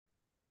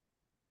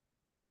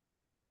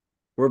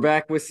We're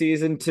back with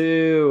season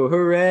two.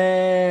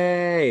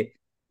 Hooray!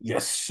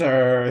 Yes,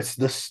 sir. It's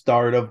the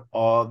start of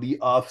all the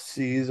off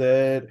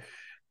season.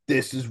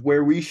 This is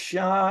where we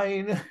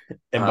shine.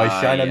 And by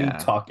shine, I mean Yeah.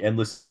 talk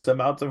endless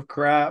amounts of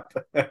crap.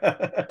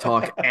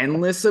 Talk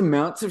endless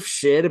amounts of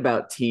shit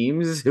about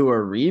teams who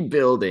are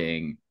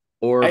rebuilding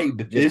Hey, or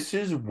but just,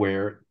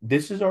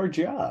 this is our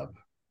job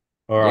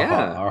or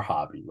yeah. our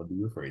hobby. Let me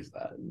rephrase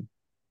that.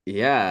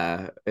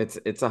 Yeah.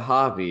 It's a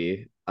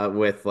hobby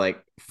with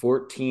like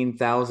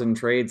 14,000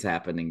 trades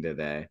happening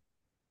today.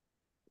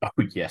 Oh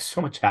yeah,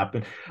 so much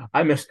happened.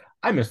 I missed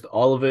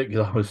all of it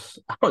because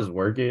I was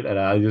working and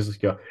I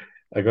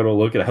go to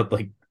look and I had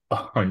like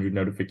 100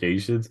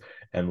 notifications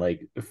and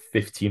like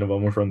 15 of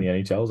them were from the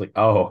NHL. I was like,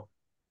 oh,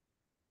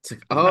 It's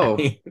like, oh,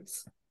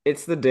 nice.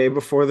 it's the day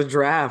before the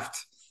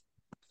draft.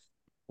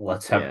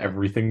 Let's have Yeah.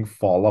 everything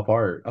fall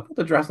apart. I thought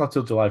the draft's not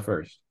till July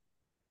 1st.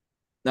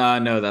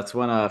 No, that's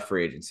when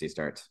free agency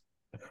starts.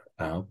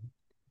 Oh,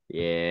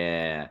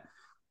 Yeah.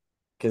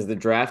 Because the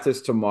draft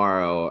is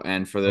tomorrow.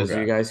 And for those of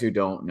you okay. guys who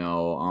don't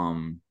know,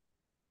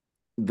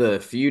 the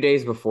few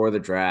days before the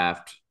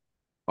draft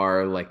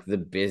are like the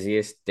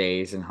busiest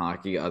days in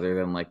hockey, other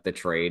than like the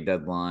trade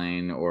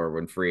deadline or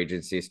when free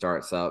agency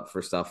starts up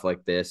for stuff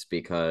like this,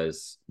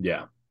 because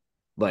Yeah.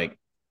 like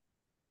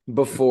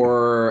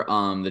before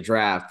the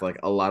draft, like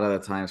a lot of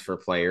the times for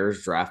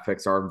players, draft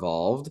picks are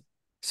involved.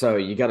 So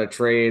you got to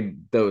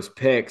trade those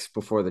picks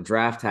before the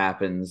draft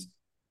happens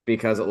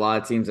because a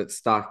lot of teams that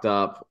stocked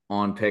up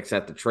on picks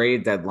at the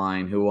trade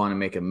deadline who want to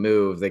make a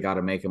move, they got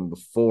to make them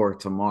before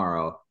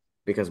tomorrow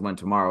because when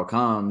tomorrow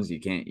comes, you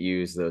can't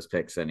use those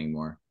picks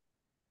anymore.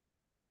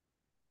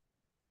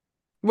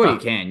 Well, you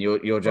Huh. can. You'll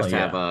Well, just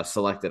have yeah.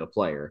 selected a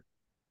player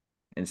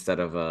instead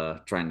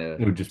of trying to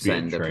It would just be a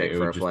send a trade. pick It for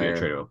would a just be a trade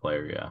player. of a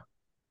player. Yeah.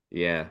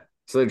 Yeah.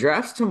 So the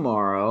draft's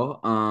tomorrow.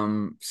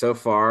 So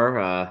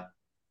far,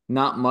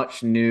 not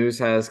much news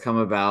has come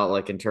about,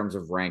 like in terms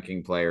of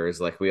ranking players.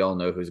 Like we all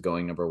know who's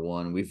going number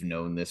one. We've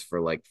known this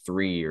for like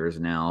 3 years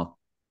now.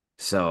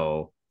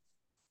 So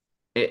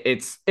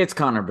it's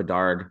Connor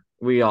Bedard.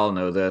 We all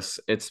know this.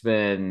 Yeah.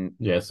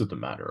 It's just a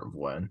matter of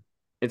when.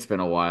 It's been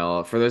a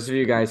while. For those of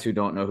you guys who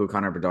don't know who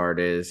Connor Bedard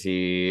is,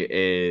 he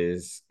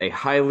is a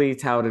highly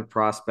touted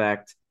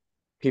prospect.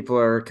 People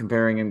are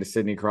comparing him to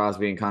Sidney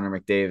Crosby and Connor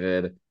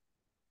McDavid.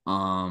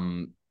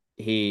 Um,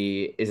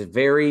 he is a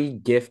very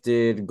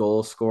gifted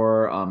goal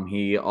scorer.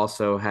 He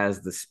also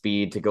has the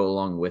speed to go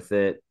along with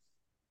it.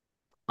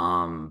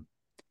 Um,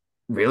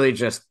 really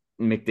just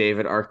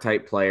McDavid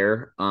archetype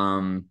player.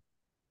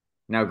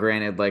 Now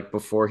granted, like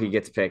before he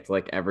gets picked,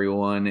 like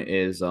everyone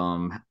is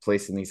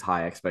placing these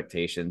high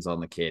expectations on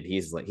the kid.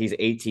 He's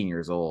 18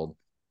 years old.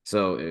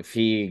 So if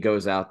he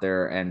goes out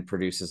there and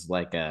produces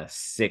like a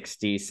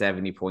 60,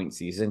 70 point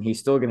season, he's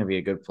still going to be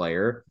a good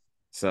player.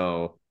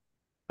 So,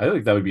 I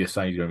think that would be a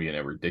sign he's going to be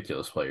a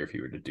ridiculous player if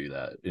he were to do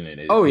that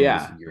oh in his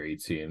yeah, year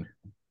 18.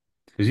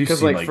 Because you've because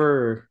seen like like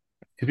for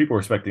because people are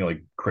expecting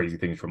like crazy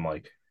things from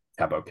like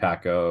Cabo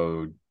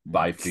Caco,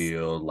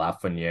 Byfield,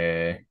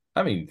 Lafreniere.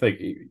 I mean, think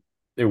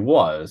it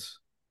was.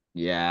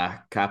 yeah,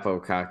 Capo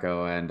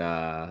Caco and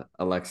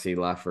Alexi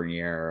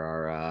Lafreniere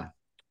are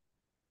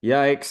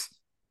yikes.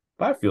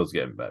 Byfield's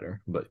getting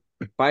better, but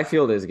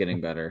Byfield is getting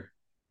better.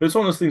 it's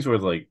one of those things where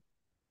like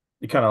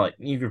you kind of like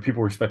even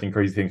people were expecting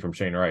crazy things from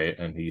Shane Wright,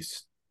 and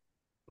he's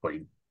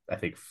played I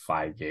think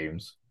 5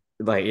 games,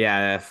 Like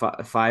yeah,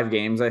 5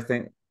 games I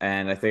think,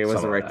 and I think it was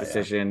the something like right that. Yeah.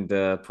 decision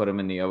to put him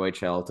in the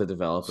OHL to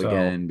develop So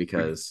again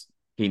because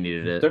he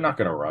needed they're it. not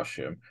going to rush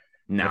him.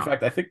 And in No,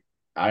 fact, I think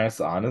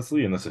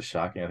honestly, and this is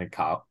shocking, I think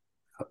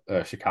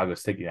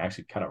Chicago's taking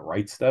actually kind of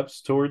right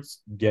steps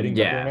towards getting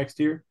better yeah, next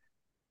year,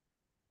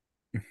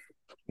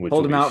 which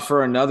hold will him be out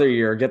for another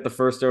year, get the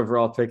first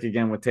overall pick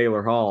again with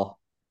Taylor Hall,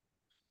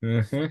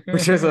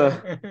 which is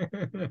a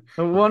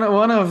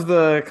one of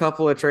the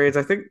couple of trades.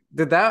 I think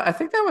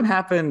that one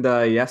happened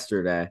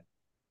yesterday.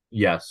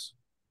 yes,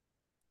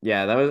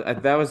 Yeah,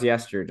 that was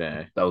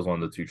yesterday. that was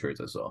one of the two trades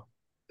I saw.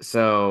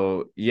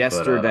 So But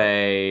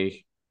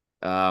yesterday,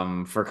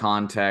 for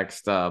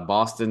context,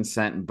 Boston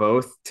sent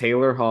both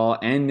Taylor Hall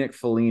and Nick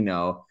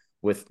Foligno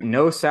with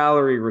no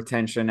salary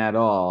retention at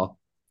all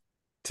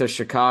to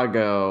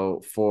Chicago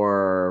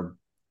for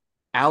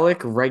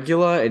Alec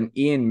Regula and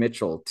Ian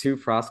Mitchell, two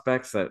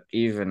prospects that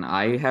even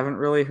I haven't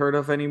really heard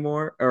of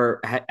anymore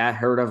or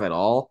heard of at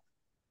all.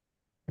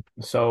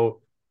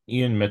 so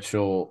Ian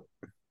Mitchell,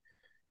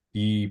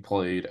 he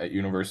played at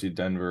University of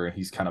Denver, and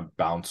he's kind of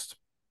bounced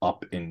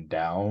up and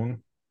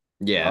down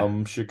Yeah.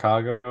 from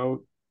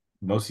Chicago.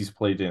 Most he's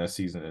played in a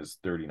season is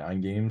 39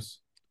 games.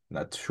 And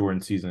that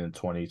shortened season in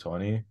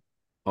 2020.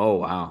 Oh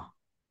wow.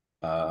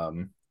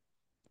 Um,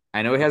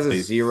 I know he has a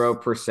plays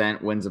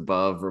 0% wins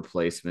above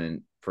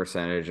replacement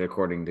percentage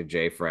according to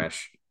Jay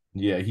Fresh.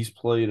 Yeah, he's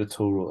played a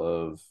total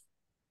of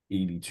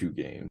 82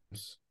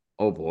 games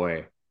Oh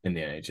boy. in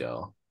the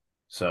NHL.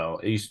 So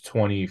he's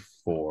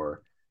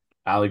 24.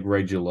 Alec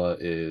Regula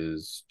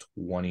is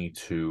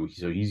 22.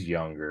 So he's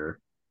younger,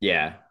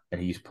 Yeah. and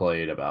he's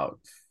played about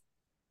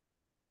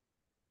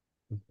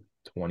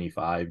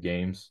 25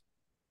 games.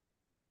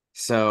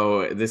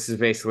 So this is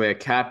basically a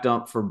cap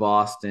dump for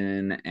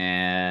Boston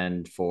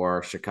and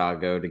for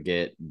Chicago to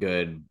get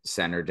good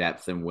center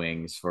depth and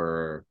wings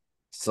for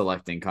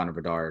selecting Connor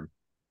Bedard.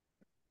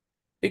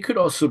 It could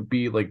also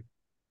be like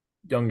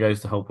young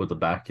guys to help with the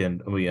back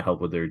end. I mean,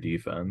 help with their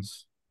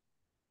defense.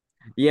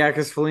 Yeah,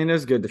 because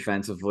Foligno's good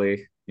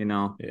defensively,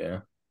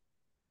 Yeah,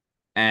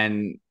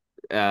 and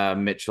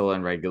Mitchell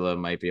and Regula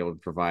might be able to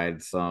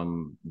provide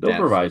some they'll depth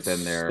provide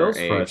within their they'll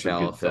provide some AHL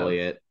good depth.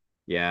 affiliate.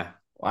 Yeah,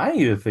 I don't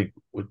even think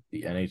with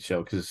the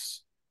NHL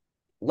because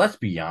let's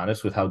be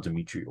honest, with how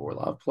Dmitry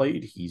Orlov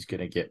played, he's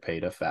gonna get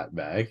paid a fat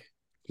bag.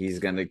 he's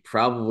gonna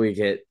probably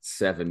get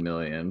 7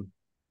 million,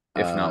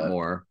 if not Uh,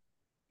 more.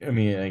 I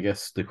mean, I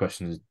guess the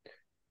question is,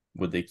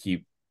 would they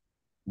keep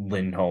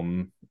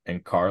Lindholm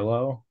and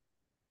Carlo?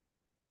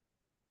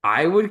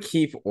 I would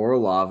keep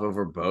Orlov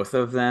over both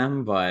of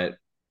them, but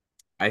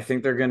I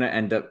think they're gonna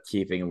end up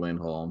keeping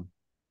Lindholm.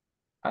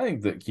 I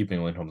think that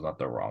keeping Lindholm's not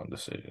the wrong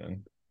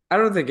decision. I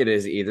don't think it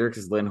is either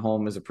because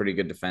Lindholm is a pretty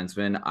good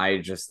defenseman. I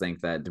just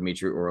think that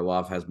Dmitry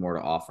Orlov has more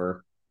to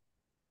offer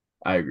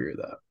I agree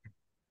with that.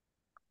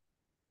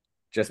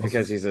 just Also,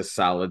 because he's a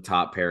solid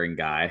top pairing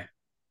guy.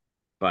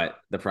 But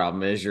the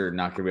problem is you're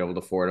not going to be able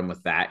to afford him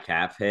with that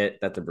cap hit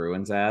that the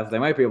Bruins have. They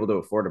might be able to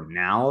afford him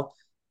now,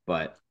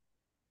 but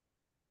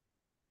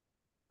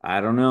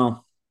I don't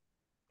know.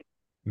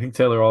 I think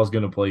Taylor Hall's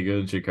going to play good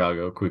in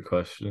Chicago. Quick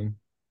question.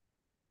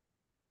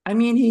 I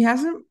mean, he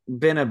hasn't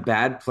been a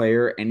bad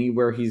player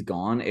anywhere he's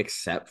gone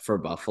except for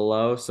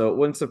Buffalo. So it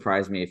wouldn't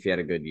surprise me if he had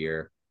a good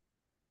year.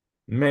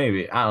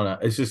 Maybe. I don't know.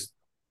 It's just,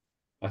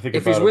 I think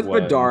If he's about it with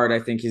when, Bedard, I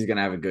think he's going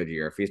to have a good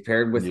year. If he's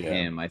paired with yeah,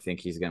 him, I think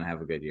he's going to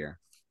have a good year.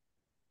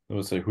 I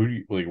would say, who do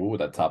you, like, what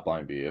would that top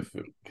line be if,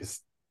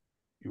 because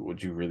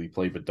would you really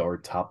play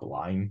Bedard top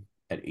line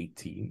at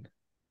 18?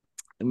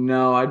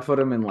 No, I'd put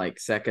him in like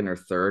second or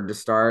third to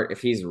start.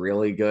 If he's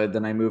really good,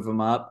 then I move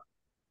him up.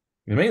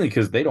 Mainly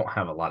because they don't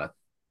have a lot of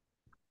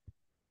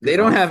They good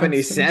don't have any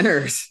offense in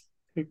centers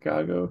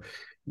Chicago.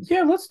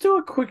 Yeah, let's do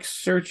a quick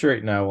search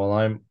right now while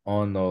I'm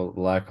on the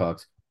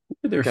Blackhawks.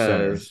 Who are their because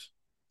centers?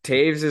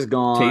 Taves is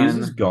Taves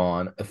is gone.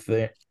 gone.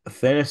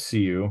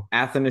 Athanasiu.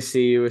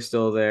 Athanasiu is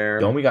still there.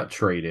 Domi got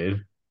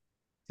traded.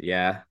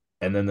 Yeah.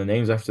 And then the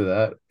names after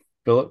that,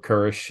 Philip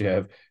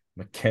Kurashev,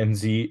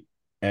 Mackenzie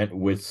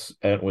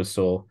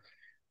Entwistle,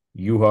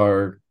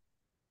 Yuhar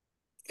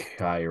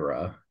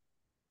Kyra.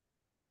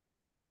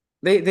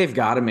 They've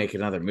got to make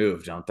another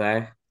move, don't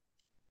they?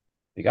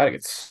 They got to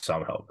get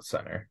some help at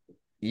center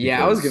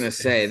Yeah, I was gonna because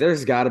say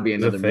there's got to be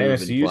is another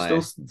move in Athanasiu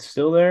play.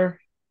 still there?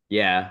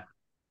 Yeah,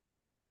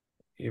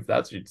 If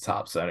that's your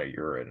top center,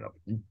 you're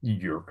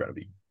gonna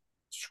be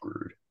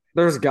screwed.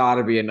 there's got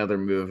to be another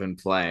move in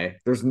play.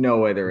 There's no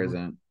way there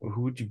isn't.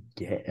 Who would you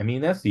get? I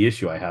mean, that's the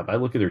issue I have. I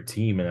look at their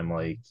team and I'm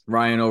like,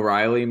 Ryan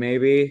O'Reilly,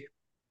 maybe.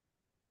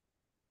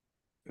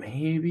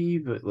 maybe,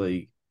 but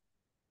like,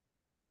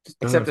 just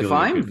doesn't Except feel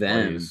like a good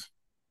place.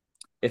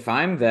 if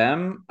I'm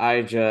them,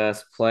 I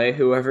just play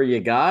whoever you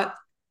got.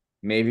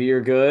 Maybe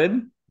you're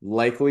good.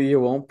 Likely you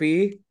won't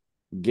be.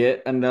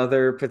 Get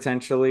another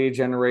potentially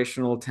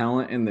generational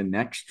talent in the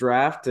next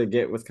draft to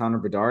get with Connor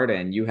Bedard,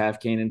 and you have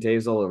Kane and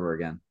Taves all over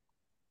again.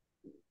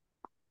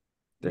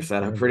 They're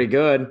set up Okay, pretty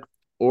good.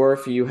 Or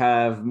if you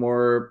have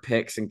more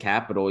picks and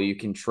capital, you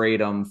can trade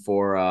them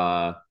for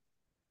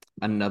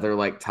another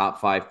like top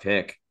five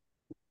pick.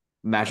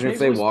 Imagine if maybe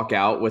they let's walk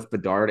out with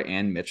Bedard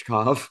and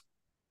Mitchkov.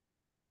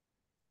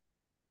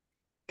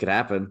 Could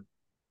happen.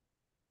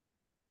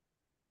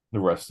 the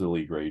rest of the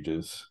league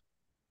rages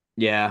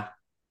Yeah.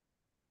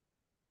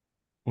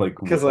 like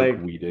Cause like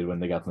like, we did when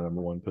they got the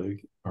number one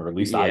pick, or at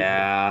least I did.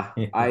 yeah,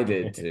 I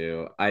did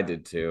too. I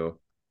did too.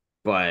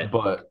 But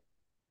But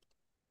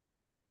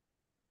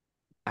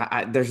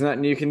there's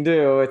nothing you can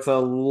do. It's a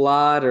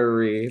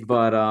lottery.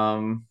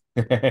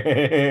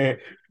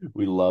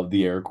 we love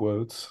the air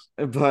quotes.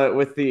 But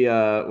with the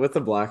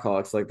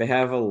Blackhawks, like they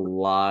have a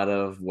lot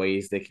of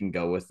ways they can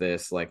go with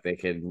this. Like they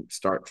can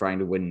start trying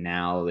to win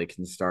now. They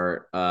can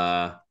start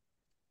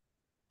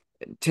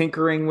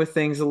tinkering with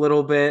things a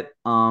little bit.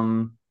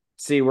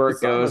 See where it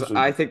It's not goes.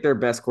 I necessarily. think their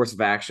best course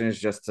of action is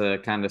just to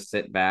kind of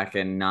sit back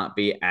and not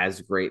be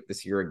as great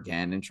this year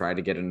again and try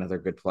to get another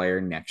good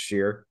player next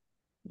year.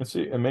 Let's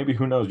see, and maybe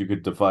who knows? You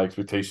could defy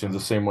expectations the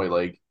same way,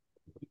 like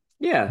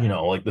Yeah.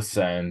 like the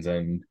Sens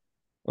and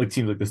like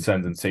teams like the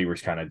Sens and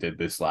Sabres kind of did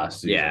this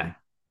last Yeah. season,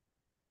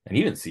 and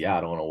even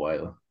Seattle in a way.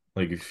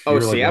 Like if Oh,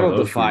 you're like one of Seattle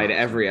those three defied teams,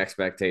 every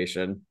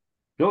expectation.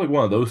 you're like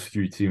one of those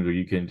three teams where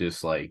you can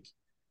just like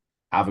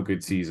have a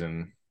good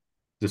season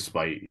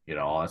despite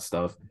all that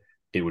stuff.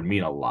 It would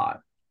mean a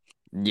lot.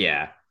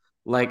 Yeah.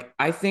 Like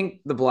I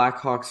think the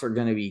Blackhawks are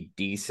going to be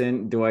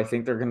decent. Do I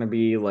think they're going to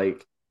be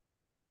like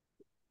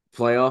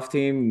playoff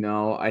team?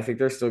 No, I think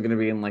they're still going to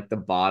be in like the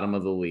bottom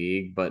of the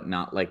league, but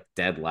not like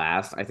dead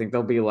last. I think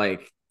they'll be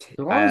like,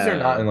 As long as they're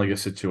not in like a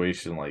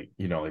situation like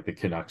like the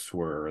Canucks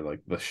were, or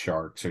like the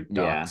Sharks or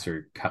yeah, Ducks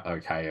or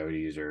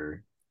Coyotes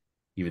or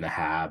even the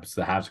Habs.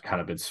 The Habs have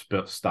kind of been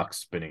stuck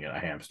spinning in a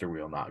hamster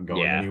wheel, not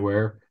going yeah,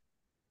 anywhere.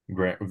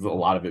 A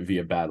lot of it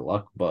via bad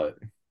luck, but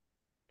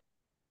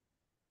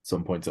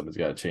some point something's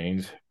got to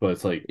change. But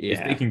it's like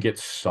if they Yeah. can get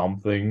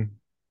something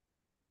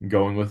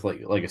going with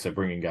like I said,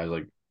 bringing guys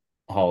like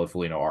Hall and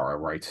Felino are a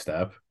right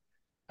step.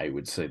 I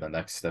would say the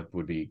next step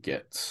would be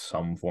get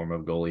some form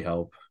of goalie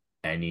help,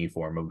 any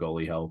form of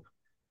goalie help,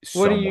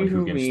 What do someone who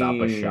you can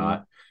stop a mean?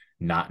 shot,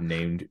 not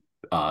named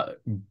uh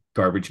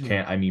garbage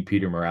can. I mean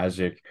Peter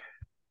Mrazek.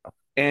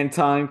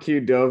 Anton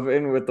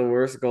Qdovin with the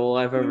worst goal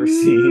I've ever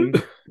seen.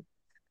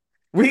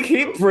 We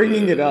keep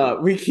bringing it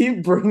up. We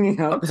keep bringing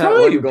up I'm that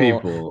telling one you, goal.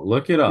 people,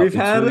 look it up. We've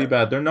It's really had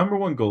bad. Their number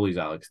one goalie is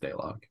Alex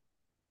Daylock.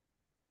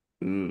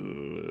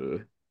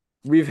 Ugh.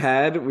 we've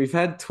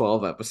had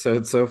 12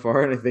 episodes so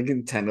far, and I think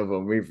in 10 of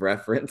them we've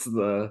referenced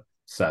the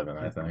 7,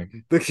 I think.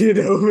 the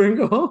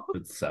Qdovin goal.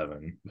 It's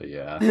 7, but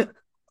yeah.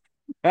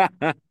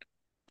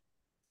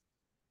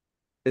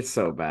 It's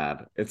so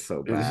bad. It's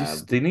so It's bad.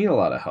 just they need a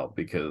lot of help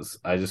because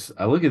I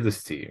look at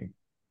this team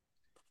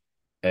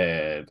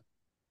and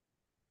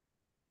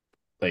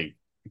like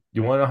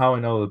you want to know how I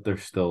know that they're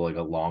still like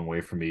a long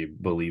way from me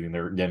believing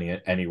they're getting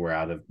it anywhere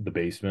out of the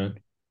basement.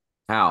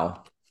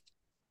 How?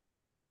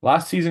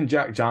 Last season,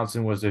 Jack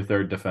Johnson was their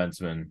third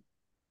defenseman.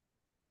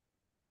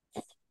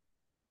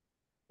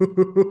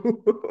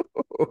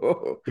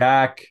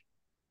 Jack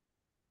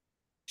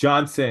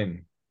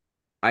Johnson.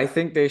 I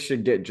think they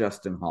should get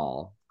Justin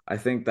Hall. I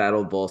think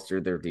that'll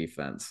bolster their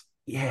defense.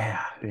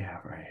 Yeah, yeah,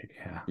 right.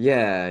 Yeah.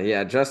 Yeah,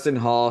 yeah, Justin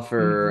Hall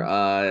for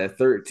Mhm.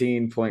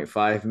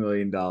 $13.5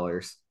 million.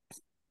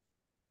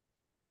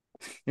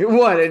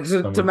 What? It's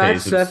to Someone match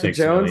pays him Seth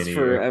 6 million Jones a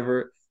year.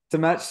 forever. To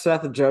match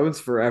Seth Jones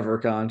forever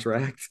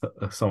contract.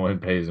 Someone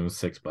pays him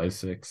 6 by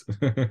 6.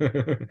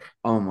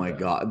 Oh my Yeah.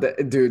 God.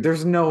 Dude,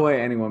 there's no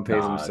way anyone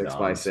pays him Nah, no, six I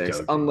by was six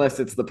joking, unless but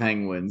it's the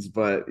Penguins,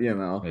 but you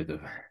know.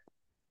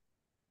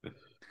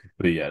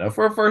 but yeah, no,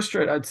 for a first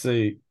trade, I'd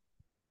say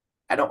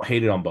I don't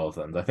hate it on both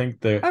ends. I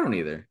think the I don't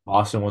either.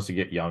 Austin wants to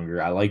get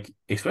younger. I like,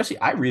 especially,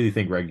 I really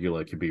think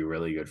Regula could be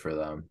really good for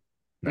them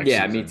next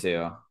Yeah, me season.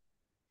 too.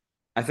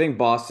 I think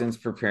Boston's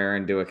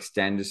preparing to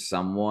extend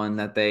someone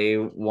that they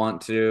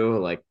want to,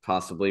 like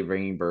possibly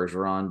bringing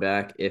Bergeron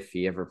back if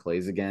he ever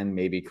plays again.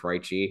 Maybe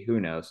Krejci. Who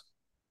knows?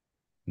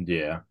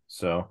 Yeah.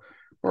 So,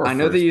 for a I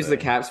know they first use the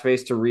thing, cap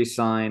space to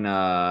re-sign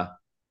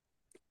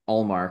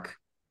Allmark.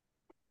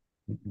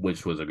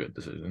 which was a good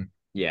decision.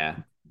 Yeah,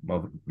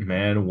 Well,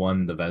 man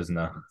won the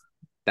Vesna.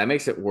 that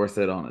makes it worth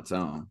it on its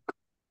own.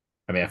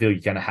 I mean, I feel like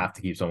you kind of have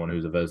to keep someone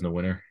who's a Vesna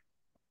winner.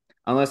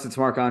 Unless it's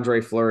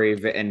Marc-Andre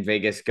Fleury and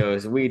Vegas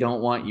goes, we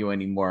don't want you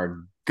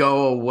anymore.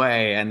 Go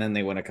away. And then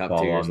they win a cup two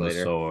Fall years on the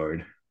later.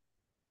 sword.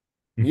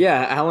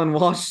 Yeah, Alan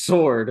Walsh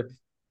sword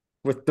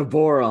with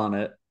DeBoer on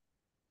it.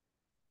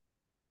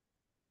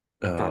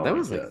 God, Oh that my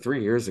was like God.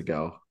 3 years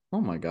ago.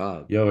 Oh my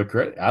God. Yo,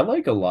 I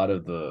like a lot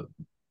of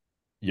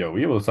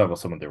we able to talk about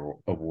some of their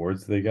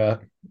awards they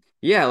got.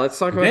 Yeah, let's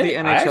talk about the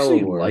I NHL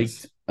actually liked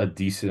awards. a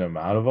decent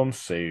amount of them,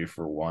 save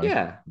for one.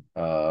 Yeah.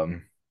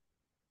 Um,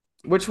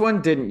 Which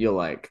one didn't you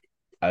like?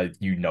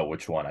 you know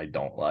which one I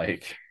don't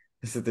like.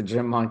 Is it the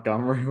Jim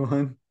Montgomery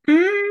one?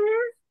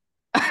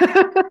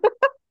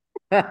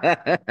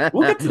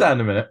 We'll get to that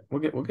in a minute.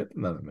 We'll get to that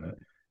in a minute.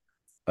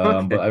 But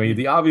I mean, Okay.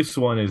 the obvious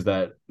one is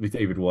that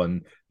David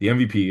won the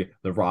MVP,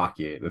 the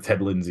Rocket, the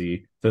Ted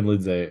Lindsay,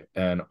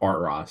 and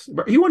Art Ross.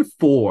 He won You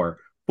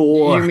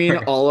four, mean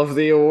all of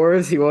the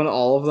awards? He won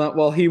all of them?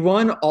 Well, he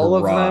won all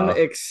of them bruh.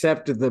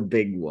 except the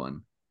big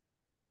one,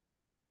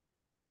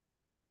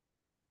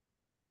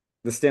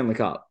 the Stanley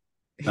Cup.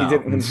 He Oh,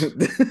 didn't win.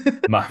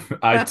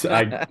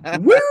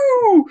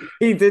 woo,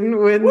 He didn't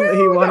win.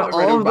 He woo. won That went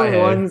right all over of the my head.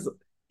 ones.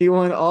 He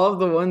won all of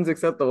the ones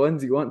except the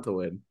ones you want to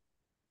win.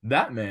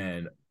 That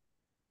man,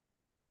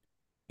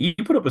 he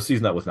put up a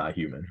season that was not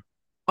human.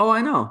 Oh,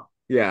 I know.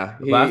 Yeah,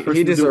 The he last he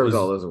person to do it deserved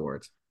all was those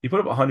awards. he put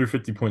up a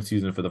 150-point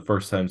season for the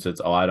first time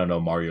since I don't know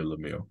Mario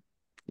Lemieux.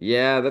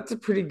 Yeah, that's a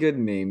pretty good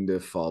name to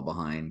fall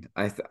behind.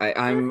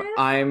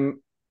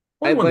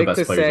 Only I'd one of the like best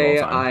to players of all say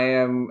I time.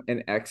 am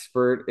an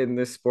expert in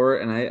this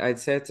sport, and I'd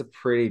say it's a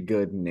pretty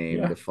good name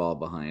Yeah, to fall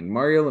behind.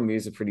 Mario Lemieux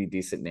is a pretty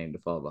decent name to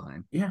fall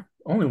behind. yeah,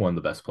 only one of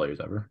the best players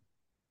ever.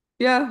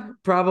 Yeah,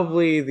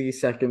 probably the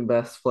second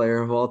best player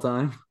of all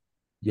time.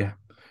 Yeah.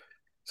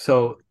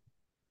 So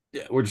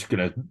yeah, we're just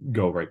gonna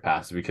go right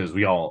past it because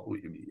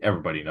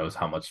everybody knows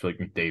how much like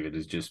McDavid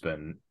has just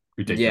been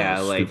Yeah,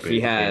 ridiculous, like he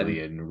stupid, had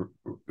alien,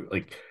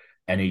 like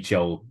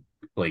NHL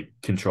like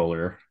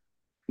controller.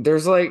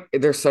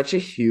 there's such a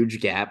huge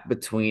gap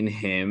between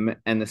him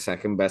and the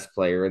second best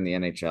player in the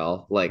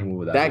NHL. Like Who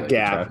would that be that like a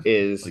gap Travis?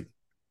 is Like,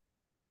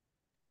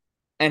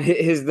 and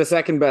his the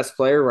second best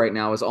player right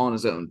now is on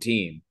his own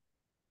team.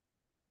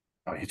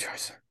 oh, he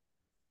tries.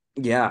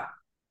 Yeah.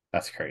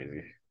 That's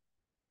crazy.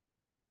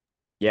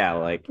 Yeah,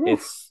 like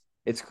Oof.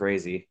 it's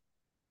crazy.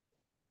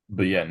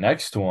 But yeah,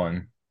 next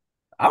one.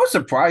 I was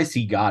surprised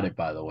he got it,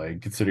 by the way,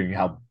 considering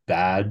how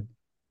bad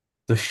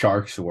the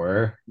Sharks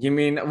were. You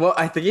mean, well,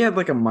 I think he had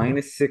like a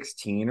minus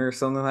 16 or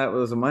something like that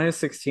was a minus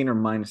 16 or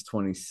minus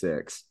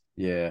 26.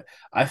 Yeah.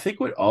 I think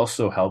what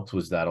also helped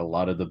was that a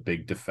lot of the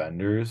big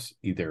defenders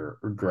either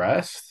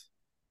regressed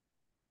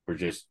or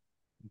just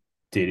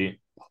didn't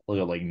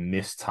like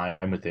missed time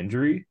with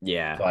injury.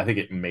 Yeah. So I think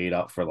it made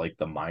up for like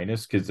the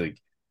minus because like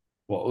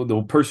well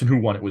the person who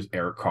won it was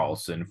Eric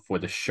Carlson for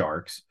the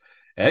Sharks.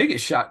 And I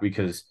get shot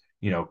because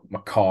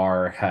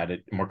Makar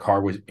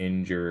was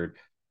injured.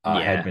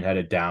 Yeah. Hedman had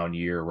a down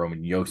year.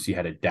 Roman Yossi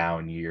had a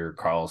down year.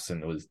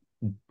 Carlson was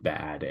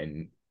bad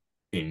and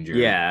injured.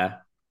 Yeah.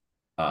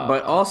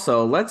 But Uh,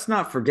 also, let's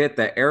not forget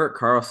that Eric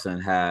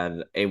Carlson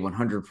had a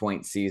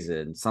 100-point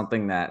season,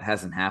 something that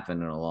hasn't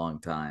happened in a long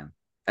time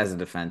as a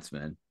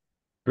defenseman.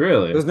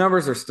 really, Those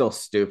numbers are still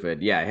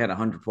stupid. Yeah, he had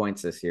 100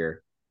 points this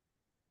year.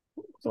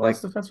 the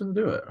last Like, defenseman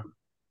to do it.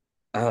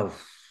 oh,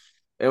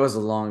 it was a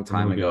long Let me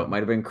time look it ago. It up. might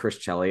have been Chris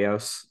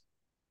Chelios.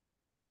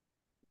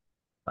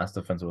 Last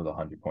defenseman with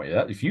 100 points.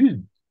 If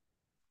you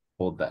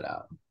pulled that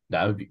out,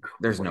 that would be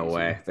There's no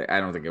way. crazy. I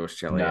don't think it was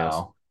Chelios.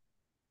 No.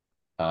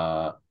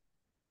 Uh,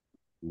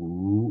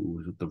 who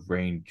was with the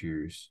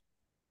Rangers?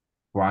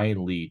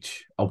 Brian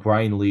Leach. Oh,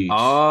 Brian Leach.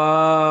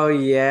 Oh, In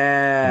the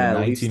yeah.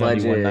 Leafs 1991,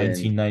 legend.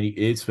 1990.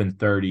 It's been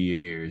 30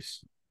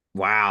 years.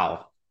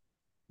 Wow.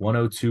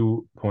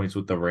 102 points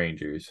with the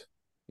Rangers.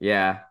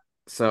 Yeah.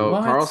 So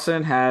What?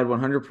 Carlson had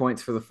 100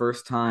 points for the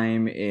first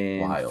time in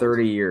Wild.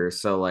 30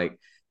 years. So, like,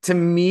 to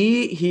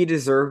me, he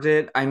deserved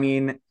it. I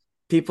mean,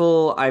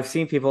 I've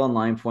seen people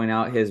online point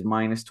out his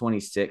minus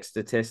 26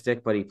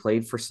 statistic, but he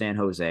played for San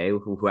Jose,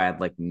 who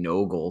had like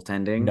no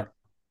goaltending. No,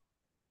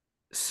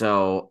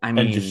 So, I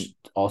and mean, just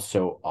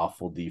also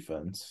awful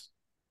defense.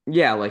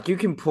 yeah, like you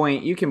can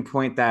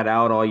point that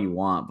out all you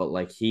want, but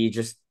like he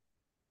just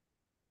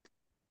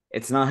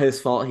it's not his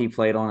fault he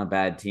played on a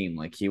bad team.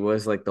 Like he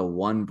was like the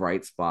one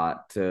bright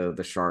spot to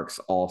the Sharks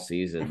all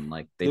season.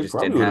 Like they They just probably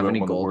didn't would have have been any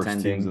one of the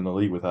worst teams goaltending. in the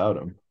league without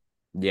him.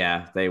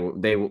 Yeah,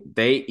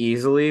 they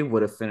easily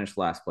would have finished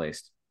last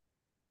place.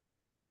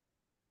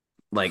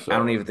 Like I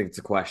don't So, even think it's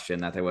a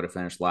question that they would have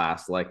finished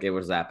last. Like it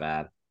was that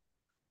bad.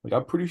 like,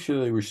 I'm pretty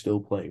sure they were still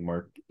playing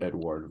Mark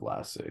Edward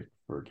Vlasic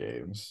for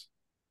games.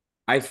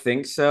 I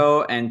think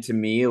so. And to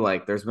me,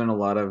 like there's been a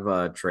lot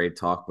of trade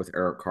talk with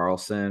Eric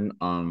Carlson.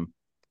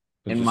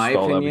 It In just my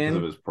stalled out because of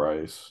opinion, his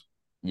price.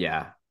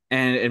 yeah.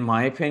 And in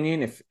my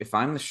opinion, if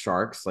I'm the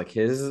Sharks, like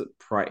his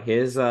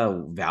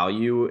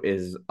value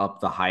is up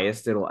the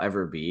highest it'll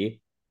ever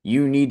be.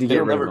 You need to get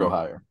It'll rid of never go him.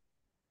 higher.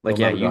 It'll Like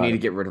yeah, never go you need to higher.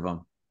 get rid of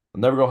him.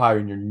 It'll never go higher,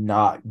 and you're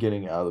not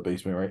getting out of the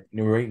basement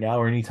right now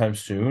or anytime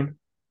soon.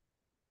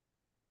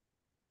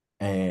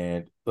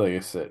 And like I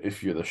said,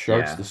 if you're the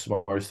Sharks, Yeah. the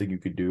smartest thing you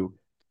could do,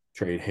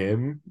 trade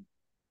him,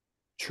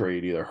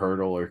 trade either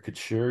Hurdle or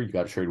Couture. You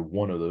got to trade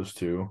one of those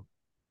two.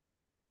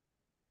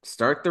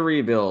 Start the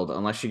rebuild.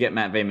 Unless you get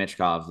Matvey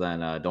Michkov, then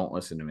don't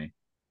listen to me.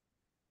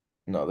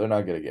 No, they're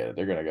not gonna get it.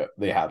 They're gonna go.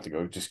 They have to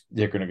go. Just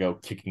they're gonna go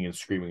kicking and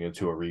screaming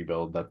into a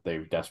rebuild that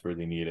they've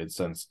desperately needed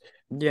since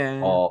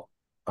Yeah. all.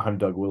 I'm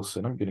Doug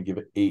Wilson. I'm gonna give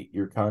an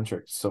 8-year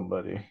contract to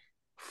somebody.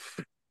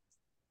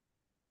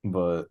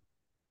 But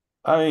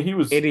I mean,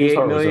 his $88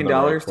 heart was in million the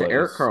right to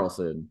Eric place.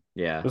 Carlson.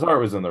 Yeah. His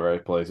heart was in the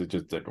right place. It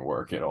just didn't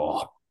work at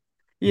all.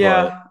 But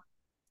Yeah.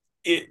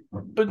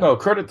 but no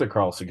credit to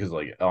Carlson because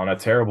like on a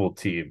terrible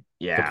team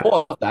to Yeah.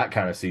 pull off that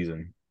kind of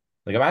season.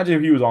 Like imagine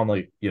if he was on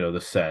like the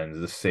Sens,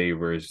 the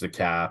Sabres, the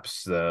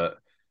Caps, the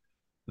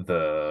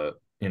those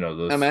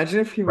Imagine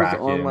if he was on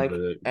Kraken, like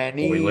the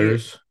any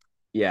Oilers,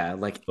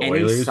 like the any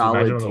Oilers. Imagine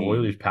solid on the team.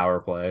 Oilers power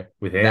play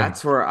with him.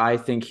 That's where I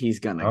think he's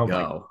gonna Oh my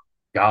go.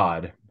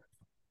 God!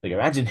 Like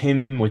imagine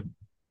him with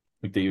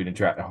like they even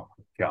draft. Oh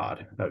my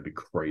God, that would be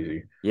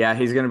crazy. Yeah,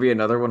 he's going to be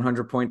another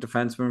 100-point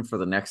defenseman for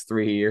the next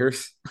 3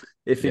 years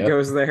if he Yep.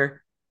 goes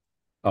there.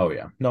 Oh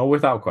yeah. No,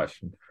 without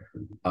question.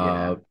 Yeah.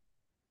 Uh,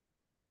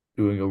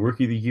 doing a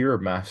rookie of the year or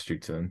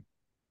Masterton.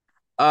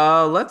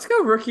 Let's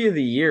go rookie of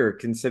the year,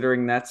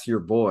 considering that's your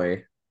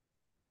boy.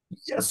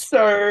 Yes,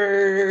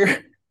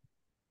 sir.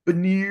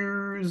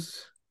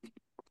 Beniers.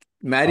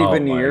 Matty Oh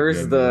my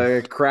Beniers,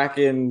 the goodness.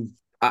 Kraken,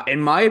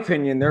 in my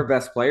opinion, their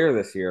best player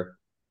this year.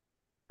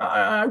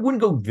 I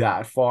wouldn't go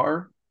that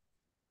far,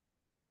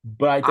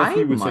 but I I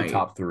definitely would say might.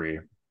 top three.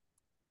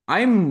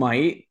 I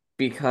might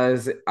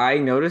because I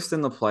noticed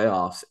in the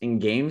playoffs, in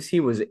games he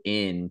was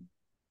in,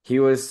 he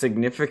was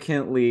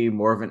significantly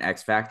more of an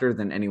X factor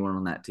than anyone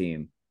on that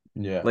team.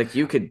 Yeah. Like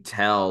you could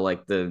tell,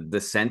 like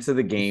the sense of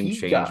the game He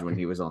changed got when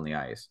he was on the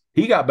ice.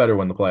 he got better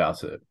when the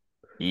playoffs hit.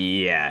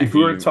 Yeah, If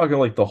we were he talking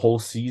like the whole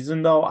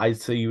season though,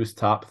 I'd say he was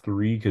top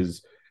three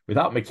because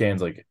without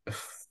McCann's like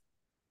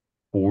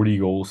 40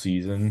 goal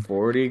season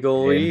 40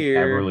 goal a and year.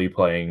 Everly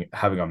playing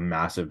having a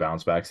massive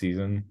bounce back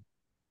season,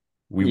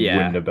 we wouldn't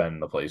Yeah. have been in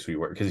the place we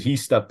were because he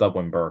stepped up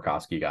when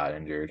Burakovsky got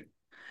injured.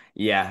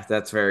 Yeah,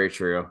 that's very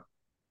true.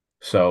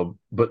 So,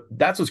 but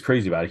that's what's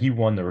crazy about it. He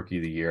won the rookie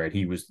of the year and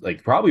he was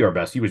like probably our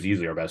best. He was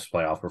easily our best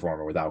playoff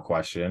performer without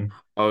question.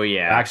 Oh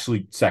yeah.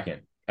 Actually,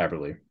 second,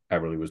 Everly.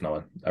 Everly was no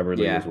one. Everly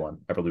was Yeah. one.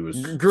 Everly was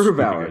stupid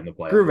good in Grubauer. the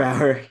playoffs.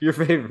 Grubauer, your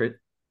favorite.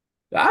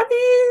 I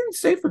mean,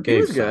 save for He game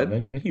was good.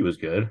 seven, he was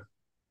good.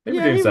 Save for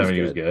Yeah, game he was seven,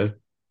 he was good. good.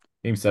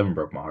 Game seven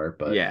broke my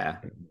heart, Yeah.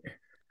 but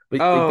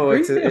like Oh,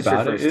 it's your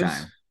first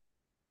time.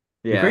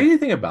 the Yeah. crazy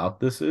thing about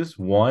this is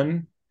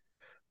one,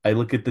 I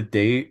look at the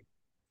date.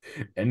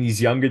 and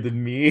he's younger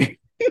than me.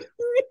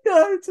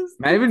 Yeah,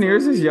 Matt it's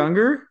Beniers is unreal.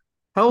 younger.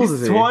 How old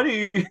is He's he?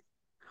 20.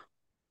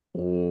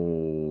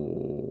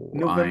 Oh,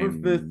 November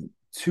 5th, I'm.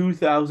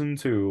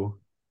 2002.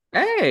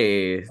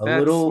 Hey,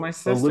 that's my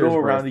A little sister's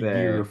around a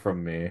year birthday.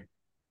 from me.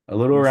 A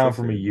little My around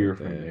from a sister's year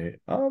from birthday. me.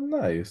 Oh,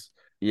 nice.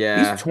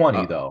 He's Yeah.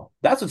 20 though.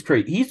 That's what's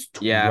crazy. He's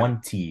Yeah.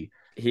 20.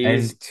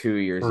 He's And 2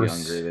 years for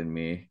younger than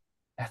me.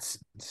 that's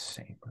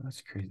insane, bro.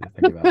 That's crazy to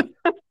think about.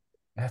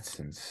 That's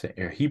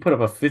insane. He put up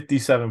a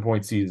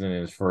 57-point season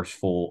in his first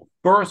full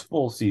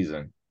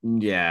season.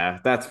 Yeah,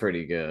 that's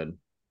pretty good.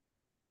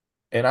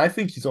 And I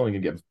think he's only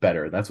gonna get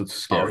better. That's what's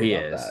Oh, scary he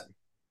about that. is.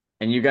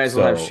 And you guys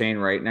will have So Shane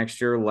Wright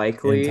next year,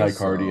 likely. Ty So,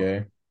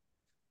 Cartier,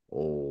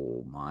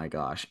 oh my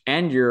gosh.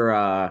 And your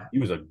he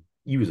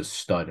was a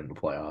stud in the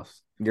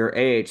playoffs. your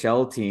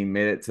AHL team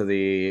made it to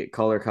the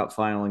Color Cup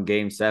final in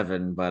game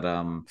 7, but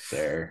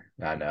There,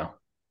 I know.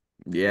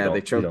 yeah,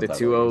 they We choked don't the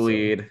talk about 2-0 game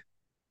seven. lead.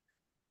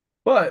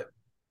 But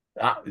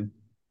uh,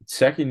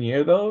 second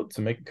year though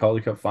to make a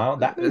Calder Cup final,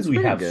 that means It's we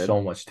pretty have good.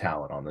 so much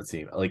talent on the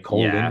team. Like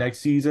Colvin Yeah. next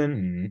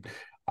season,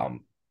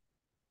 um,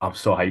 I'm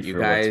so hyped You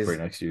for what to bring guys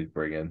next year to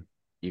bring in.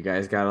 you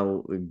guys got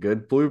a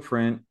good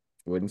blueprint.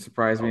 Wouldn't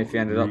surprise me Oh, if you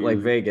ended up like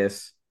really?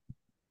 Vegas.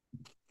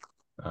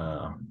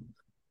 Uh,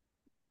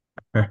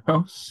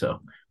 so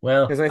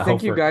well, Because I I think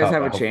hope you for a guys cup.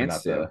 have I a hope for chance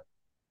not to. the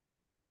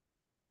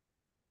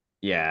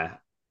Yeah.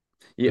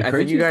 the Yeah, I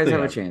think you craziest guys thing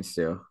have a ever. chance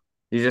to.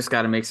 You just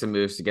got to make some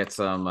moves to get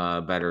some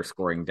better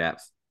scoring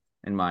depth,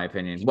 in my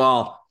opinion.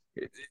 Well,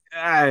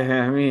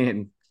 I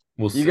mean,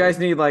 We'll you see. guys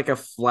need like a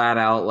flat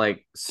out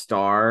like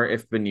star.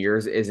 If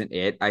Beniers isn't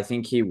it, I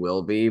think he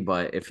will be.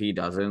 But if he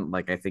doesn't,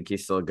 like, I think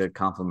he's still a good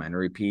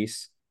complementary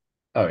piece.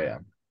 Oh yeah,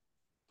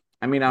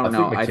 I mean, I I don't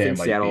think know. I McCann think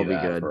might Seattle be will be that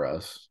good. for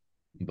us,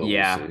 but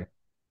we'll Yeah. see.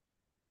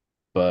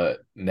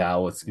 But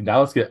now let's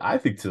get I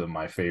think to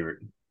my favorite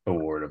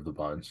award of the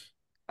bunch,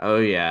 Oh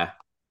yeah.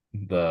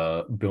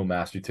 the Bill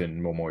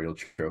Masterton Memorial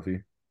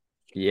Trophy.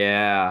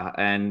 Yeah,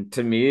 and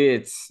to me,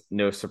 it's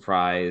no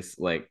surprise.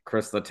 Like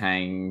Chris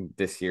Letang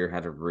this year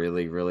had a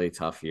really, really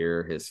tough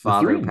year. His The father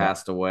 3-9.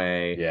 passed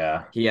away.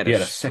 Yeah, He had he a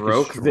had a second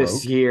stroke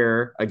this stroke.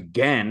 year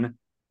again.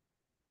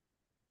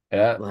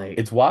 Yeah, Like,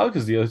 it's wild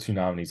because the other two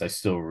nominees I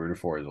still rooted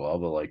for as well,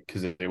 but like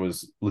because it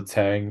was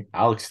Letang,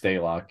 Alex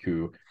Stalock,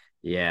 who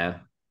yeah,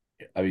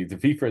 I mean, to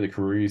be fair, the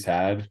career he's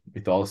had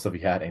with all the stuff he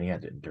had, and he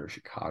had to endure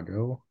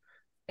Chicago,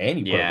 and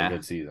he put up a yeah,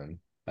 good season.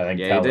 I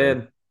think yeah, he Keller,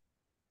 did.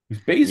 who's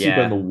basically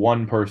been the Yeah,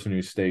 one person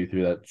who stayed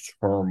through that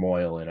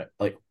turmoil in it,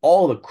 like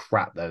all the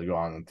crap that has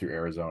gone on through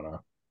Arizona.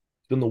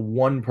 He's been the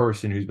one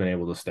person who's been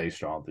able to stay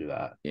strong through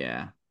that.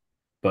 yeah,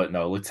 But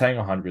no, Letang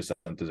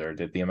 100%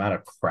 deserved it. The amount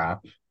of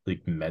crap,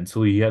 like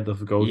mentally, he had to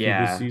go through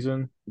this yeah.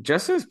 season.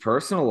 Just his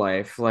personal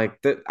life,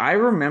 like that. I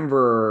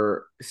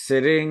remember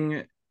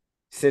sitting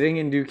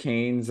in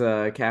Duquesne's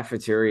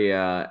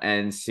cafeteria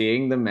and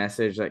seeing the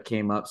message that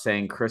came up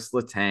saying Chris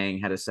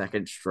Letang had a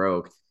second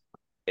stroke.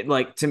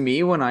 Like to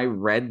me, when I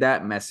read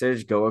that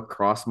message go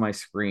across my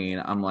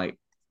screen, I'm like,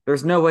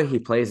 there's no way he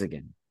plays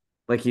again.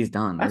 Like he's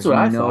done. That's There's what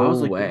I thought. I no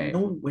was like, there's way.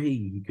 no way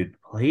he could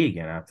play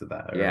again after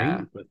that, right?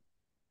 Yeah. But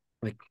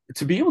like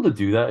to be able to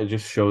do that, it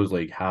just shows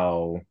like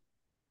how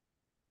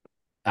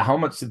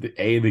much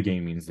the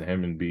game means to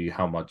him, and B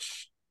how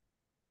much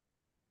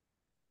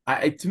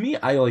I to me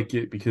I like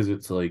it because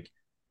it's like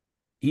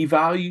he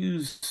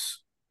values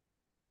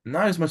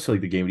not as much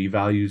like the game, but he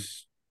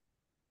values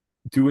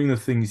doing the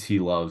things he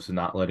loves and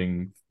not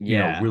letting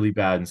Yeah. really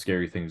bad and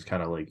scary things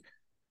kind of like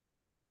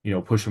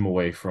push him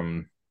away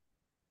from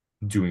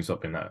doing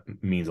something that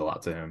means a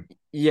lot to him.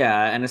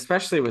 Yeah. And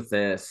especially with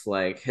this,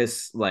 like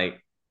his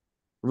like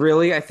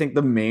really, I think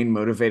the main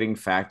motivating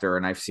factor,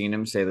 and I've seen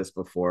him say this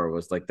before,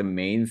 was like the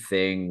main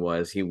thing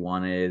was he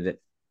wanted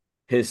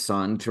his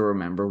son to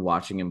remember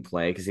watching him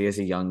play because he has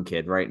a young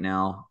kid right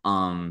now.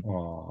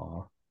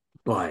 Oh,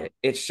 But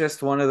it's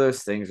just one of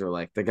those things where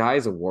like the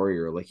guy's a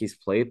warrior. Like he's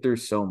played through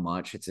so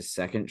much. It's a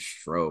second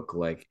stroke.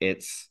 Like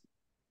it's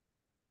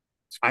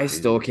it's I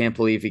still crazy. can't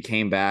believe he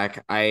came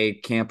back. I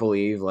can't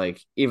believe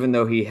like even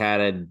though he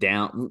had a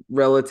down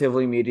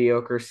relatively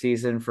mediocre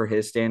season for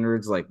his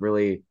standards, like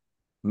really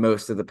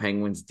most of the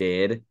Penguins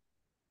did,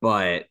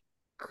 but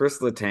Chris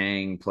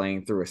Letang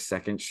playing through a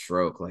second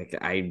stroke, like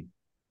I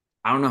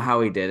don't know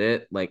how he did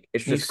it. Like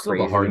it's He's just still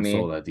the crazy heart to and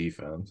soul me. of that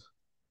defense.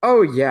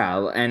 Oh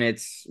yeah, and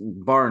it's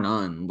bar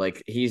none.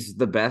 Like he's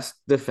the best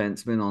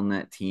defenseman on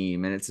that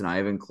team, and it's not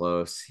even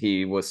close.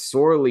 He was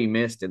sorely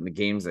missed in the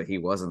games that he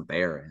wasn't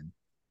there in.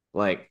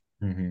 Like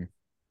Mm-hmm.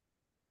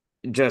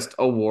 just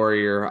a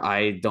warrior.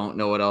 I don't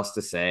know what else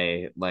to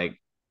say. Like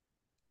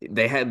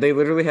they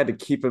literally had to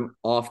keep him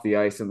off the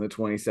ice in the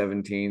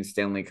 2017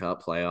 Stanley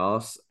Cup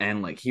playoffs,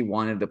 and like he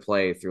wanted to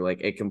play through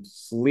like a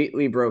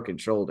completely broken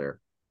shoulder,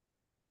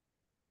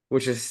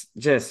 which is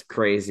just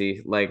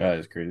crazy. Like That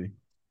is crazy.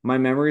 my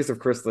memories of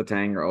Chris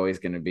Letang are always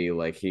going to be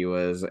like he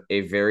was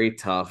a very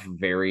tough,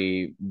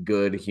 very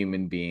good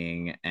human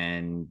being,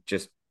 and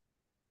just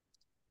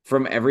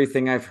from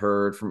everything I've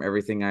heard, from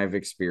everything I've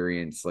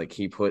experienced, like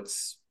he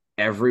puts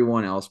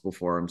everyone else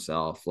before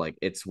himself. Like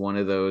it's one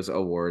of those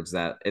awards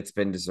that it's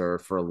been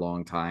deserved for a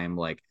long time.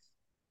 Like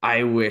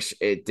I wish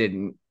it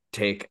didn't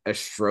take a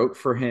stroke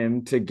for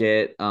him to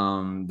get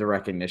the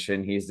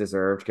recognition he's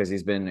deserved because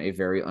he's been a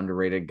very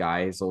underrated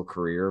guy his whole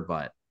career,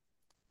 but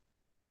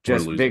We're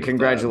just losing big his dad.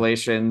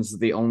 congratulations.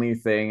 The only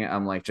thing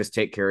I'm like, just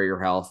take care of your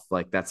health.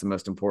 Like that's the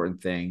most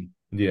important thing,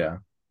 Yeah.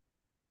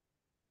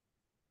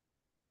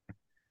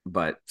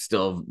 but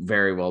still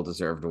very well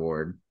deserved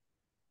award.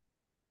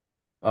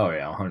 Oh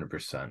yeah,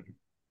 100%.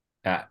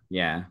 Uh,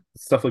 Yeah.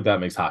 Stuff like that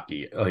makes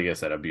hockey, like I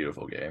said, a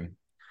beautiful game.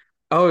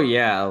 Oh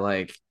yeah,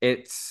 like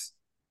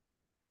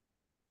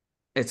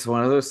it's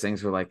one of those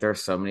things where like there are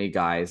so many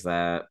guys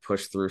that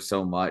push through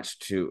so much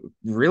to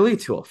really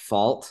to a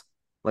fault.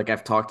 Like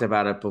I've talked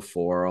about it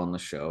before on the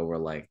show where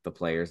like the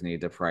players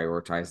need to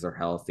prioritize their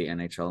health, the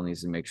NHL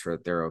needs to make sure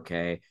that they're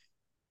okay.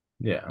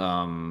 Yeah.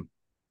 Um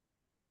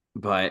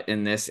but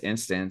in this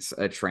instance,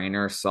 a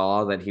trainer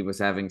saw that he was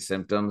having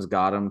symptoms,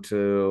 got him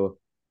to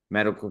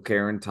medical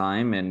care in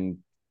time and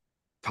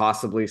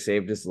possibly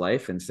saved his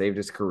life and saved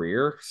his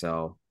career.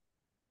 So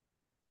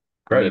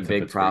I Credit mean, to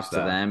big Pittsburgh props to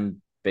staff.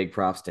 them, big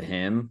props to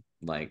him.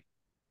 Like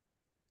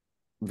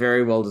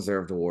very well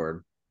deserved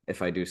award,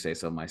 if I do say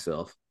so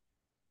myself.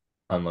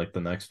 Unlike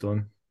the next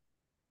one.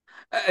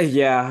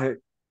 Yeah,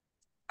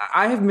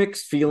 I have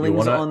mixed You feelings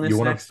wanna on you this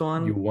wanna next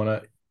you one.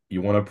 wanna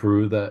you wanna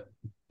prove that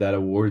that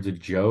award's a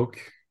joke?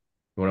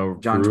 You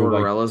wanna John prove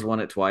like Tortorella's won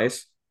it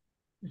twice.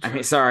 I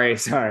mean, sorry,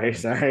 sorry,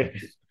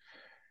 sorry.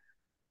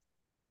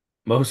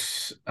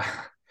 most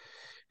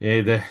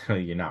yeah,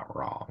 you're not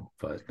wrong,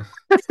 but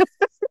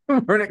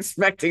Weren't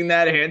expecting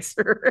that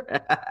answer.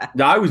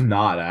 no, I was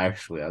not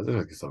actually. I was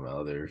thinking some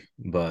other,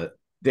 but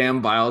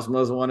Damn,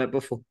 Bilesma's won it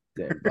before.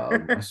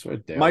 damn, I swear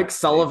Mike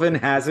Sullivan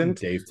Didn't hasn't.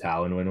 Dave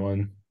Talon win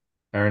one?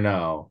 Or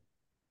no.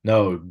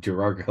 No,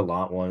 Gerard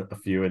Gallant won a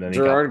few and then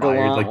he got Gerard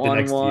fired Gallant like the won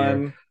next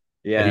year. one.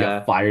 And he got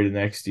Yeah. fired the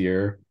next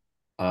year.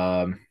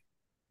 Um,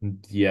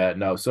 yeah,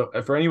 no. So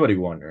for anybody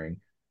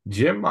wondering,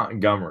 Jim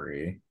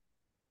Montgomery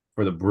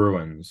for the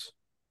Bruins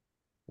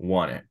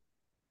won it.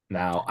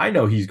 Now, I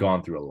know he's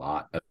gone through a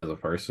lot as a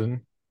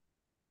person.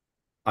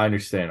 I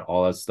understand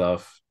all that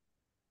stuff.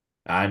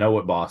 I know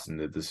what Boston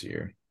did this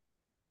year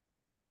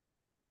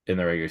in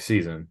the regular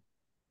season.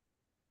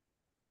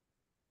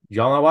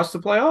 Y'all not watch the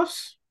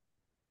playoffs?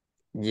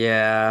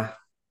 Yeah.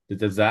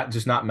 Does that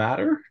just not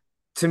matter?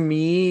 To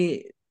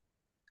me,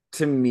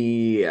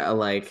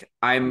 like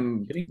Are you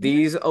I'm kidding me?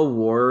 these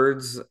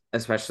awards,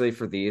 especially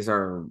for these,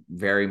 are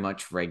very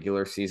much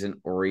regular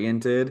season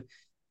oriented.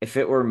 If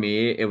it were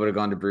me, it would have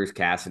gone to Bruce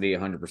Cassidy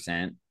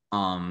 100%.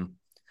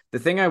 The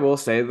thing I will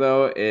say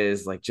though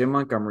is like Jim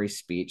Montgomery's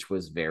speech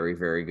was very,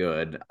 very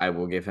good. I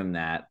will give him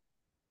that.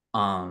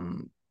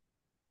 Um,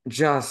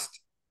 just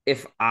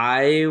if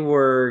I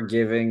were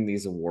giving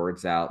these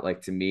awards out,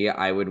 like to me,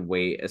 I would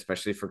wait,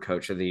 especially for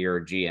Coach of the Year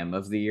or GM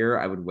of the Year.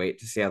 I would wait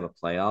to see how the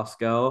playoffs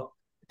go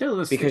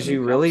The because Stanley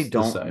you really Cup's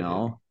don't decided.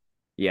 know.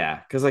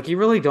 Yeah, because like you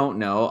really don't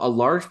know. A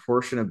large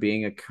portion of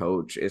being a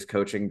coach is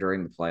coaching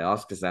during the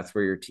playoffs because that's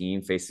where your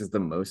team faces the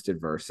most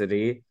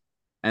adversity.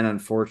 And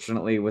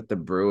unfortunately, with the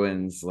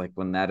Bruins, like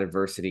when that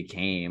adversity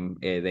came,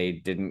 they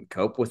didn't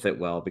cope with it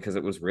well because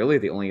it was really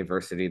the only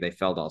adversity they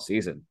felt all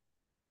season.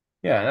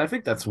 Yeah, and I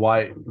think that's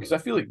why because I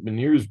feel like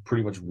Beniers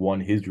pretty much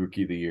won his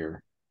rookie of the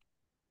year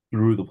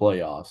through the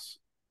playoffs.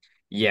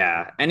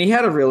 Yeah, and he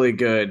had a really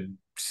good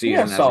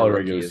Yeah, season as a solid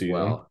rookie regular as season.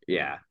 well.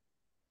 Yeah,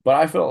 But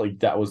I felt like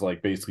that was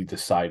like basically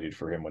decided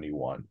for him when he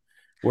won.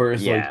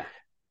 Whereas like yeah.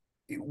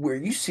 where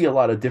you see a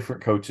lot of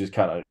different coaches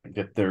kind of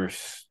get their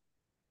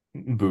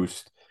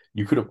boost,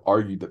 you could have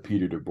argued that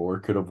Peter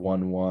DeBoer could have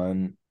won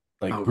one.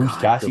 Like Oh Bruce God,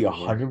 Cassidy DeBoer.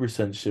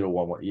 100% should have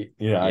won one. Yeah,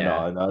 Yeah,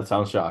 I know that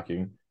sounds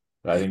shocking,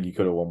 but I think he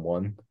could have won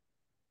one.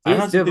 I he's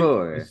honestly think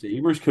the DeBoer.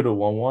 Sabres could have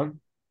won one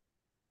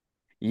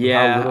with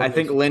how Yeah, little I they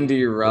think screwed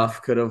Lindy with.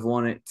 Ruff could have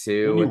won it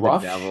too Lindy with the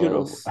Ruff should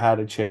have Devils. had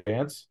a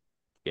chance,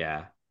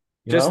 Yeah.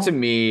 you Just to know?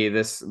 me,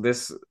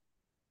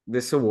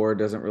 this award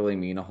doesn't really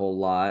mean a whole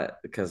lot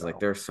because like No.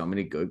 there's so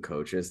many good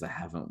coaches that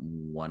haven't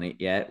won it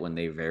yet when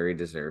they very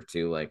deserve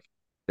to. Like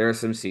there are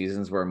some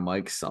seasons where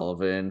Mike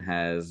Sullivan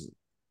has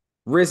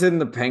risen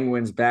the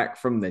Penguins back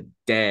from the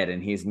dead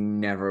and he's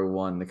never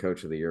won the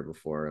coach of the year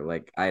before.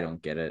 Like I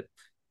don't get it.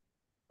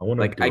 I want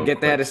to Like I do a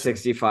get they had quick a search.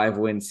 65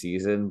 win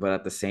season, but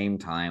at the same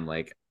time,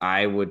 like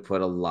I would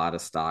put a lot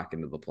of stock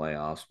into the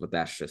playoffs, but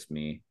that's just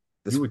me.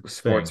 The You would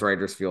sports think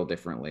writers feel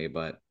differently,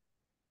 but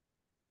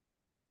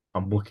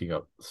I'm looking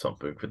up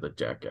something for the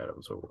Jack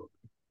Adams Award.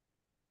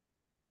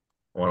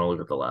 I want to look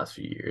at the last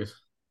few years.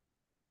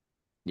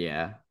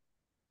 yeah.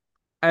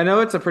 I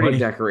know it's a pretty 20,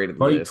 decorated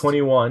list.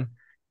 2021,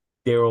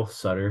 Daryl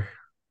Sutter.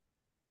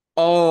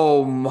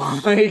 Oh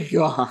my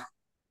god.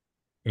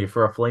 Yeah,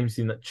 for a Flames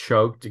team that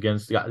choked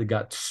against,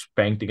 got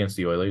spanked against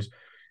the Oilers.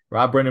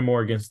 Rob Brendan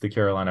Moore against the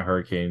Carolina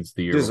Hurricanes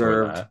the year before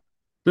Deserved. that.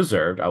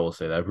 Deserved, I will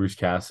say that. Bruce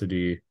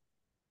Cassidy,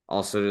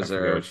 Also I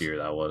forget which deserved. year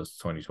that was,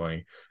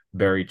 2020.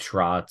 Barry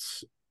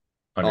Trotz,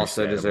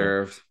 Also understandable.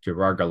 deserved.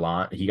 Gerard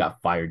Gallant, he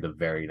got fired the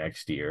very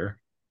next year.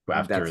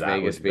 after That's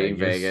that Vegas with being Vegas.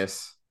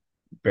 Vegas.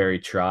 Barry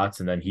Trotz,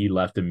 and then he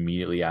left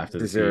immediately after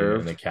the game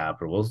in the Deserved.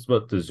 Capitals,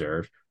 but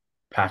deserved.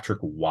 Patrick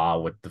Waugh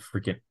with the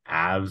freaking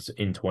Avs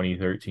in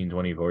 2013,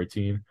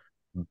 2014.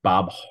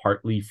 Bob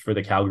Hartley for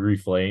the Calgary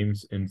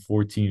Flames in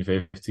 14,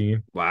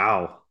 15.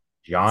 Wow.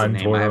 That's a John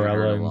name I haven't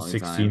heard in Tortorella a in long 16,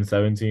 time.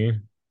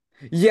 17.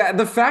 Yeah,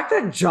 the fact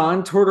that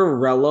John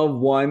Tortorella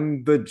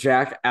won the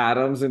Jack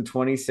Adams in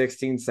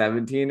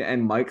 2016-17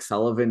 and Mike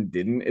Sullivan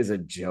didn't is a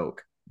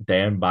joke.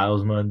 Dan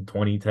Bilesman,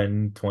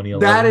 2010,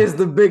 That 2011. is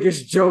the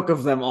biggest joke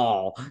of them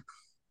all.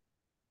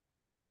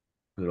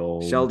 Good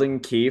old Sheldon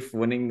Keefe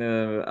winning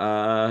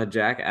the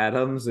Jack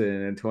Adams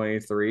in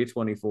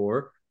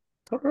 23-24.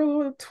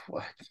 Tortorella.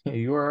 Yeah,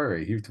 you were all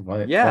right. You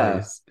won it Yeah,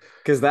 twice.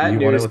 because that You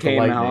won it news with the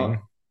came out.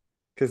 Lightning.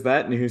 Because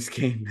that news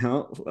came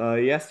out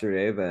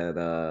yesterday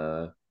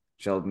that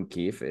Sheldon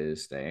Keefe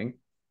is staying.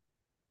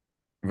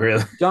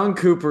 Really? John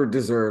Cooper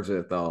deserves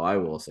it, though. I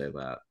will say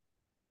that.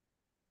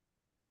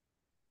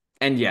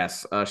 And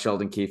yes,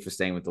 Sheldon Keefe is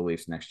staying with the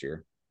Leafs next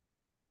year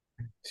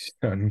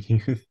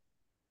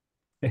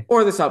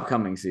or this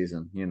upcoming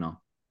season.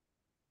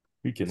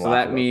 We can So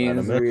laugh that about that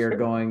a means minute. we are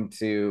going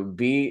to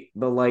beat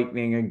the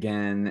Lightning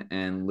again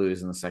and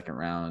lose in the second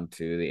round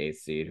to the eighth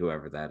seed,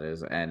 whoever that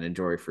is, and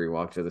enjoy a free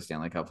walk to the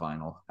Stanley Cup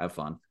final. Have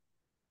fun.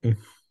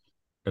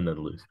 And then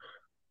lose.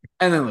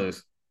 And then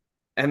lose.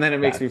 And then it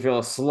makes That me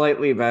feel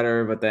slightly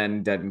better, but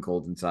then dead and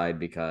cold inside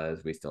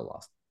because we still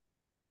lost.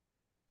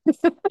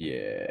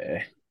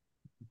 yeah.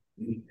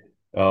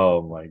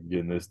 Oh my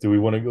goodness. Do we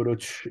want to go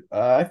to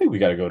I think we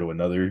got to go to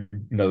another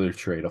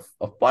trade,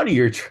 a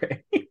funnier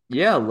trade.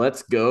 Yeah,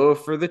 let's go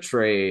for the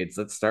trades.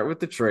 Let's start with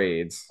the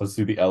trades. Let's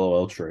do the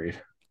LOL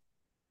trade.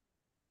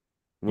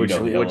 You Which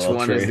know the which LOL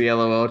one is trade. the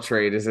LOL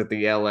trade? Is it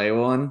the LA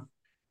one?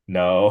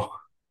 No,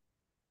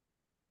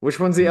 Which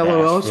one's the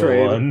LOL Nashville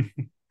trade? one.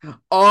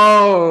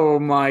 Oh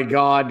my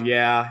god,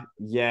 yeah.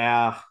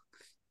 Yeah.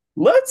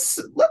 Let's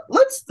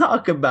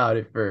talk about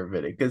it for a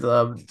minute because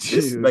this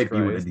Jesus might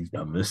be one of Christ. the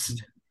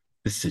dumbest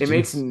It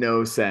makes decisions.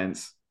 no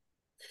sense.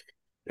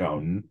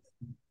 Um,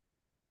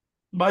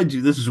 Mind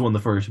you, this is one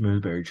of the first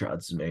moves Barry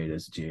Trotz made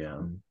as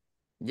GM.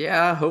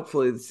 Yeah,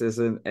 hopefully this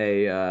isn't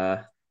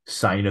a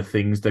Sign of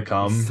things to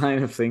come.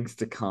 sign of things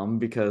to come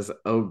because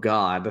oh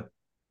god.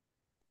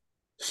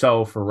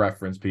 So, for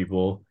reference,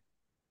 people,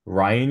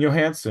 Ryan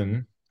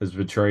Johansson has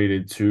been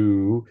traded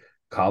to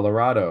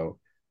Colorado.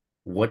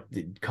 What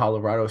did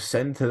Colorado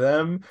send to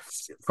them?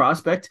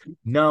 Prospect?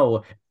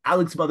 No,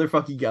 Alex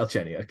motherfucking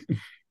Galchenyuk.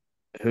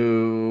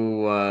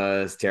 Who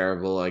was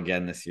terrible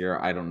again this year.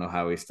 I don't know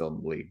how he's still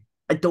in the league.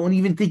 I don't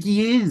even think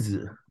he is.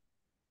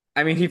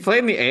 I mean, he played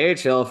in the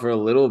AHL for a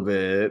little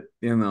bit.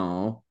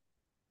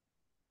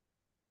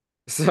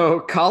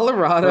 So For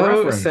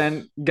Colorado sent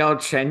reference,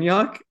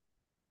 Galchenyuk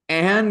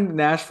and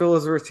Nashville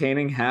is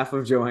retaining half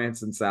of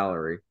Johansson's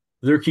salary.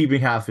 they're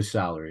keeping half his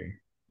salary.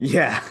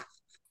 Yeah.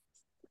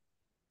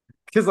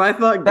 Because I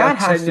thought That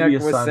has to be Galchenyuk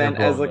a was sign they're sent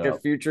as blowing like it a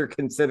up. future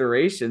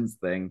considerations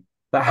thing.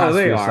 That Oh, has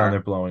to they be a sign they're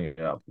are. blowing it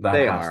up. That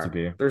They has to are.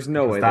 be. There's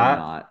no Because way they're that,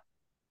 not.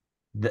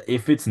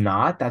 if it's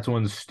not, that's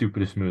one of the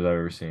stupidest moves I've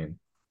ever seen.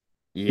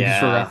 Because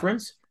for Yeah.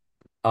 reference,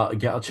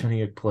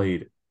 Galchenyuk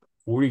played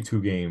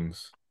 42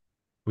 games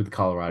with the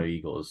Colorado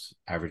Eagles,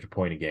 average a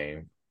point a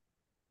game.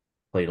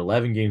 Played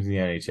 11 games in the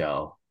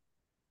NHL.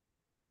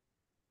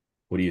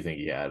 What do you think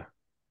he had?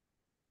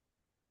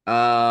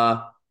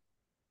 Uh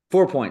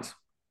 4 points.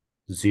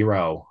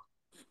 Zero.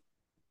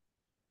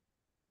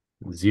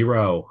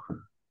 Zero.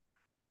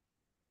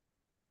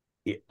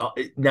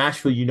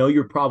 Nashville, you know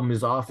your problem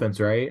is offense,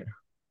 right?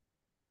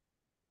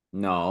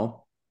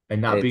 No.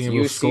 And not being It's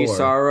able to UC score.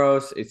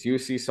 Saros. It's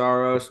UC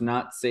Saros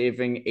not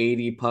saving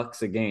 80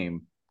 pucks a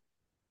game.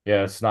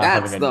 Yeah, it's not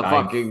having That's a the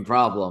nine. fucking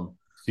problem.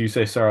 So you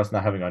say Saros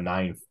not having a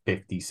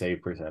 950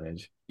 save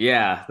percentage.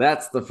 Yeah,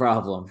 that's the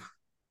problem.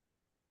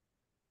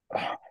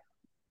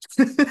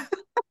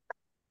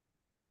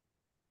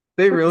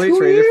 They For really two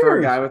traded for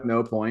a guy years. with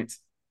no points.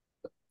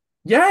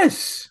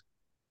 Yes.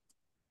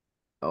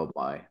 Oh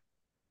my.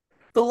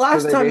 The So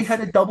last they time he had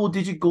basically a double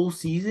digit goal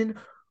season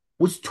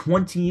was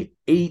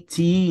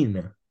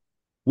 2018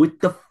 with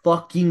the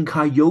fucking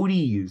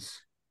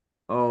Coyotes.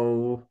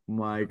 oh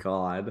my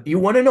god. You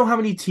want to know how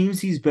many teams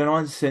he's been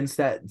on since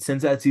that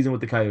season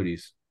with the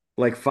Coyotes?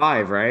 Like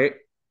five, right?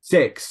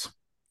 Six.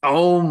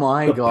 Oh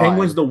my The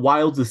Penguins, god. the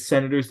Wilds, the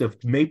Senators, the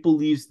Maple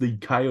Leafs, the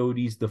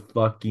Coyotes, the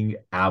fucking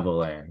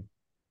Avalanche.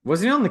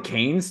 Was he on the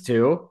Canes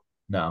too?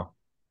 No.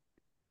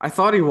 I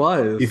thought he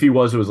If was. he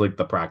was, it was like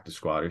the practice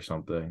squad or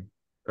something.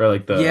 Or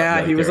like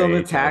Yeah, he like was their on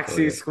the AHL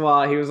taxi affiliate.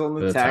 squad. He was on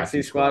the The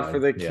taxi taxi squad for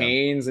squad. the Yeah.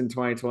 Canes in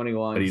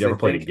But 2021 he because I never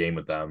played a think game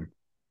with them.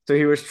 so.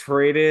 He was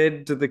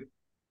traded to the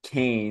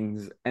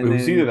Canes, It and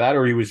was either then that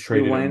or he was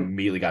he traded and went.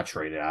 immediately got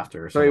traded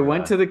after or So he something like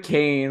went that. to the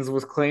Canes,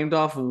 was claimed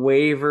off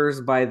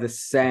waivers by the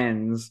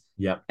Sens,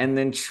 Yep. and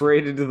then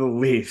traded to the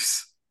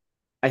Leafs.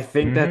 I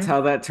think that's Mm-hmm.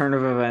 how that turn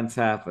of events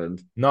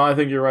happened. No, I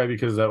think you're right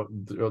because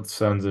that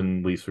Suns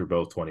and Leafs were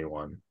both 20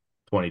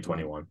 My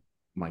 21.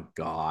 my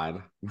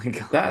God, my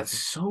God. That's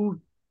so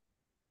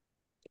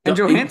And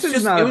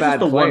Johansson's not It a was just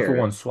bad a one for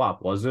one player.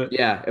 swap, was it?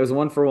 Yeah, it was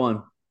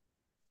 1-for-1.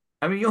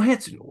 I mean,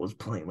 Johansson was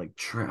playing like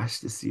trash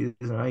this season.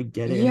 I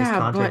get it, and his Yeah,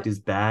 contract but is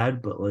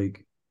bad, but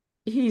like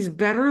he's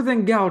better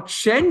than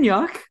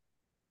Galchenyuk.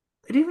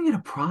 they didn't even get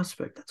a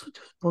prospect. That's what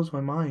just blows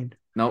my mind.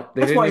 Nope,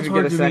 they That's didn't why it's even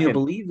get hard a for me to second.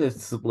 believe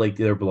this like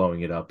they're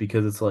blowing it up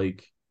because it's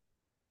like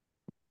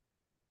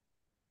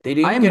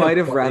I might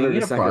have they didn't rathered a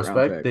get a second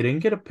round prospect, they pick. didn't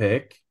get a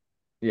pick.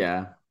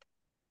 Yeah,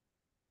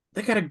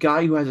 They got a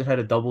guy who hasn't had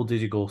a double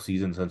digit goal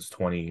season since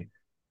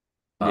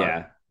uh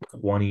yeah.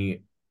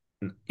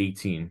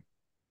 2018.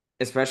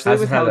 Especially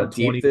with Hasn't had how a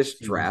deep 20 this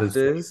season draft since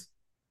is.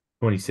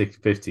 26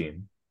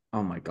 15.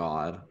 Oh my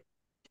God.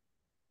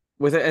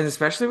 With it, and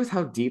especially with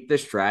how deep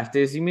this draft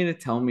is, you mean to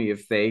tell me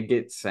if they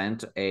get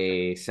sent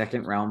a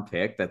second round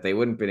pick that they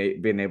wouldn't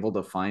been able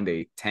to find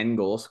a 10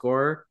 goal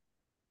scorer?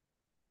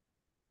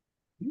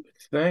 You would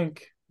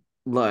think.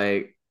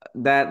 Like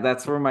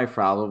that's where my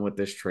problem with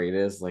this trade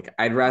is. Like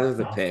I'd rather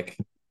the Oh, pick,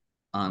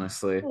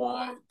 honestly.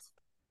 what?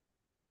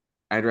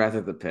 I'd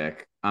rather the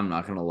pick. I'm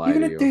not gonna lie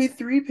Even to a you. day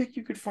three pick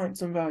you could find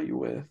some value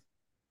with.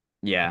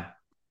 Yeah.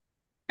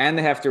 And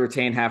they have to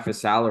retain half his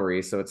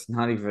salary, so it's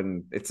not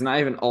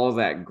even all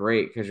that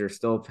great because you're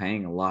still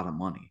paying a lot of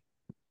money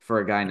for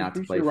a guy I'm not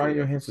to pretty play sure for Ryan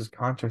you. Johansson's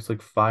contract's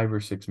like 5 or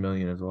 6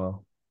 million as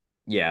well.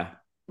 Yeah.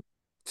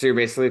 So you're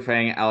basically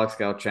paying Alex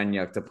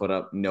Galchenyuk to put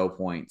up no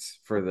points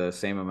for the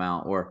same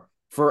amount or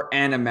for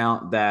an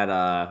amount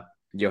that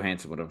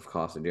Johansson would have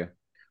costed you.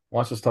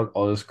 Watch us talk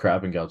all this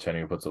crap and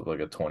Galchenyuk puts up like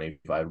a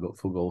 25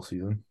 full goal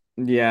season.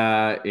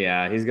 Yeah,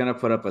 yeah. He's gonna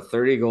put up a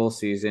 30 goal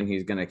season.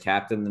 He's gonna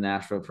captain the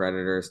Nashville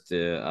Predators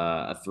to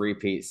a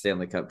three-peat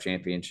Stanley Cup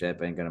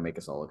championship and gonna make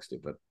us all look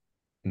stupid.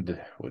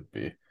 Would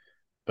be.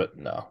 But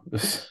no.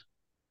 This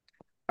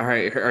All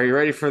right, are you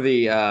ready for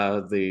the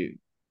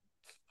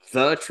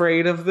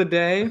trade of the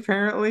day,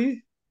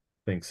 apparently?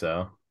 think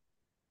so.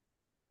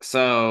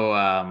 So,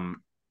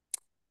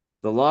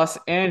 the Los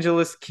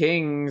Angeles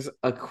Kings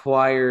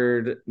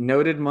acquired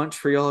noted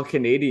Montreal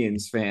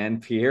Canadiens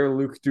fan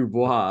Pierre-Luc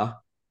Dubois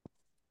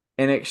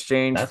in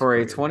exchange That's for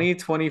a weird.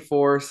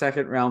 2024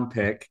 second round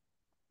pick,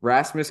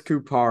 Rasmus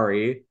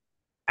Kupari,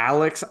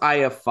 Alex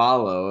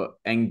Iafallo,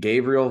 and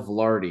Gabriel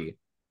Velarde.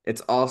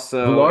 It's also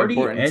Velarde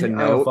important to and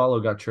note,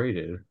 Iafallo got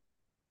traded.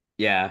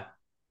 yeah,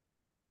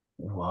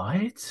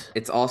 What?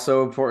 it's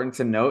also important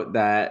to note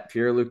that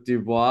Pierre-Luc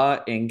Dubois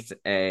inked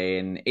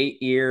an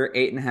 8-year,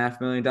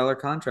 $8.5 million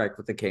contract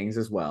with the Kings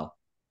as well.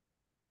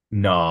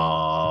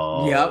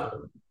 Yep.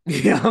 No.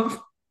 Yep.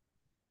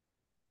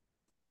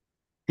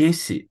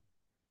 This is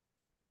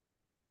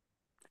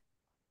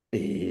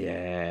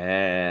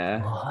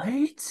Yeah.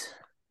 what?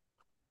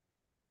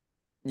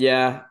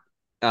 Yeah.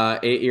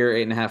 8-year,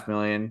 8.5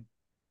 million.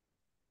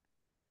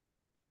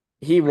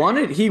 He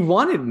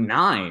wanted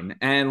 9.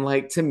 And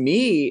like to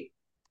me,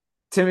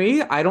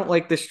 I don't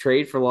like this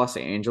trade for Los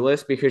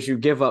Angeles because you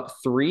give up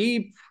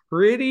 3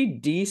 pretty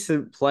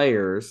decent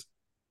players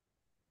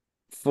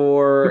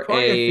for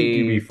Kupari, I think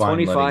you'd be a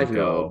fine letting 25-year-old.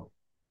 go.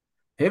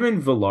 Him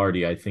and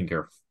Velarde, I think,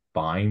 are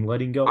fine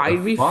letting go.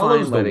 I'd be fine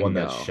Follows the letting one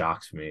that go.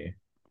 shocks me.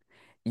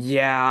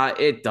 Yeah,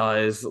 it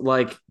does.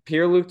 Like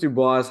Pierre-Luc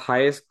Dubois'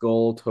 highest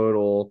goal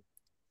total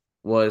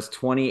was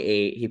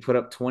 28. He put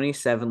up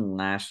 27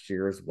 last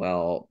year as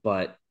well,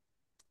 but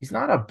He's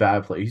not a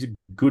bad player. He's a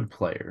good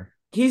player.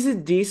 he's a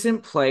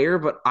decent player,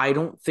 but I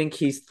don't think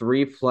he's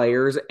 3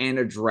 players and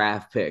a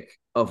draft pick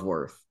of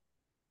worth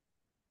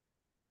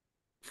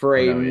for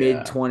I a know,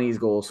 mid yeah. 20s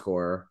goal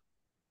scorer.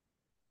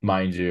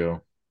 Mind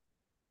you,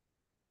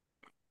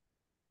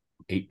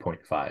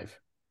 8.5.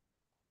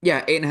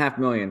 Yeah, 8.5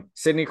 million.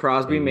 Sidney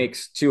Crosby Maybe.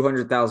 makes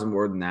 200,000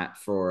 more than that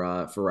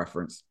for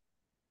reference.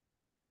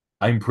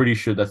 I'm pretty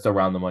sure that's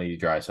around the money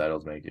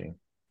Draisaitl's making.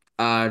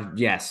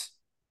 Yes.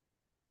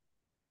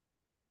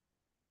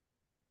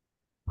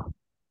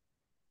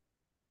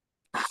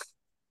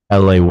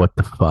 LA, what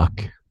the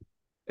fuck?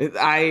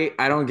 I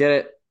don't get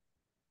it.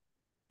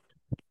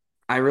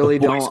 I The really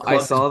boys don't. I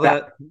club is saw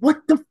back. that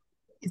What the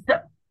is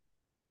that?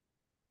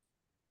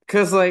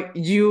 because like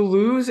you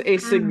lose a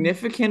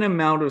significant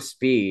amount of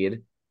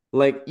speed.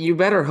 Like you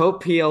better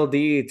hope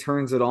PLD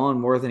turns it on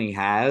more than he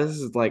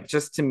has. Like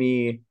just to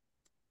me,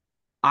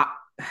 I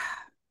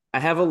I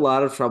have a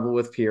lot of trouble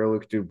with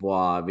Pierre-Luc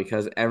Dubois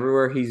because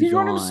everywhere he's He's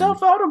run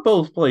himself gone, out of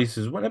both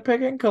places,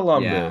 Winnipeg and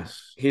yeah,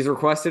 Columbus. he's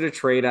requested a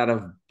trade out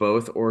of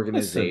both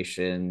Listen,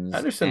 I organizations,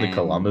 understand the and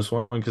Columbus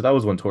one because that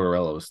was when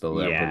Tortorella was still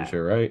there, I'm pretty yeah,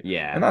 sure, right?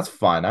 And yeah, that's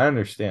fine. I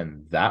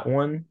understand that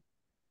one.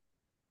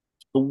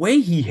 The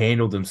way he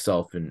handled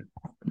himself in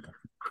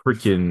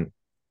freaking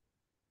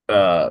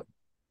uh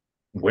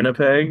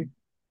Winnipeg,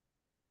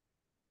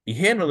 he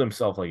handled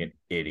himself like an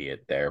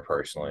idiot there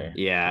personally.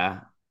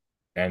 yeah.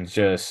 And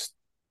just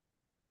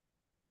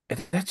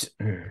that's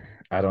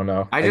I don't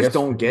know. I I just guess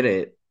don't get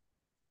it.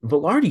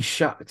 Velarde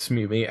shocks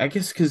me. I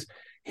guess because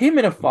him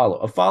and a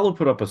follow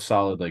put up a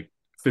solid like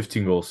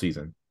 15 goal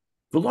season.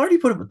 Velarde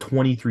put up a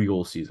 23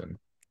 goal season.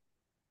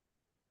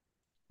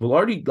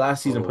 Velarde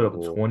last season put up a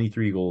Oh,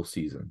 23 goal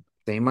season.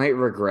 they might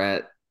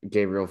regret.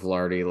 Gabriel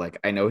Velarde, like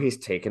I know he's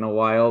taken a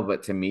while,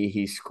 but to me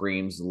he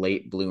screams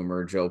late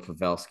bloomer Joe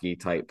Pavelski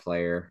type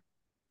player.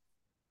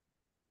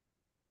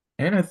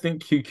 And I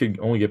think he could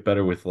only get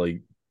better with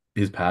like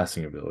his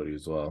passing ability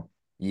as well.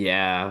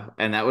 Yeah,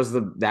 and that was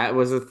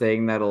the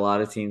thing that a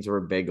lot of teams were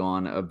big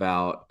on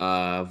about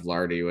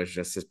Velarde was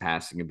just his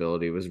passing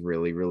ability was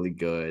really really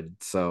good.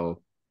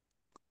 So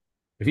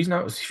If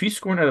he's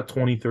scoring at a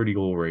 20-30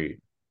 goal rate,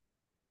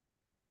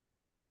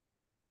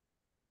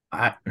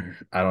 I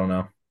I don't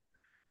know.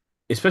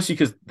 Especially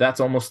because that's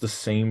almost the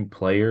same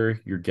player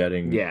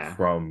yeah,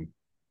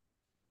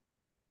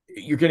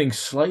 you're getting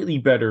slightly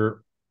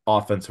better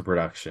offensive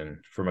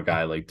production from a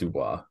guy like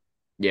Dubois.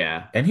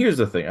 yeah. And here's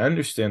the thing: I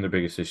understand the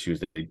biggest issue is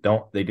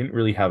that they didn't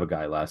really have a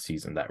guy last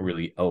season that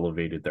really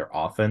elevated their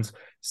offense.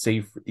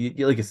 Save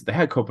like I said, they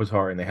had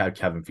Kopitar and they had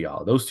Kevin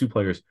Fiala. Those two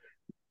players,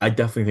 I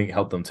definitely think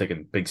helped them take a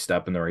big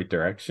step in the right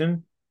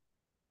direction.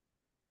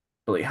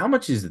 But like, how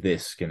much is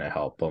this gonna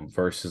help them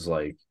versus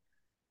like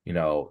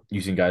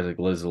using guys like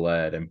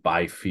Lizolet and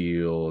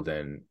Byfield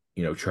and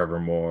Trevor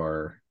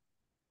Moore?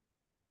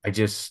 I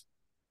just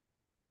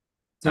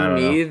To I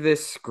don't know. me,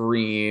 this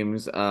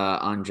screams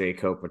Anjay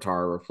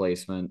Kopitar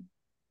replacement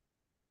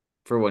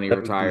for when he That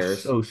would be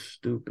retires. so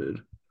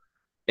stupid.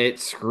 It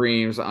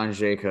screams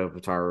Anjay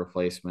Kopitar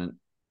replacement.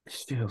 It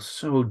feels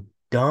so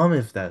dumb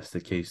if that's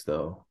the case,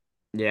 though.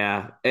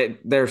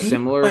 They're Eight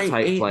similar by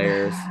type eight and a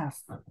players. half.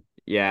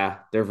 Yeah,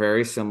 they're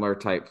very similar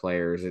type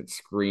players. It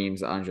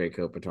screams Anjay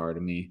Kopitar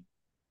to me.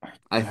 I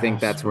I think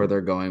guess that's where so.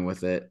 they're going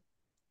with it.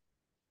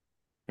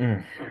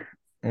 Mm,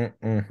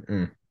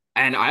 mm.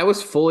 And I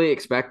was fully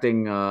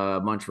expecting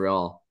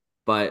Montreal,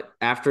 but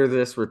after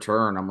this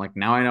return, I'm like,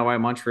 now I know why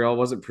Montreal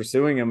wasn't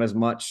pursuing him as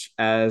much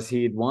as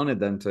he'd wanted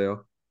them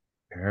to.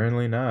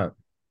 Apparently not.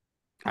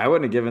 I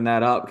wouldn't have given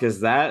that up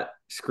because that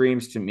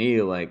screams to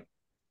me like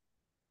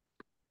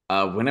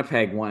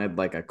Winnipeg wanted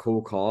like a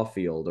Cole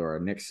Caulfield or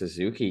a Nick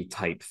Suzuki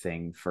type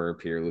thing for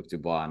Pierre-Luc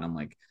Dubois, and I'm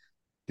like,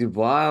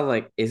 Dubois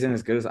like isn't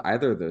as good as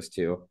either of those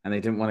two, and they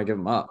didn't want to give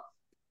him up.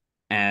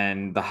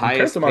 And the And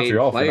credit to highest paid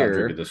Montreal for not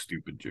drinking player, this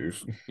stupid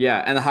juice.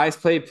 yeah, and the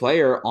highest paid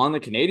player on the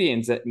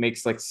Canadians that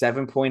makes like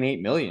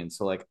 7.8 million.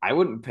 So like I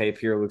wouldn't pay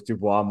Pierre-Luc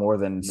Dubois more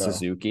than No.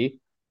 Suzuki.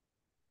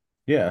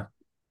 Yeah.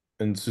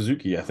 And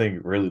Suzuki, I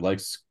think, really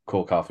likes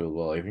Cole Caulfield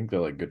well. I think they're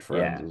like good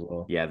friends Yeah, as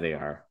well. yeah, they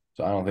are.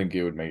 So I don't think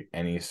it would make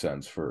any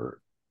sense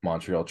for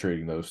Montreal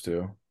trading those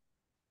two.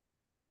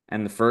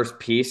 And the first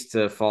piece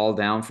to fall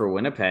down for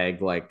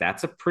Winnipeg, like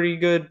that's a pretty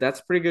good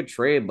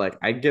trade. Like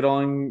I'd get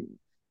on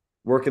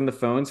working the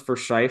phones for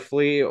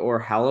Shifley or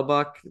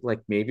Hallebuck, like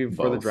maybe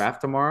before the Both.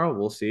 draft tomorrow.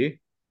 We'll see.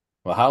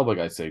 Well, Halbeck,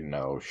 I say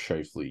no.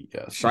 Shifley,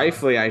 yes.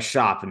 Shifley, I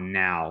shop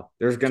now.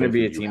 There's going to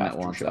be Shifley, a you team that have to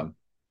wants shop. him.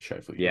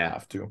 Shifley, you Yeah.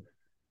 have to.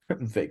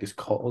 Vegas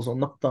calls on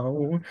the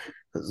phone.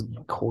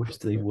 Of course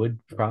they would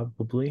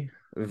probably.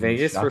 Wouldn't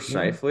Vegas for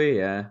shock me. Shifley,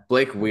 yeah.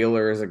 Blake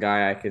Wheeler is a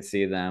guy I could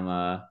see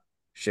them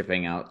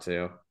shipping out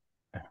to.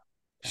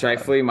 Uh,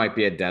 Shifley might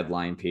be a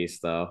deadline piece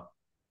though.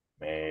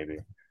 maybe.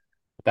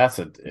 That's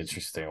an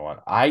interesting one.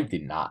 I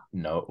did not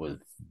know it was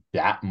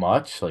that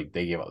much. Like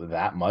they gave up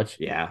that much,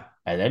 Yeah.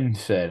 and then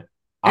said,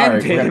 "All And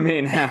right, we're paid gonna him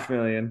 8.5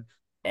 million.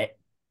 eh,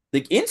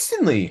 like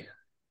instantly."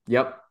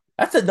 Yep.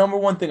 That's the number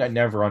one thing I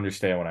never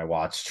understand when I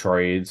watch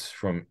trades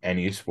from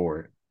any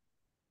sport.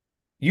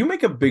 You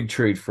make a big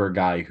trade for a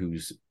guy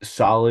who's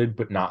solid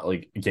but not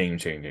like game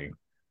changing,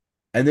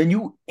 and then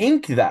you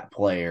ink that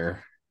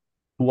player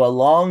to a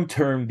long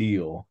term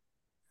deal.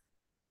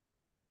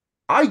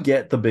 I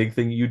get the big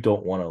thing you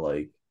don't want to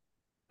like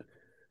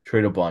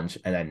trade a bunch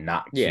and then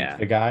not keep Yeah.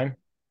 the guy.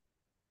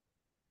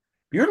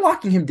 You're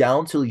locking him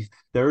down till he's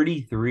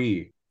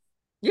 33.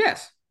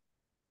 Yes.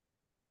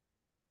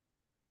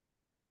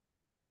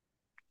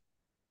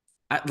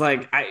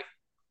 I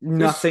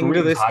This nothing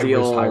to screams this high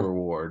risk, high deal.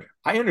 reward.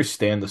 I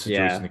understand the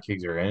situation Yeah. the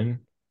Kings are in.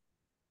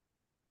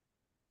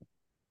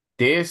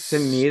 To This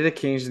me, the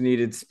Kings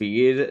needed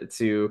speed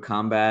to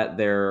combat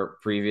their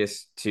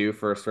previous two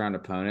first round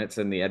opponents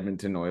and the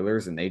Edmonton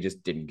Oilers, and they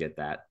just didn't get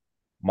that.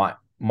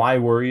 my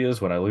worry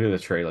is when I look at a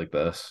trade like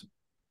this,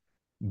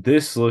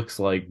 this looks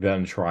like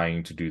them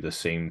trying to do the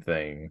same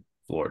thing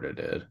Florida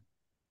did.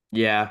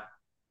 Yeah.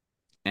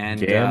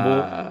 And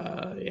Gamble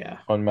yeah.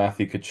 on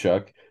Matthew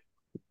Kachuk.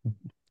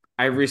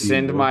 I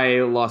rescind Deal.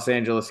 my Los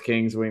Angeles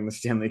Kings winning the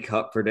Stanley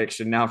Cup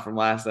prediction now from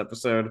last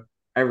episode.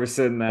 I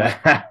rescind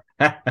that.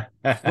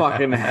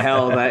 Fucking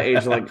hell, that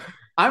age like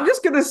I'm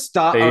just gonna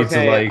stop. It's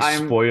Okay, like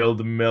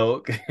spoiled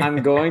milk.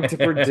 I'm going to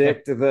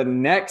predict the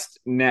next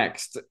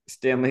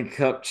Stanley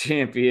Cup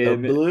The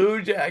champion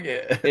Blue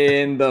Jacket.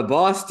 in the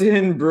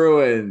Boston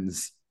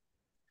Bruins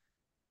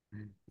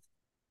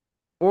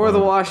or the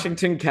Oh my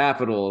Washington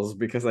Capitals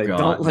because I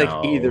don't God, like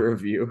either no.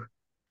 of you.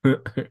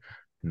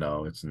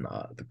 No, it's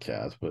not the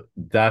Cavs, but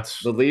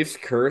The that's Leafs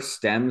curse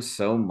stems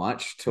so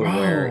much to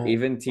where bro.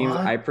 even teams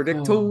What I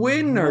predict to the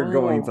win are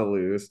going to hell?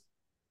 lose.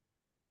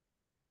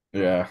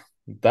 Yeah,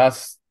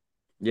 that's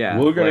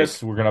Yeah,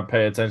 we're gonna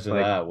pay attention to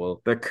like that.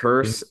 Well, the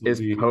curse Kings will is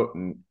be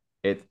potent.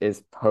 It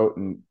is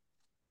potent.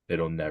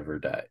 it'll never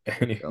die.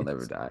 It'll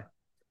never Anyways, die.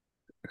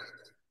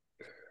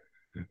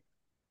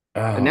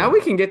 And now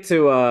we Oh, can get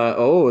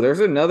to there's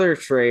another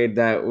trade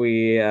that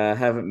we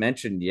haven't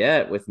mentioned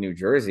yet with New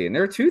Jersey. And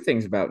there are two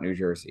things about New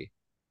Jersey.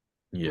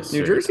 yes,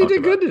 New sir. Jersey Talk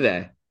did about good it.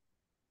 today.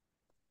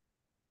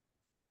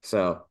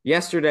 So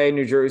yesterday,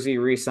 New Jersey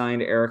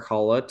re-signed Eric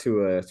Holla to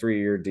a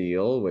 3-year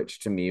deal,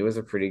 which to me was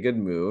a pretty good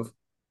move.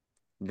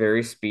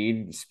 Very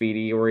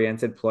speedy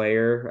oriented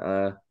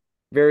player.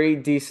 Very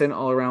decent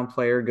all around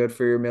player. Good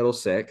for your middle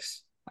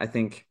six. I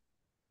think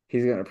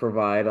he's going to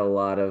provide a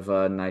lot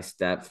of nice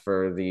depth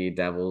for the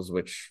Devils,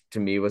 which to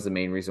me was the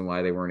main reason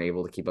why they weren't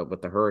able to keep up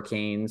with the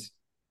Hurricanes.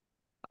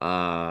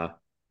 Uh,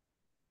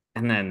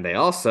 and then they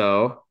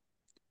also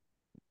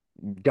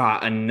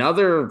got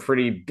another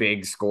pretty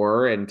big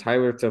scorer in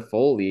Tyler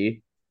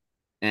Toffoli,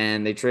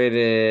 and they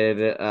traded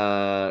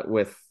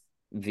with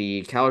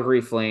the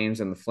Calgary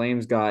Flames, and the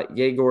Flames got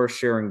Yegor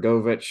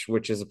Sharangovich,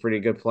 which is a pretty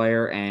good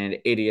player and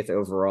 80th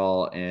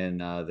overall in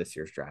this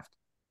year's draft.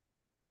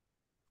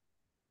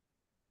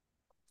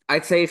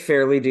 I'd say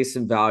fairly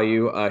decent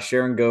value.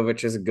 Sharon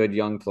Govich is a good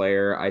young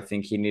player. I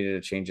think he needed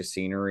a change of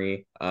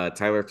scenery.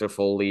 Tyler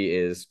Toffoli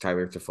is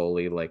Tyler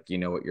Toffoli. Like, you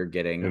know what you're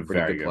getting. A A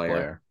pretty very good good player.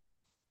 player.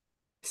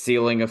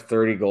 Ceiling of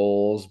 30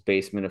 goals,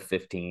 basement of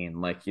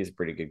 15. Like, he's a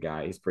pretty good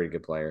guy. He's a pretty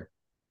good player.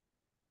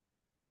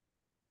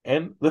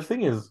 And the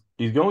thing is,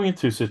 he's going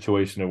into a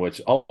situation in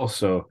which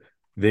also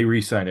they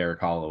re-signed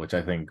Eric Holla, which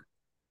I think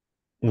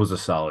was a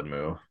solid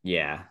move.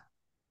 Yeah.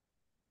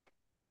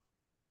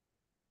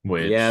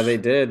 Yeah, they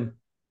Which did.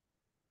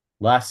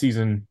 last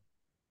season,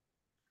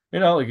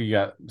 like you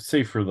got,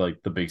 say for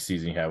like the big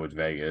season he had with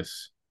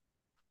Vegas,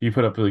 you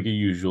put up like a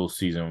usual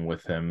season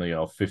with him,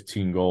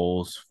 15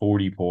 goals,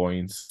 40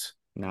 points,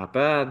 Not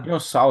bad.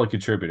 solid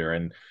contributor.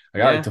 And a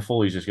guy like Yeah.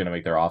 Toffoli is just going to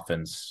make their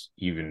offense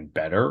even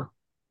better.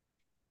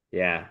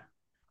 Yeah.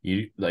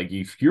 You like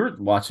if you're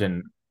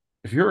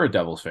a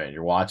Devils fan,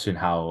 you're watching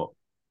how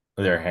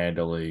they're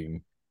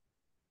handling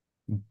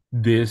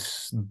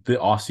the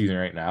off season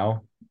right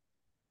now.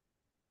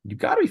 You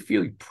got to be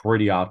feeling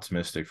pretty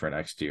optimistic for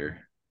next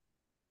year.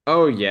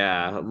 Oh,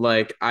 yeah.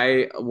 Like,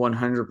 I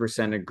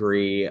 100%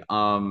 agree.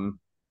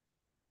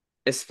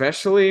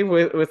 Especially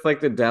with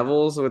like the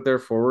Devils with their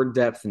forward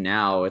depth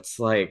now, it's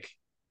like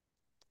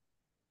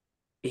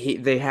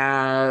they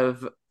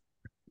have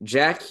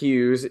Jack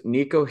Hughes,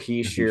 Nico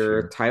You Heischer,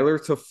 sure? Tyler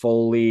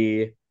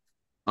Toffoli,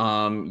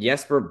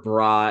 Jesper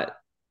Bratt.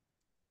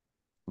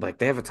 Like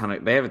they have a ton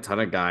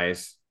of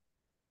guys.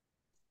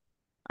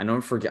 I know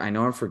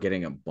I'm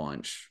forgetting a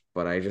bunch,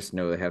 but I just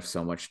know they have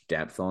so much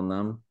depth on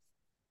them.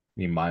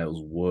 I mean,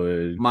 Miles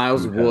Wood,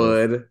 Miles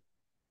Wood,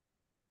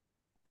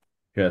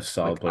 you have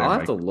solid like player I'll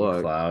have to Mike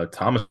look. McLeod.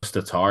 Thomas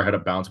Tatar had a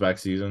bounce back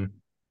season.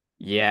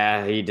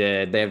 Yeah, he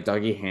did. They have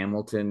Dougie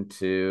Hamilton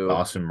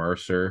too. Dawson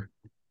Mercer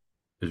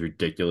is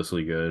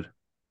ridiculously good.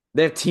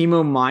 They have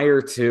Timo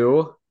Meyer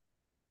too.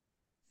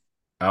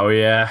 Oh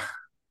yeah,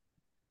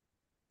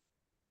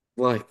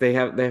 Like they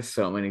have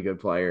so many good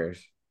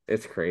players.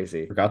 It's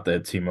crazy. forgot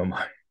that team of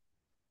mine.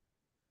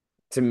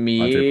 To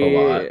Andre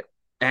Palat. me,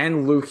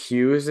 and Luke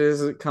Hughes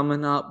is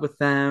coming up with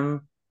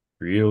them.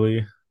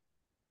 Really?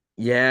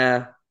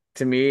 Yeah,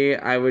 to me,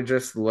 I would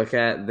just look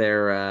at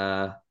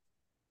their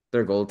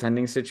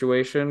goaltending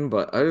situation,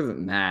 but other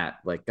than that,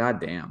 like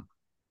goddamn.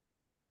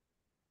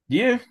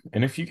 Yeah,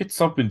 and if you get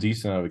something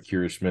decent out of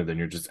Kira Schmidt, then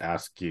you're just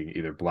asking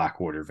either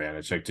Blackwater or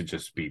Vanacek to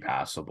just be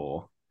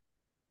passable,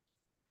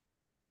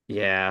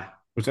 Yeah,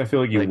 which I feel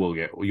like you like will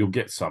get. You'll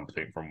get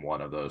something from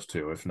one of those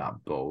two, if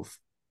not both.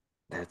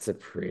 that's a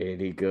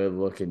pretty good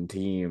looking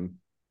team.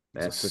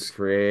 It's a That's a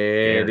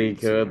pretty scary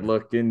good team,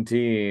 looking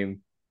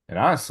team. and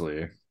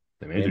honestly,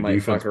 they made They their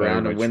might defense fuck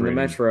better around by and win the trading.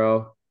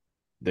 Metro.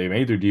 They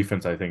made their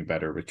defense, I think,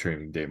 better by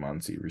trading Damon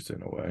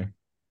Severson away.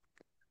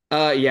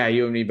 Yeah,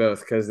 you and me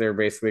both, because they're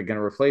basically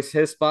gonna replace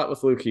his spot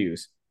with Luke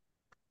Hughes.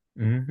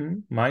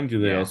 Mind you,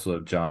 they Yeah. also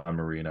have John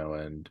Marino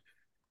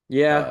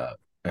Yeah. uh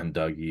and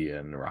Dougie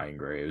and Ryan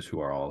Graves, who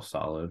are all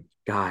solid.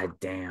 God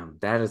damn,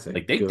 that is a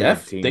Like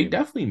good they team.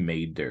 definitely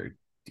made their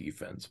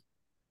defense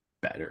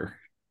better.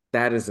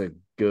 That is a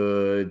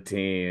good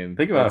team.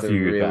 Think about That's a a few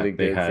years really back, good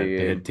they had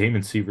team.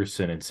 Damon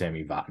Severson and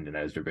Sammy Vatanen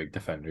as their big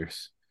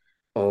defenders.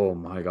 Oh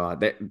my God.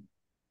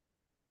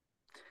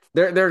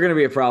 They're gonna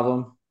be a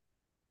problem.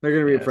 They're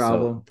gonna be a Yeah,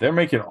 so problem. they're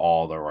making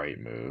all the right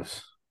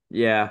moves.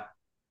 Yeah,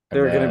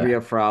 And they're gonna be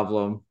a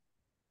problem.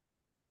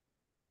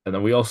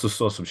 then we also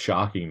saw some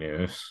shocking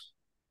news.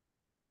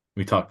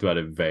 We talked about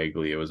it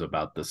vaguely. It was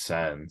about the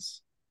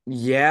Sens.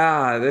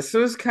 Yeah, this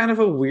was kind of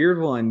a weird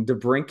one.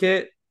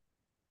 DeBrinket,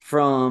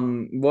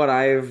 from what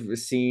I've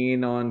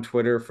seen on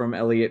Twitter from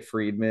Elliot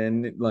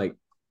Friedman, like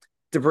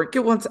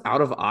DeBrinket wants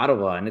out of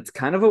Ottawa, and it's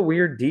kind of a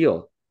weird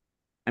deal.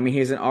 I mean,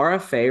 he's an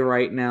RFA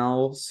right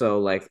now, so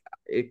like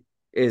it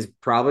is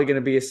probably going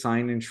to be a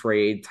sign and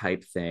trade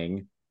type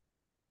thing.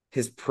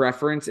 His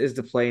preference is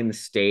to play in the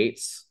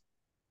States.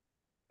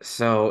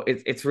 So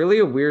it's really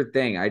a weird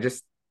thing. I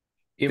just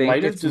It think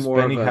might have it's just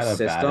more been of he a had a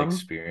bad system.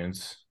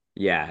 experience.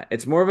 Yeah,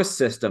 it's more of a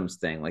systems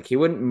thing. Like he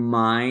wouldn't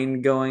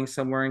mind going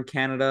somewhere in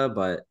Canada,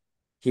 but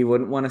he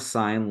wouldn't want to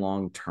sign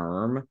long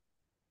term.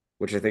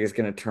 which I think is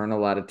going to turn a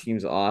lot of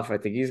teams off. I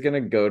think he's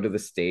going to go to the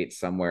States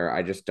somewhere.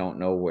 I just don't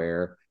know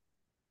where.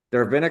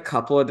 There have been a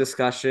couple of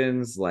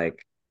discussions,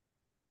 like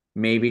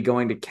maybe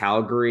going to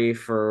Calgary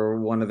for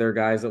one of their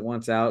guys that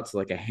wants out, so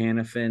like a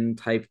Hannafin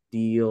type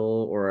deal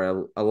or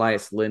a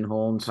Elias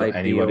Lindholm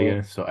type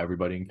deal. So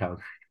everybody in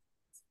Calgary.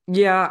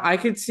 Yeah, I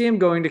could see him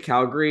going to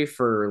Calgary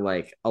for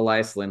like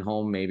Elias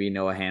Lindholm, maybe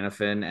Noah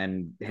Hannafin,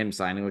 and him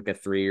signing like a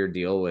 3-year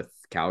deal with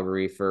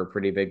Calgary for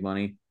pretty big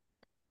money.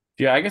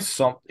 Yeah, I guess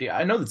some. Yeah,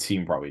 I know the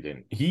team probably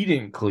didn't. He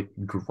didn't click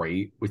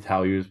great with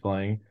how he was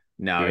playing,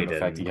 No, he given the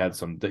fact he didn't. had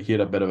some. He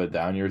had a bit of a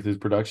down year with his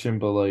production,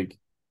 but like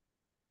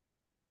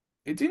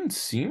it didn't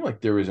seem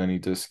like there was any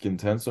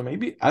discontent. So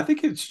maybe I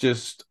think it's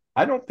just.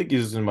 I don't think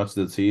it's as much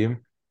the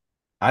team.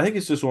 I think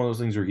it's just one of those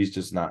things where he's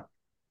just not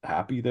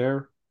happy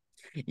there.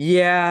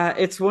 Yeah,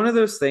 it's one of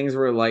those things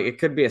where like it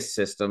could be a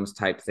systems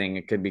type thing,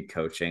 it could be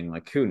coaching,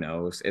 like who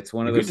knows? It's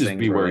one It of could those just things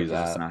be where where like he's he's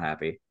just at, not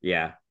happy.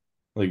 Yeah.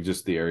 like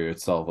just the area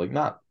itself. Like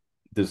not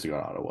this is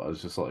Ottawa.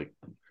 It's just like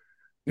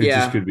it just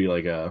Yeah, could be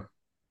like a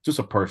just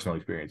a personal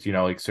experience.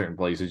 Like certain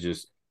places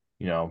just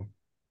you know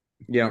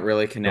you don't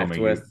really don't connect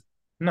make you. with.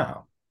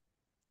 No,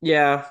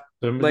 Yeah.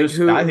 so Like just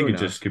I think who it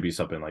just knows? could be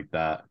something like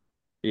that.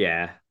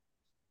 Yeah.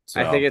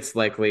 I think So it's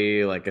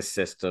likely like a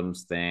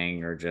systems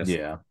thing or just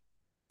yeah,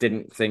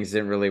 if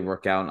didn't really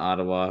work out in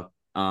Ottawa.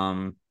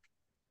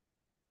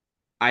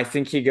 I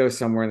think he goes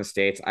somewhere in the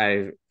States.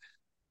 I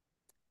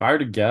were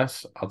to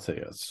guess, I'll take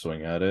a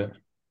swing at it.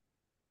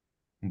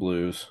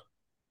 Blues.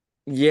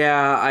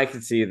 Yeah, I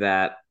can see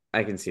that.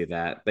 I can see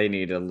that. They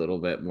need a little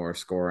bit more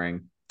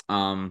scoring.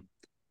 Um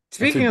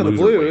I'd say Speaking of the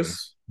Blues or Blues,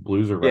 Wings.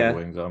 Blues or Red yeah,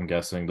 Wings. I'm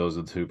guessing those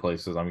are the two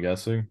places. I'm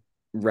guessing.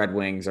 Red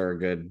Wings are a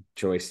good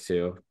choice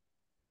too.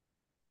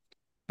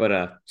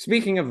 But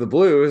speaking of the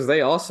Blues,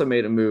 they also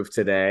made a move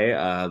today.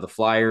 The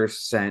Flyers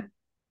sent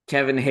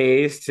Kevin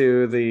Hayes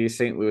to the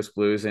St. Louis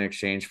Blues in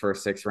exchange for a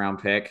 6th round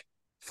pick.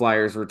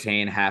 Flyers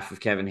retain half of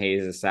Kevin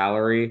Hayes'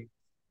 salary.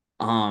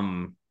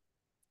 Um,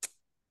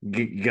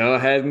 go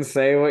ahead and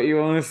say what you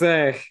want to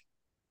say.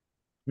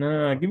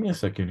 Nah, give me a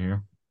second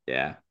here.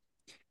 Yeah.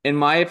 In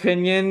my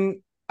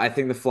opinion, I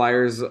think the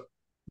Flyers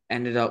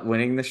ended up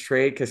winning this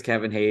trade because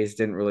Kevin Hayes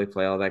didn't really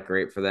play all that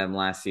great for them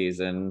last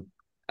season.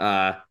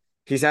 Uh,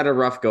 he's had a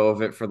rough go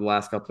of it for the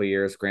last couple of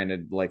years.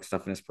 Granted, like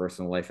stuff in his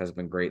personal life has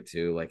been great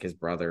too. Like his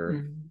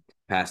brother Mm.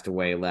 passed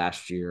away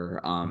last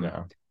year.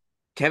 No,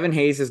 Kevin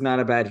Hayes is not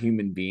a bad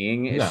human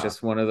being. It's no.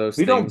 just one of those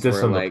We don't things diss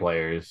where on the like,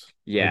 players. Like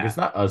yeah, it's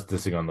not us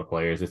dissing on the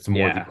players. It's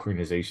more the yeah,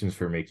 organizations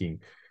for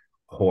making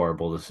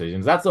horrible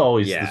decisions. That's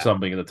always yeah,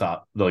 something at the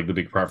top, like the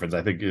big preference.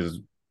 I think is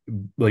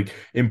like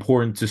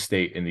important to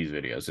state in these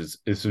videos.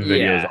 It's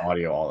videos, yeah,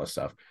 audio, all this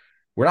stuff.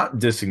 We're not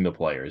dissing the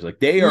players. Like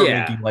they are yeah,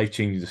 making life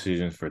changing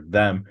decisions for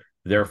them,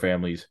 their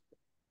families,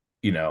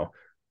 you know,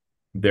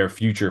 their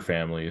future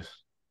families.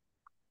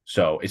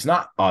 So it's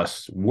not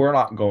us. We're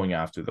not going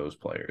after those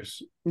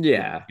players.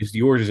 yeah, It's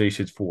the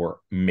organizations for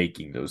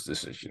making those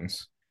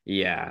decisions.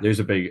 yeah. There's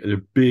a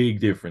big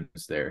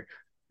difference there.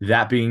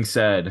 That being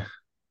said,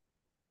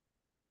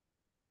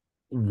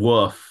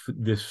 woof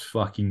this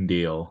fucking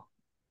deal.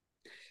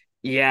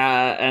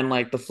 Yeah, and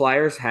like the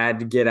Flyers had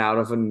to get out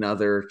of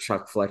another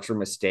Chuck Fletcher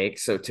mistake.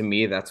 So to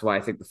me, that's why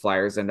I think the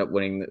Flyers end up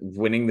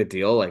winning the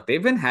deal. Like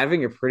they've been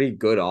having a pretty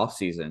good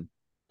offseason,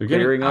 They're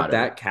getting clearing out up of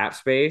it. that cap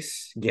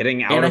space,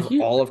 getting out And I of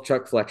hear all of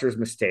Chuck Fletcher's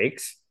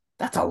mistakes.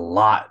 that's a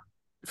lot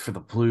for the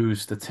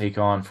Blues to take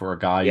on for a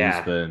guy who's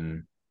Yeah,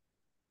 been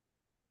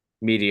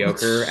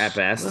mediocre at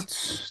best.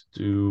 let's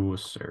do a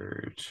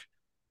search.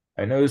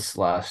 I know this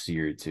last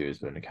year too has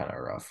been kind of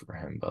rough for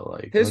him, but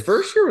like His let's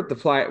first year with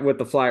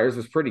the Flyers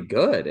was pretty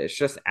good. It's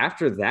just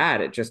after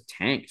that it just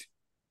tanked.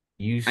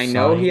 you I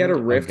know he had a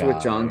signed a rift with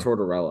John guy.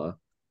 Tortorella.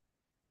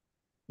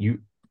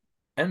 You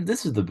and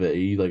this is the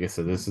bit like I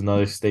said, this is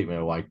another statement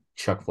of why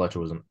Chuck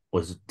Fletcher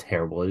was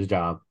terrible at his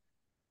job.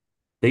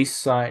 They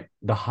signed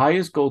the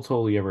highest goal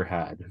total he ever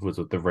had was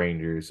with the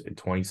Rangers in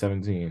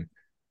 2017.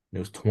 It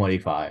was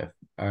 25.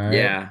 All right.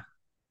 Yeah,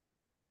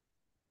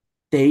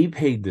 They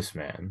paid this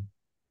man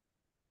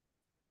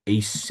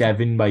a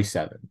 7 by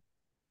 7.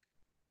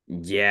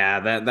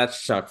 yeah,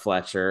 that's Chuck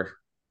Fletcher.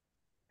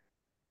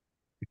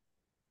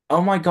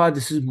 Oh my God,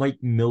 this is Mike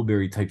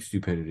Milbury type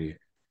stupidity.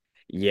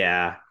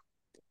 Yeah,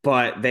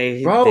 but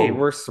they Bro,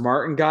 were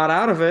smart and got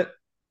out of it.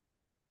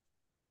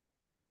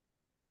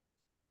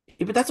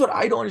 yeah, but that's what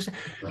I don't understand.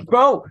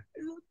 Bro,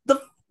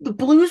 the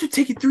Blues are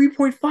taking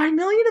 3.5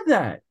 million of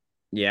that.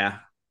 Yeah.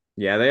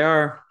 Yeah, they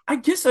are. I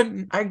guess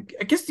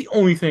the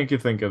only thing I can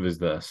think of is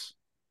this.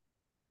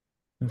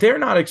 They're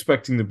not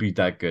expecting to be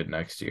that good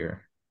next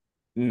year.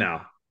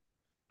 No,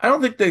 I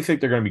don't think they think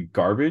they're going to be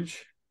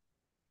garbage.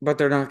 but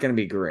they're not going to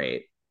be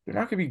great. They're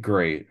not going to be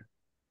great.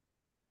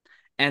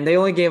 And they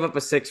only gave up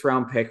a 6th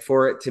round pick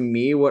for it. To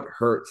me, what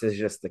hurts is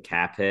just the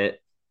cap hit.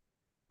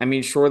 I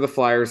mean, sure, the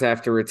Flyers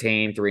have to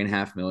retain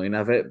 3.5 million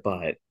of it,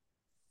 but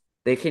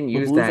they can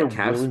The use Blues are that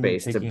cap willingly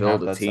space to taking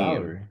build half a that team.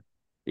 salary.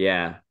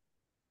 Yeah.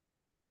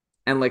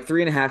 And like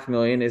 3.5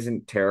 million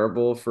isn't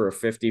terrible for a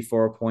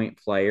 54 point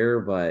player,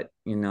 but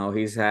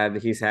he's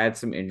had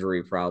some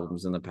injury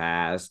problems in the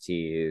past.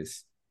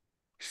 Here's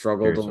He's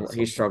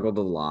something. struggled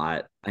a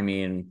lot. I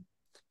mean,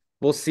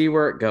 we'll see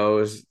where it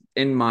goes.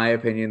 In my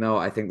opinion, though,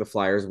 I think the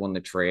Flyers won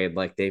the trade.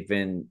 Like they've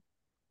been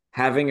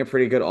having a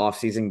pretty good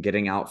offseason,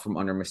 getting out from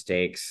under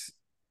mistakes.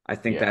 I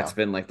think that's Yeah.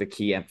 been like the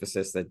key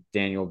emphasis that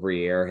Daniel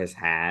Briere has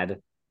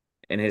had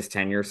in his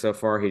tenure so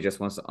far. He just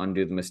wants to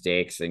undo the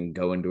mistakes and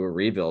go into a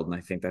rebuild. And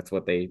I think that's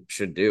what they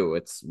should do.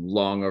 It's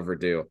long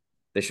overdue.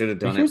 They should have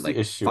But done it here's the like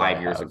issue I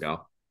 5 years have.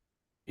 ago.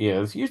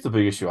 Yeah, here's the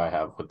big issue I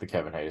have with the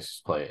Kevin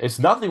Hayes play. It's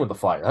nothing with the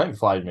Flyers. I think the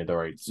Flyers made the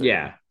right decision.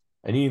 Yeah.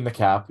 And eating the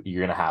cap,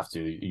 you're gonna have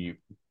to.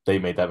 They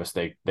made that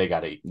mistake. They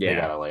Yeah.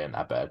 gotta lay in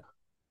that bed.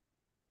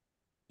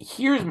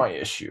 Here's my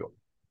issue.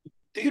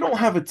 They don't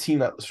have a team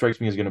that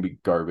strikes me as gonna be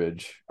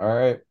garbage. All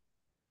right.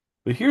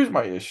 But here's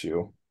my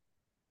issue.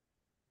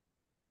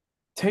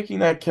 Taking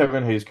that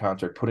Kevin Hayes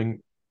contract,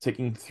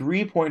 taking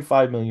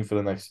 3.5 million for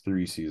the next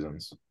 3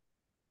 seasons.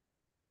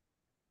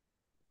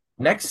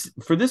 Next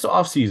for this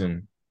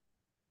offseason,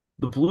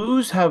 the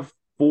Blues have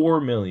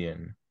 4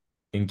 million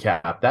in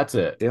cap. That's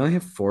it. They only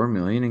have 4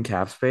 million in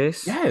cap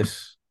space.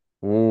 Yes.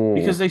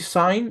 Because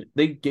Oh,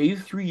 they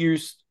gave 3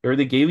 years, or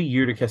they gave a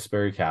year to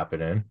Kasperi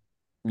Kapanen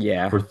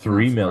yeah. for Not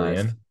three surprised.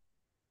 million, an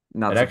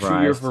Not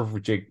extra year surprised. for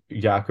Jake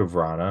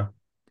Yakovrana.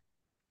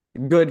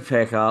 Good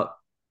pickup.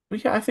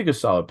 Yeah, I think a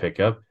solid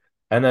pickup.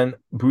 And then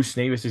Bruce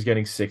Navis is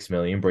getting 6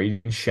 million.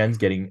 Braden Shen's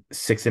getting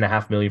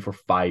 6.5 million for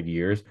 5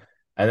 years.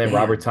 And then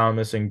Robert Damn.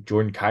 Thomas and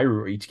Jordan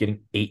Kyrou are each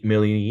getting 8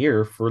 million a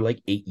year for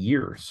like 8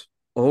 years.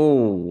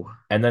 Oh,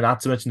 And then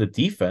not to mention the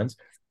defense,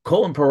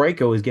 Colin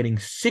Parayko is getting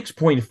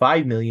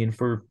 6.5 million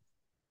for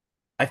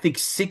I think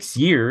 6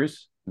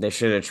 years. they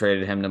should have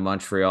traded him to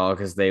Montreal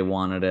because they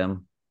wanted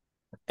him.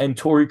 And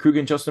Torrey Krug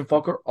and Justin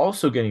Falk are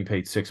also getting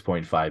paid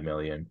 6.5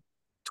 million.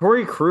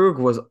 Torrey Krug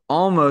was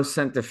almost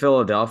sent to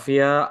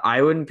Philadelphia.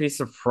 I wouldn't be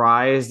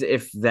surprised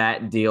if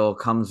that deal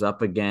comes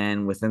up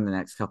again within the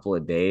next couple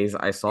of days.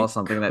 I saw It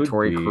something that could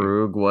Torrey be.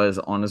 Krug was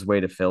on his way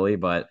to Philly,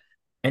 but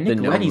And the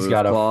Nick no Letty's move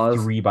got a clause.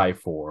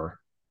 3x4.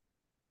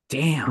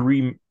 Damn.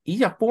 Three he's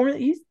got 4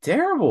 million. He's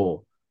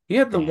terrible. He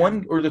had the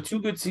one Damn. or the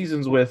two good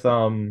seasons with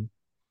the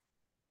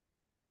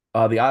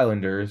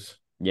Islanders.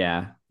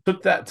 Yeah.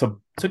 Took that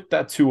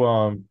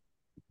to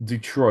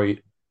Detroit,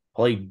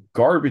 played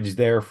garbage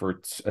there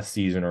for a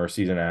season or a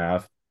season and a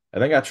half,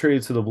 and then got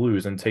traded to the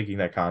Blues and taking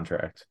that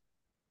contract.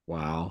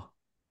 Wow.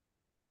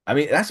 I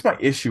mean, that's my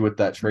issue with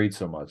that trade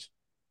so much.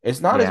 It's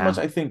not as much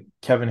Yeah. I think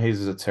Kevin Hayes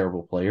is a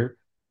terrible player.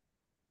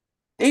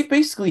 They've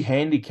basically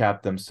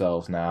handicapped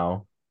themselves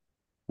now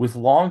with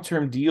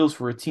long-term deals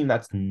for a team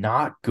that's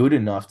not good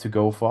enough to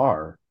go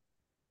far.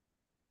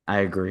 I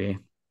agree.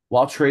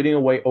 While trading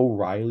away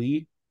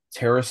O'Reilly,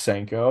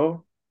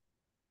 Tarasenko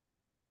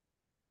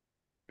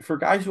for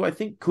guys who I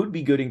think could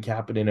be good in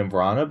Kapanen and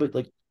Vrana, but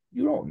like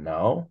you don't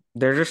know.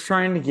 They're just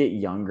trying to get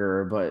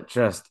younger, but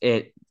just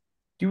it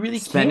You really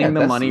spending can't.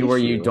 the That's money the where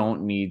you issue.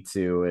 don't need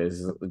to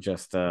is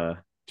just a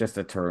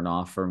turn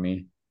off for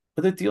me.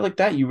 With a deal like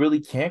that, you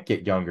really can't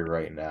get younger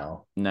right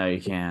now. No,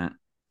 you can't.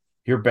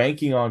 You're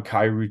banking on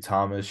Kyrou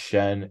Thomas,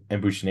 Shen,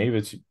 and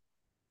Bushnevich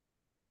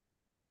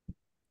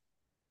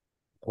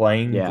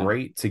playing Yeah.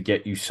 great to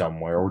get you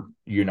somewhere, or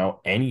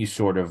any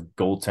sort of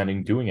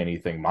goaltending doing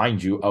anything.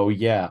 Mind you, oh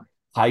yeah,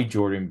 hi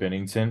Jordan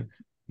Bennington,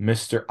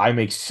 Mister. I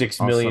make six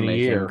Also million a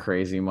making year.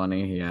 crazy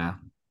money. Yeah.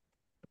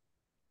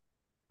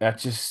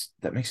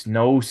 That makes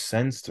no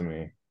sense to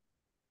me.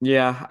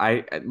 Yeah,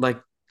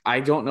 I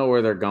don't know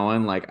where they're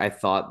going. Like I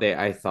thought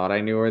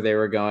I knew where they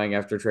were going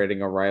after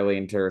trading O'Reilly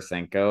and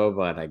Tarasenko,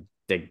 but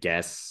I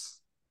guess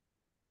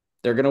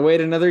they're gonna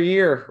wait another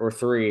year or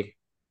three.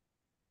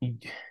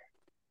 And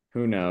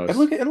Who knows?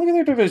 look at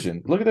their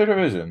division. Look at their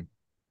division.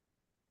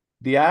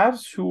 The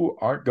Avs, who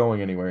aren't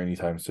going anywhere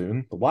anytime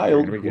soon. The They're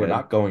Wild, gonna be who are good.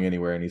 not going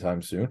anywhere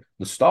anytime soon.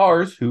 The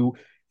Stars, who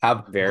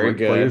have Very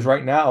great players good.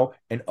 right now,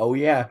 and oh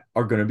yeah,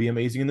 are going to be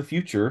amazing in the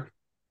future.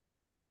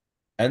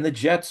 And the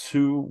Jets,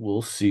 who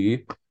we'll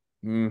see.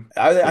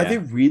 Are they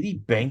Yeah. really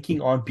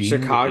banking on being the A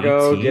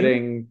Chicago team?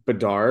 getting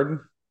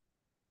Bedard.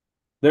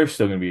 They're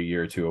still going to be a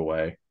year or two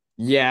away.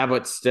 Yeah,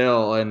 but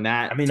still in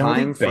I that mean, are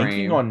they time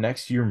banking frame, on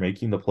next year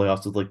making the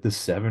playoffs with like the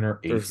 7 or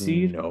 8 there's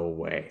seed? no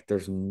way.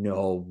 There's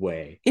no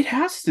way. It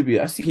has to be.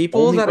 That's the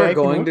only way I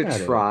can look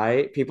at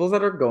it. People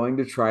that are going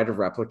to try to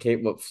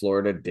replicate what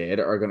Florida did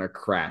are going to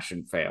crash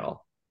and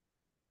fail.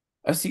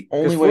 That's the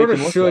Because only way I Florida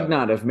can look should at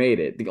not it. have made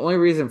it. The only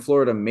reason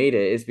Florida made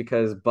it is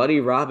because Buddy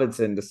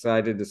Robinson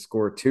decided to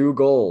score 2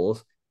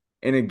 goals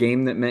in a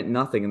game that meant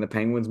nothing and the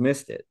Penguins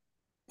missed it.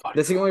 Buddy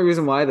That's the only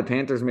reason why the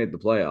Panthers made the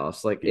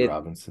playoffs.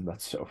 Robinson,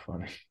 that's so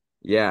funny.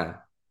 Yeah,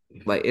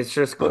 like it's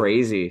just But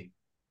crazy.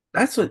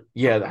 that's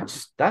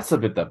the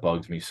bit that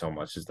bugs me so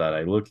much is that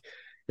I look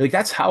like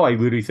that's how I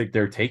literally think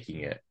they're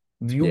taking it.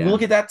 You Yeah.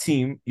 look at that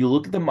team, you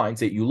look at the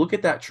mindset, you look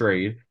at that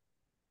trade,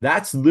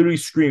 that's literally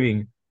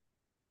screaming,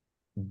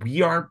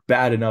 we aren't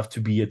bad enough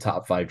to be a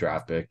top five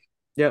draft pick.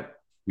 Yep.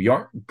 We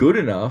aren't good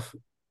enough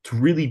to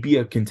really be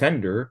a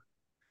contender.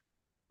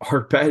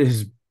 our bet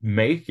is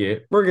make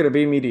it. We're gonna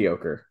be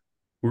mediocre.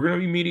 We're gonna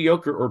be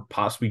mediocre or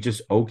possibly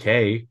just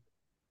okay, and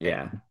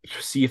Yeah,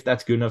 see if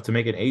that's good enough to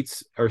make an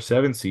 8 or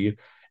 7 seed,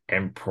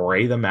 and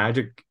pray the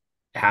magic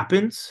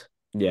happens.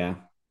 yeah.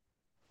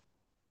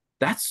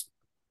 That's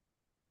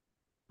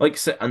like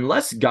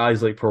unless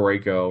guys like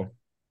Pareko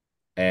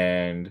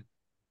and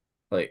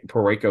like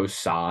Pareko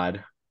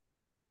Sod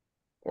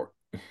or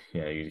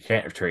you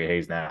can't trade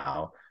Hayes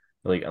now.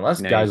 Like unless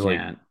No, you guys like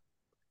can't.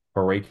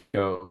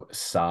 Pareko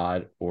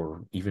Sod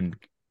or even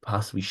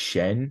possibly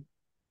Shen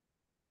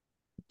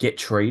get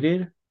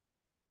traded,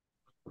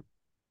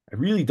 I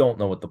really don't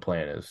know what the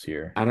plan is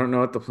here. I don't know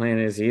what the plan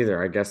is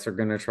either. I guess they're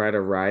gonna try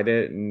to ride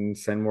it and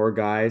send more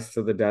guys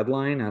to the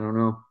deadline. I don't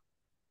know.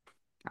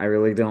 I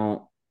really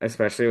don't.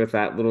 Especially with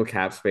that little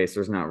cap space,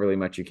 there's not really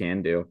much you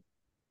can do.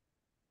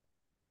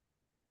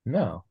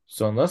 No.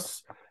 So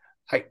unless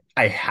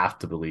I have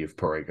to believe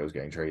Pareko's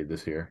getting traded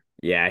this year.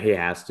 Yeah, he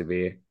has to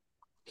be.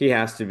 He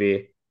has to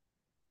be.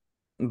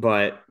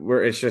 But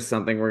we're it's just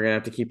something we're gonna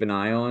have to keep an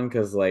eye on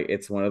because like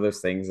it's one of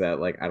those things that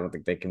like I don't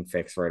think they can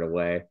fix right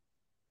away.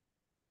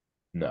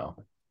 No,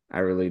 I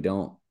really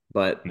don't.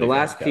 But they can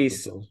always cap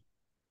themselves.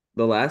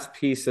 the last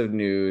piece of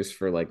news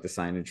for like the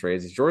sign and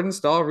trades is Jordan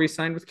Stahl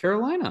re-signed with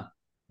Carolina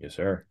Yes,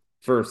 sir.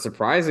 for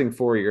surprising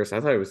 4 years. I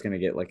thought he was gonna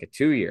get like a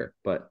 2 year,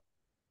 but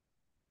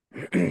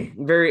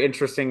very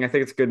interesting. I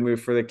think it's a good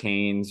move for the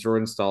Canes.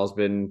 Jordan Stahl's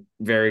been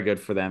very good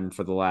for them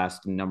for the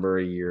last number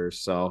of years.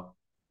 So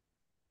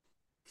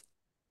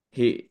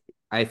he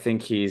I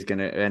think he's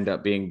gonna end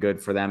up being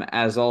good for them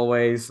as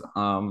always.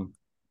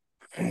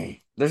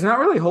 There's not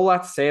really a whole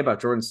lot to say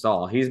about Jordan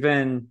Stahl. He's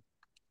been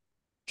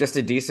just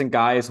a decent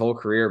guy his whole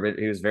career, but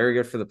he was very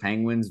good for the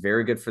Penguins,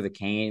 very good for the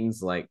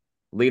Canes, like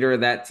leader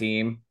of that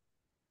team.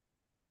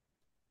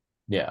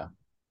 Yeah,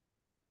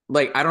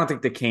 Like I don't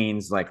think the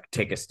Canes like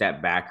take a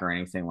step back or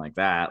anything like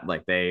that.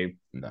 Like they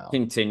no.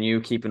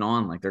 continue keeping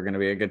on. Like they're going to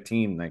be a good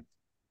team. Like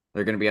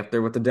they're going to be up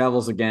there with the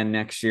Devils again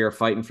next year,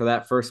 fighting for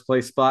that first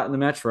place spot in the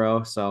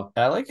Metro. So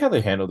I like how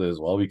they handled it as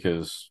well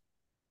because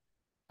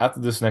after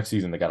this next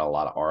season, they got a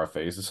lot of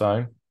RFAs to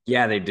sign.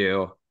 yeah, they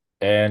do.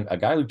 And a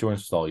guy like Jordan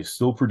Stahl, he's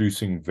still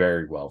producing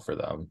very well for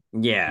them.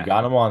 You Yeah.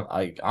 got him on,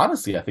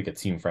 honestly, I think a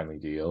team friendly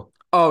deal.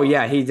 Oh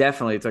yeah, he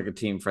definitely took a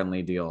team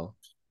friendly deal.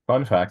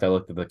 Fun fact: I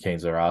looked at the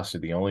Canes roster.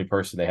 The only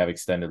person they have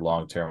extended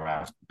long term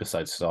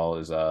besides Stahl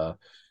is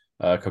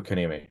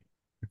Kotkaniemi.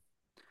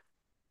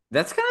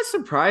 That's kind of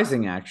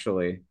surprising,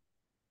 actually.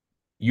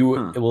 You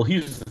Huh. well,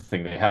 here's the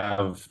thing: they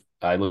have.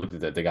 I looked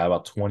at it. They got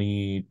about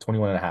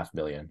 21.5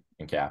 million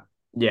in cap.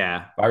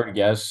 Yeah. If I were to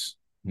guess,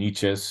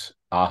 Nietzsche's,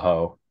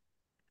 Aho,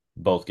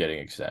 both getting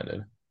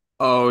extended,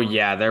 Oh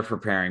yeah, they're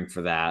preparing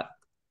for that.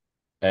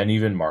 and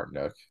even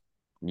Martinook,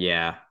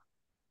 Yeah,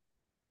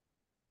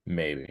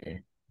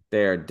 maybe.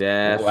 they are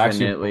Well, actually,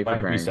 definitely it might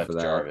be preparing for Seth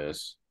that.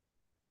 Jarvis.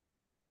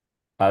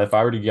 If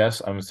I were to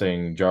guess, I'm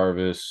saying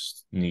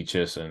Jarvis,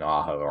 Nietzsche's, and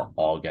Aho are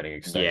all getting Yeah.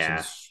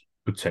 extensions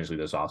potentially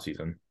this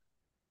offseason.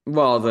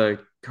 Well, the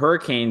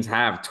Hurricanes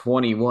have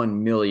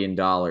 $21 million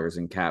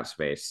in cap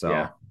space,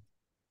 Yeah, so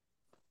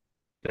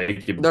they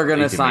they're they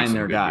gonna can make sign some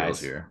their good deals guys.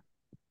 here.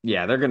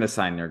 Yeah, they're gonna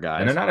sign their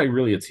And they're guys. not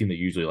really a team that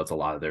usually lets a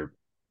lot of their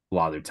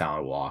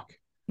talent walk.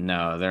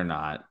 No, they're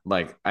not.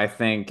 Like I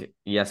think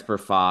Jesper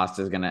Fast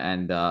is gonna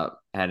end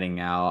up heading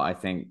out. I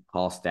think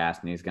Paul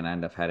Stastny is gonna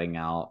end up heading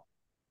out.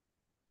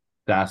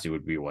 Dasty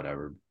would be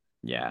whatever.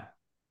 Yeah.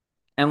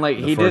 And like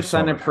The first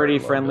one would hurt a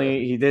little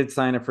bit. he did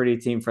sign a pretty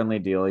team friendly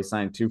deal. He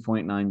signed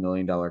 $2.9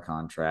 million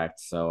contract.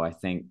 So I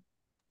think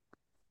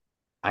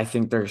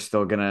they're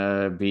still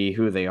gonna be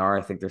who they are.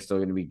 I think they're still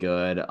gonna be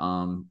good.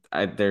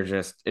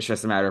 It's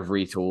just a matter of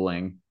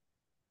retooling.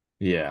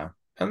 Yeah,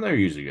 and they're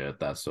usually good at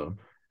that. So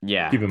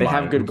Yeah, keep in they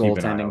have mind, good we'll keep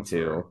an eye goaltending out for.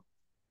 too.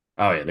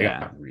 Oh yeah, they Yeah,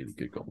 got really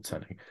good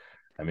goaltending.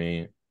 I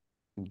mean,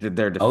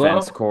 their defense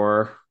although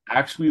core.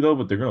 actually though,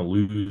 but they're gonna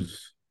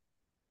lose.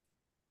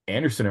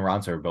 Anderson and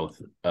Ronson are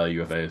both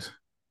UFAs.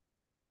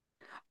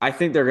 I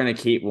think they're gonna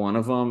keep one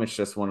of them. It's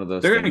just one of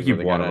those They're gonna things where keep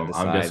they one of gotta them.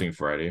 I'm decide. guessing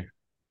Freddie.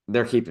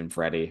 They're keeping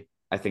Freddie.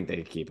 I think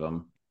they keep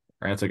him.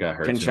 Ransom got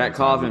hurt too many times,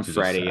 Konchetkov and which is just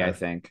Freddie. I sad.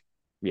 think.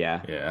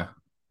 Yeah, Yeah,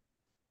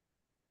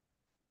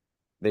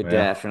 they yeah.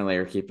 definitely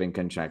are keeping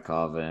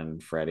Konchetkov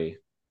and Freddie.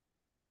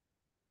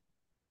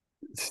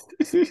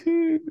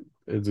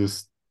 It's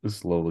just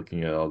slow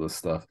looking at all this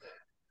stuff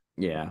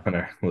Yeah. on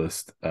our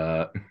list.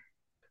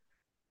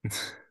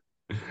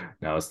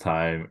 Now it's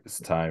time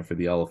for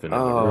the elephant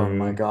in the Oh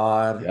my room.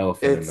 The God.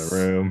 elephant in the It's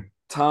room.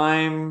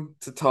 time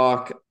to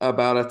talk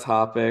about a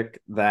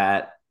topic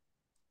that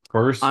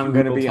First I'm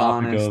going to real be topic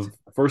honest. of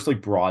first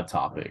like broad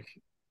topic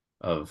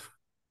of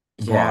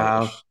Yeah,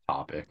 broadish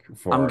topic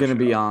for I'm our going to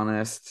be show.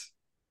 honest.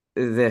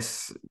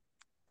 This,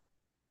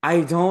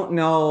 I don't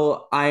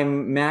know.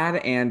 I'm mad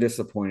and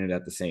disappointed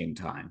at the same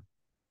time.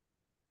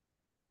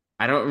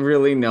 I don't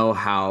really know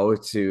how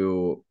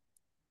to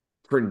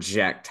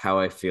project how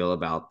I feel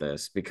about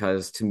this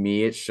because to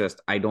me, it's just,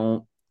 I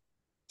don't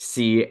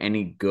see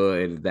any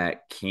good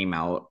that came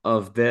out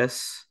of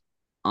this.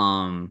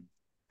 Um,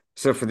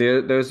 So for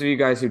those of you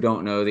guys who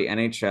don't know, the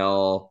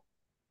NHL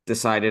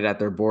decided at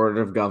their board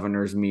of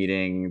governors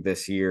meeting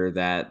this year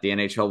that the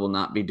NHL will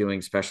not be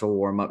doing special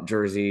warm-up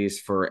jerseys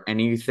for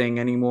anything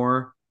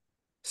anymore.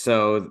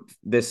 So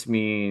this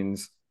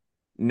means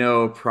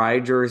no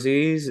pride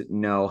jerseys,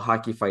 no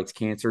hockey fights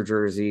cancer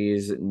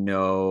jerseys,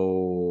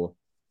 no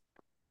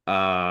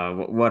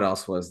what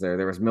else was there?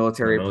 There was No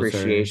military military,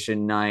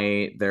 appreciation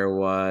night, there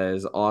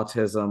was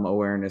autism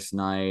awareness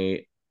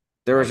night.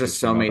 There was Black just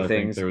so History Month. many I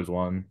think things. there was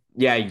one.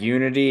 Yeah,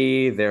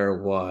 unity, there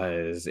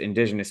was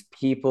indigenous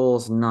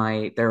peoples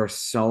night. There are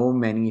so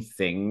many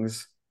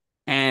things.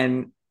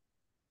 And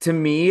to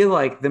me,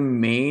 like the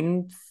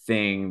main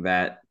thing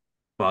that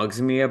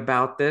bugs me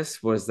about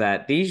this was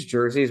that these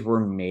jerseys were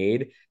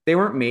made, they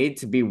weren't made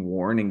to be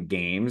worn in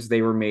games.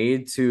 They were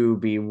made to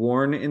be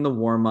worn in the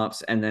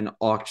warm-ups and then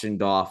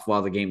auctioned off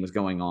while the game was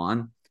going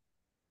on.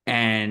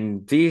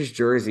 And these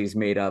jerseys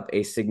made up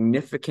a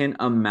significant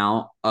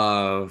amount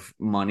of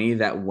money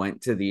that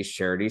went to these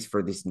charities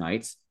for these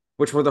nights,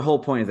 which were the whole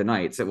point of the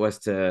nights. It was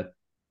to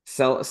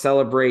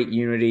celebrate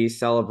unity,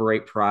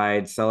 celebrate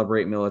pride,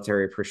 celebrate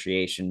military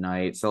appreciation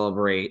night,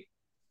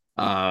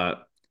 uh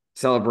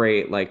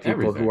celebrate like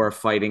people who are Everything.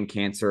 fighting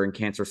cancer and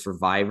cancer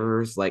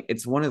survivors. Like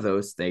it's one of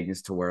those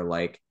things to where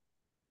like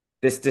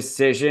this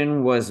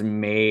decision was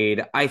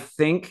made. I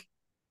think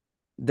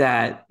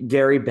that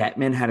Gary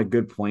Bettman had a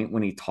good point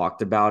when he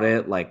talked about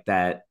it, like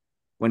that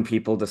when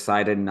people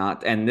decided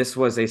not, and this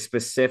was a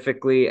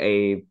specifically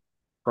a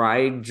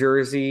pride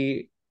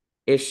jersey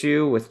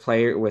issue with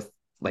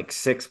like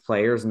six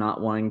players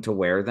not wanting to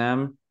wear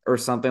them or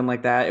something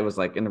like that. It was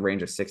like in the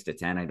range of 6 to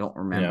 10. I don't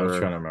Yeah, I was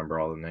trying remember to remember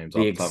all the names the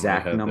off the top of my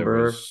exact head. There was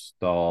number.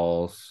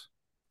 Stalls,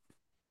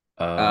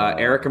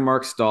 Erica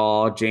Mark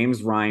Stahl, James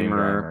James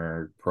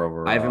Reimer,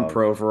 Reimer, Ivan Provorov.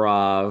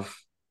 Provorov,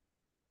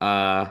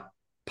 uh,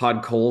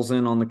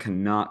 Podkolzin on the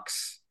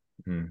Canucks,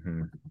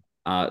 Hmm.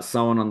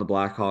 someone on the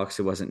Blackhawks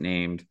who wasn't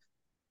named.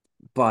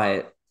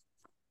 But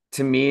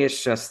to me,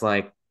 it's just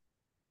like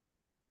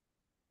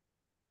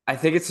I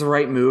think it's the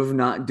right move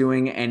not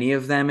doing any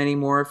of them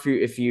anymore.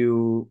 If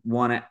you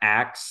want to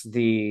axe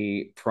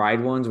the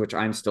Pride ones, which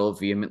I'm still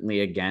vehemently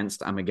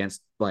against, I'm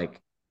against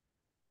like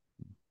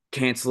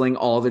canceling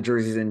all the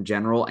jerseys in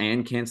general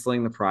and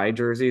canceling the Pride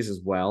jerseys as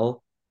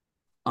well.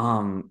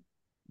 Um,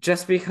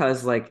 just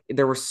because like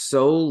there were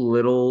so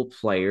little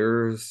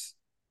players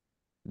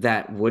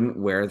that wouldn't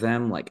wear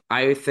them. Like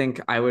I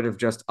think I would have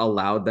just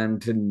allowed them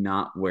to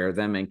not wear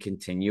them and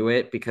continue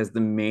it because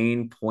the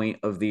main point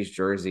of these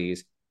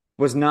jerseys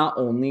was not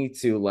only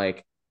to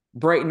like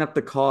brighten up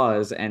the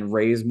cause and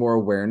raise more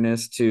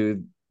awareness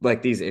to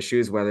like these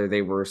issues, whether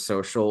they were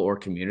social or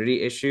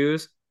community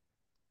issues,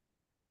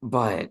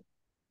 but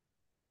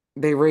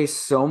they raise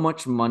so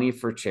much money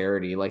for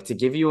charity. Like to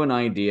give you an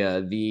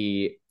idea,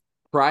 the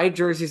Pride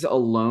jerseys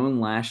alone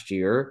last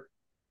year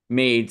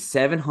made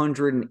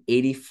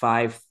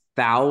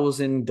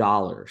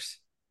 $785,000.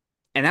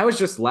 And that was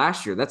just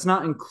last year. That's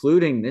not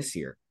including this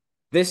year.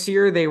 This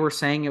year they were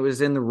saying it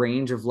was in the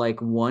range of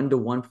like 1 to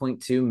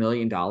 1.2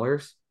 million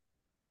dollars.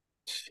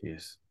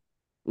 Jeez.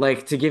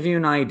 Like to give you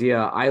an idea,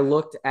 I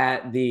looked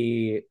at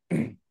the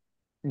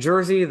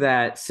jersey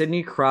that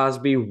Sidney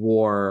Crosby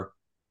wore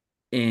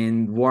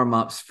in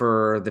warm-ups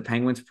for the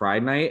Penguins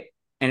Pride Night,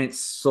 and it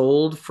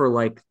sold for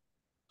like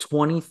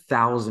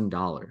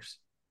 $20,000.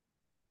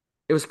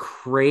 It was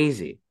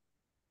crazy.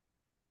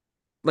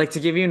 Like to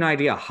give you an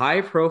idea,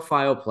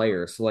 high-profile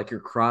players, so like your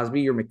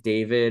Crosby, your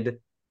McDavid,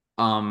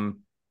 um,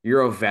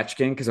 your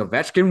Ovechkin, because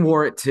Ovechkin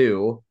wore it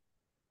too.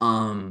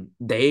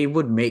 They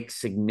would make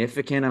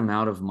significant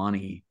amount of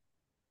money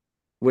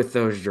with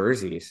those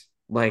jerseys.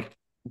 Like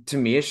to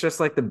me, it's just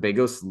like the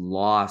biggest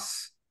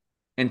loss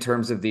in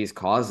terms of these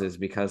causes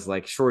because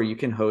like sure you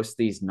can host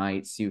these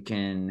nights, you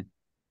can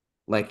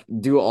like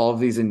do all of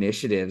these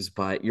initiatives,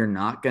 but you're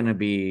not going to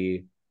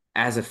be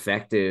as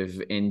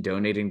effective in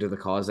donating to the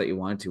cause that you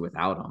wanted to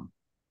without them.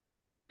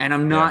 And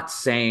I'm Yeah. not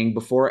saying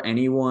before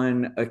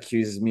anyone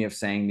accuses me of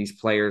saying these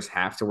players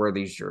have to wear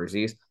these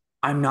jerseys,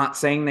 I'm not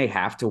saying they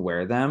have to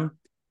wear them.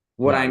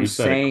 What No, I'm you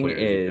said it saying clear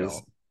as you is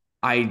don't.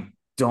 I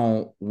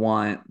don't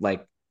want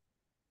like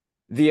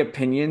the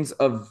opinions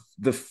of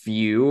the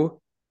few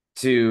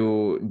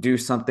to do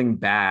something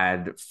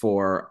bad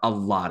for a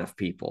lot of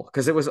people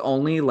because it was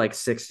only like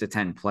 6 to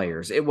 10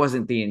 players. It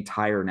wasn't the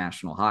entire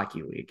National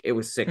Hockey League. It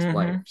was six Hmm.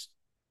 players.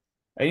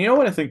 And you know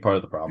what I think part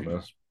of the problem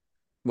is?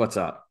 What's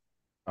up?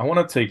 I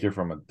want to take it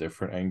from a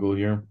different angle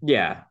here.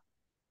 Yeah.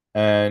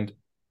 And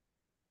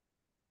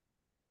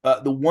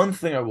the one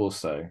thing I will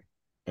say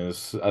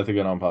is, I think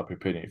an unpopular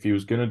opinion. If he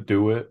was gonna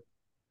do it,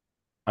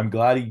 I'm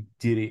glad he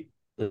did it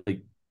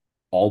like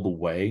all the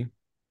way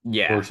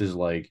Yeah. versus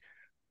like,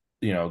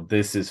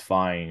 this is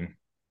fine,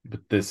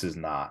 but this is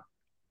not.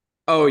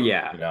 Oh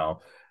yeah. You know,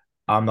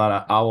 I'll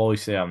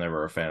always say I'm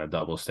never a fan of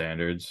double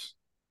standards.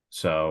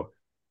 So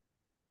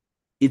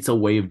it's a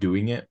way of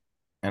doing it.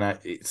 And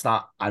it's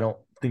not, I don't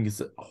think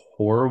it's a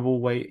horrible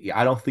way.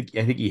 I think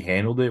he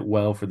handled it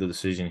well for the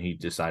decision he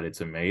decided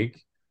to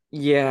make.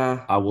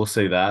 Yeah. I will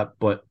say that.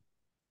 But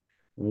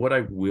What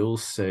I will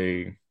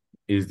say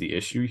is the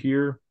issue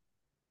here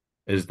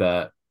is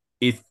that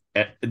if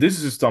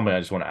this is something I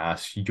just want to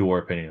ask your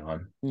opinion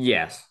on.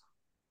 Yes.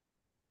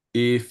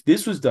 If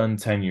this was done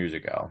 10 years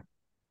ago,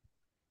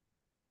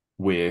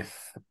 with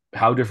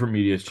how different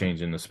media has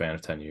changed in the span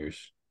of 10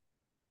 years,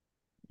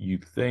 you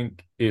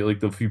think it, like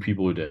the few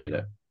people who did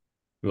it,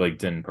 who like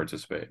didn't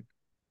participate,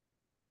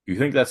 you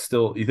think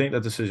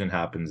that decision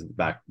happens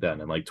back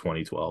then in like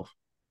 2012?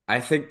 I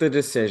think the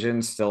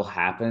decision still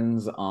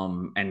happens.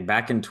 And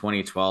back in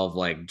 2012,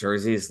 like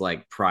jerseys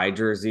like pride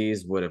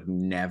jerseys would have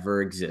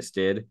never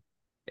existed.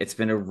 It's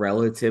been a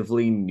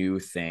relatively new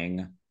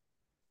thing.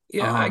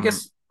 Yeah, I Um,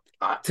 guess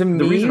to the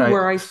me, reason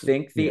where I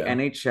think the yeah,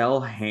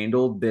 NHL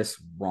handled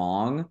this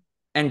wrong,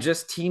 and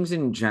just teams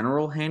in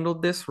general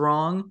handled this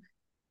wrong,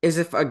 is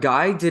if a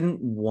guy didn't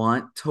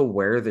want to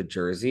wear the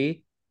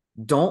jersey,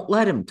 don't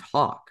let him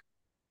talk.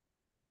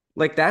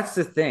 Like that's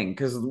the thing,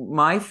 because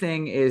my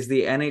thing is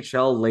the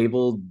NHL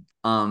labeled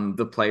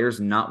the players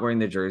not wearing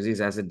the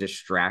jerseys as a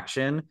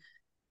distraction.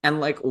 And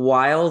like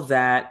while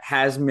that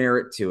has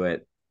merit to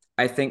it,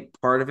 I think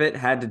part of it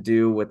had to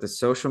do with the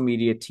social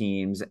media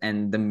teams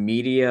and the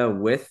media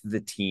with the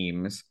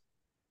teams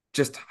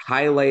just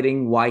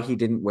highlighting why he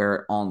didn't wear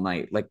it all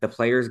night. Like the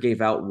players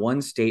gave out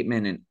one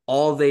statement and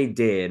all they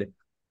did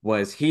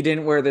was he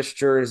didn't wear this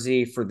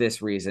jersey for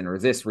this reason or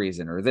this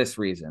reason or this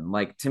reason.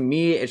 Like to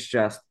me, it's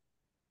just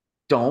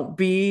don't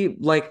be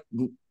like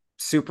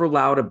super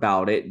loud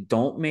about it.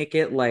 Don't make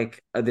it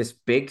like this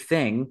big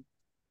thing.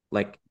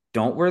 Like,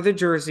 don't wear the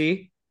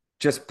jersey.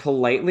 Just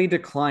politely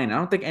decline. I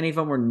don't think any of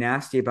them were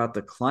nasty about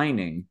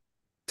declining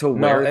to no,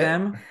 wear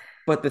them.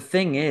 But the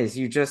thing is,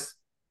 you just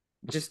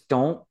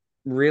don't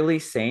really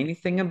say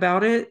anything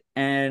about it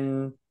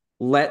and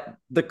let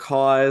the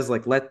cause,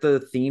 like let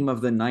the theme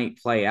of the night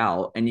play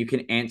out, and you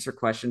can answer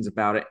questions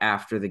about it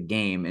after the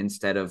game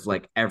instead of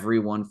like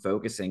everyone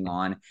focusing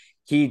on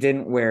he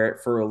didn't wear it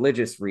for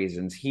religious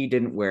reasons, he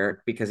didn't wear it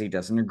because he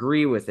doesn't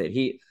agree with it,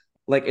 he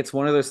like it's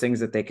one of those things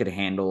that they could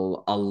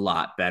handle a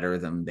lot better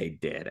than they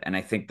did, and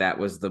I think that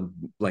was the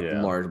like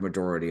yeah. large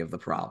majority of the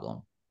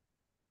problem.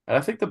 And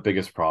I think the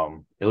biggest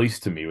problem, at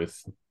least to me, with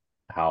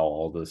how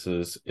all this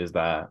is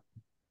that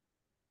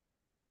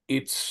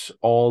it's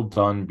all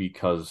done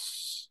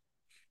because,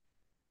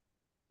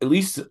 at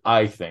least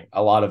I think,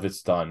 a lot of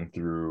it's done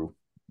through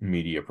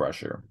media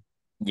pressure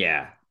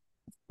Yeah.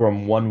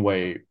 from one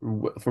way,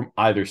 from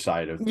either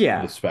side of the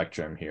Yeah.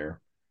 spectrum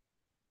here.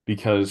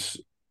 Because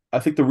I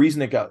think the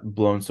reason it got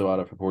blown so out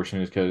of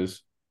proportion is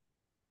because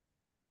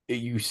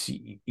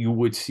you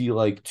would see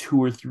like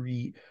two or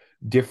three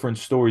different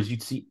stories.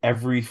 You'd see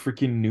every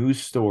freaking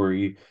news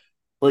story,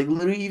 like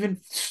literally even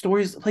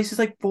stories, places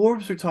like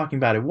Forbes are talking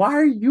about it. Why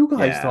are you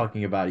guys Yeah.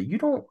 talking about it? You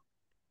don't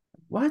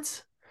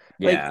what?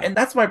 Like, Yeah. and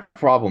that's my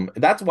problem.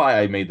 That's why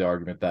I made the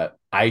argument that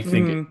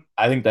Mm,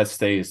 I think that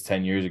stays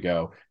 10 years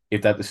ago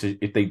if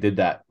they did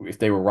that, if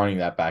they were running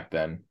that back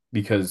then,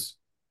 because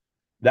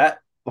that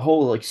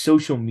whole like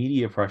social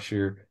media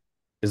pressure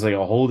is like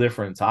a whole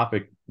different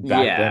topic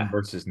back then yeah.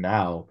 versus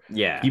now.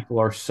 Yeah. People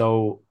are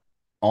so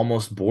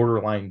almost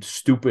borderline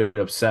stupid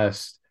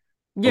obsessed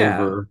Yeah.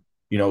 over,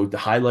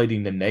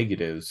 highlighting the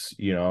negatives,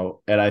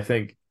 and I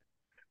think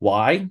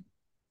why?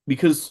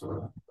 Because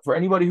for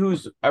anybody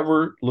who's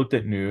ever looked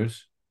at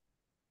news,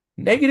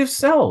 negative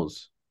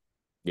sells.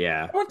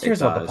 Yeah. No one It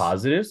cares about the does.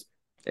 positives.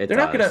 It They're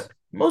not gonna. does.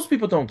 Most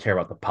people don't care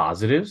about the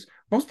positives.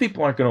 Most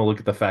people aren't gonna look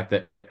at the fact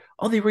that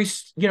they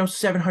raised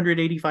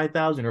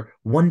 785,000 or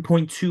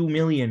 1.2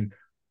 million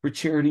for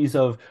charities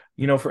of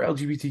for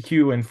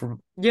LGBTQ and for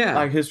Yeah.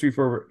 Black History,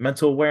 for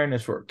mental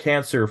awareness, for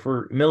cancer,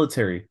 for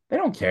military. They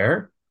don't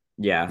care.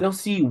 Yeah. They'll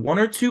see one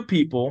or two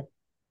people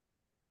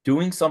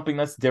doing something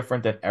that's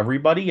different than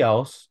everybody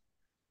else,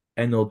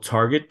 and they'll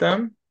target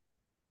them.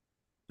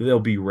 They'll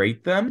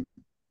berate them,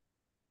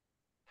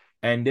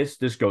 and this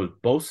goes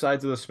both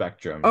sides of the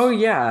Oh spectrums.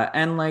 yeah,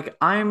 and like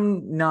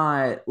I'm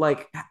not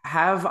like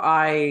have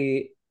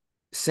I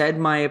said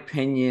my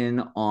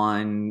opinion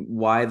on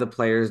why the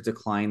players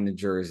declined the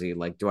jersey?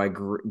 Like do I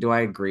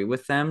agree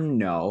with them?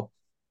 No.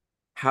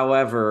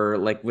 However,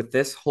 like with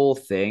this whole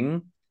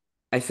thing,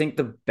 I think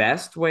the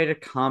best way to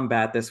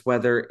combat this,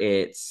 whether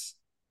it's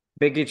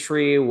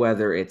bigotry,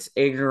 whether it's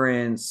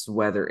ignorance,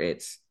 whether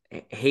it's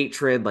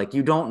hatred, like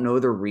you don't know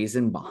the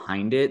reason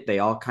behind it. They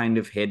all kind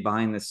of hid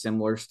behind the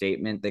similar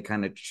statement. They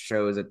kind of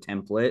chose a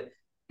template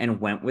and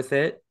went with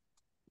it,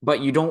 but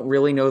you don't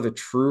really know the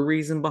true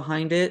reason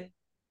behind it.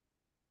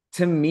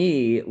 To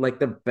me, like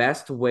the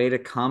best way to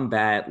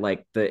combat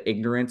like the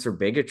ignorance or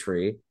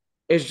bigotry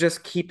is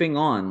just keeping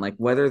on, like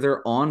whether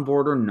they're on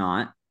board or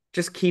not,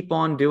 just keep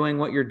on doing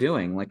what you're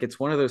doing. Like it's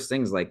one of those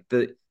things like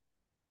the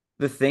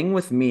thing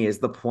with me is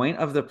the point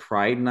of the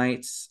pride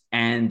nights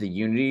and the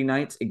unity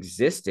nights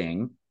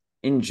existing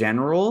in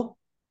general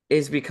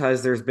is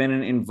because there's been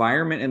an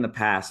environment in the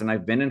past, and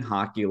I've been in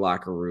hockey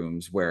locker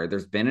rooms where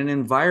there's been an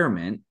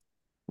environment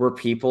where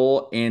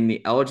people in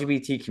the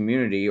LGBT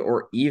community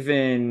or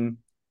even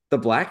the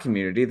black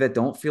community that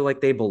don't feel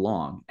like they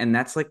belong. And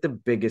that's like the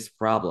biggest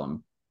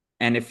problem.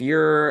 And if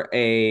you're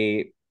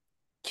a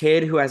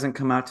kid who hasn't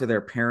come out to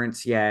their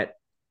parents yet,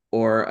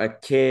 or a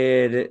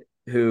kid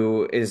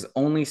who is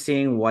only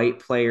seeing white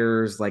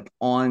players like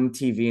on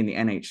TV in the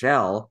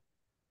NHL,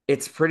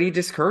 it's pretty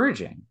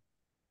discouraging.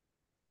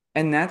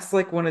 And that's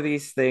like one of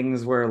these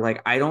things where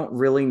like I don't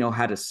really know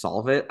how to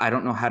solve it. I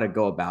don't know how to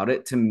go about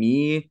it. To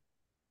me,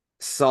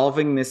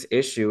 solving this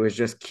issue is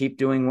just keep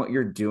doing what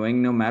you're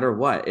doing no matter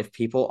what. If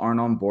people aren't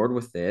on board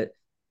with it,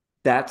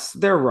 that's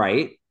their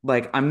right.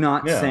 Like I'm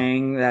not Yeah.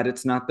 saying that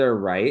it's not their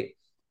right.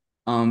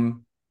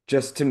 Um,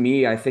 just to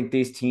me, I think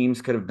these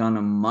teams could have done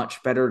a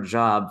much better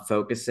job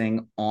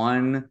focusing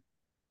on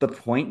the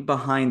point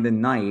behind the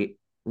night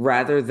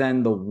rather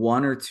than the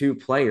one or two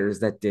players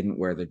that didn't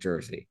wear the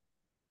jersey.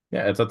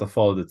 Yeah, it's at the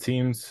fault of the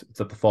teams.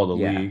 It's at the fault of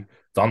the Yeah. league.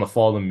 It's on the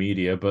fault of the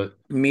media, but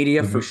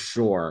Media for the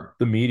sure.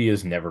 the media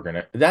is never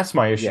gonna. That's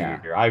my issue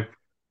Yeah. here.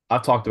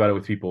 I've talked about it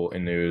with people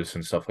in news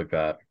and stuff like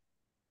that,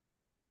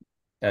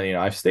 and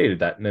I've stated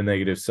that in the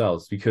negative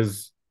sells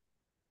because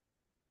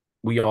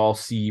we all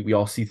see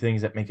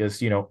things that make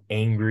us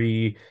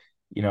angry.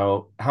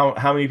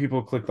 How many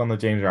people clicked on the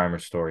James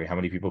Reimer story? How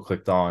many people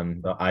clicked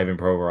on the Ivan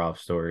Provorov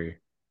story,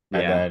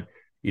 and Yeah.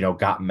 then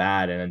got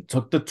mad and then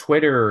took to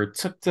Twitter or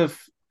took to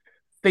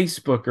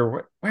Facebook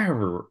or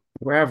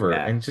wherever,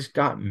 Yeah. and just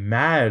got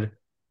mad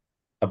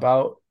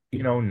about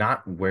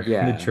not wearing the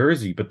Yeah.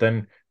 jersey, but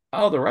then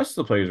the rest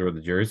of the players wear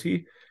the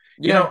jersey,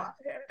 you know,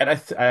 Yeah. and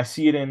I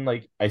see it in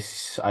like I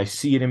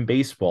see it in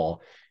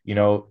baseball. You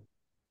know,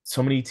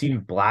 so many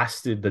teams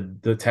blasted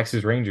the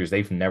Texas Rangers.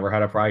 They've never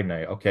had a Pride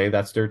night. Okay,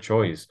 that's their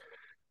choice.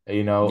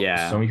 So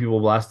Yeah. many people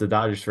blast the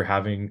Dodgers for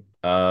having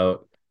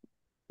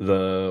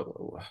the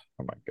oh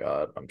my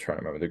God, I'm trying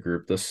to remember the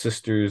group, the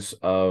Sisters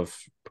of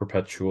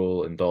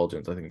Perpetual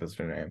Indulgence. I think that's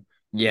their name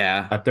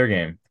Yeah. at their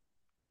game.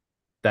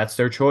 That's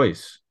their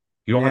choice.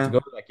 You don't have to Yeah. go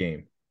to that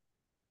game.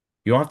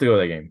 You don't have to go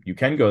to that game. You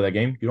can go to that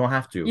game. You don't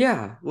have to.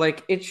 Yeah.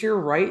 Like it's your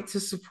right to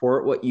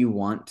support what you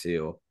want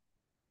to.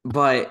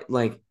 But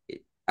like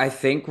I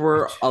think It's, I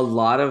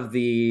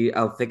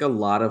think a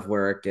lot of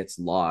where it gets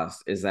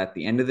lost is at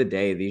the end of the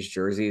day, these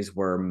jerseys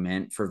were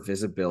meant for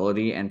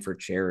visibility and for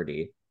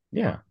charity.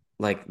 yeah.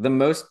 Like the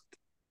most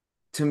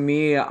to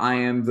me, I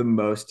am the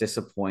most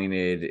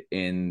disappointed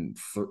in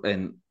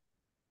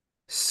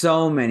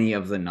so many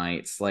of the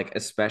nights, like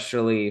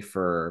especially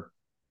for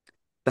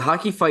the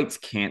Hockey Fights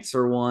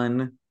Cancer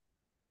one is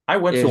I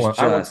went to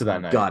just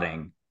that night.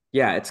 gutting.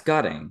 Yeah, it's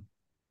gutting.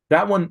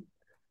 That one,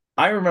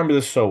 I remember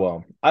this so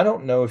well. I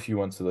don't know if you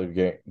went to the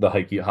game, the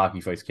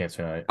hockey fights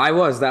cancer night. That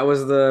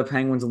was the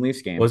Penguins and Leafs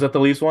Was game. that the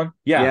Leafs one?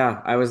 Yeah.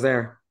 Yeah, I was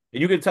there.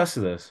 You could attest to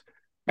this.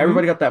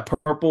 Everybody Hmm. got that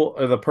purple,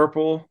 the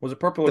purple, was it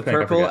purple or The pink? I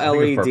purple forget. I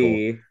think it was purple.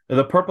 LED.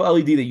 The purple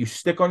LED that you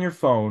stick on your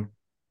phone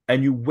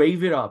and you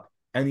wave it up,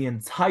 and the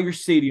entire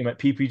stadium at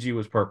PPG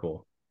was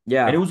purple. And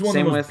it Yeah, was one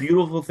of the most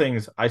beautiful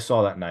things I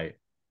saw that night.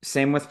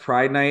 same with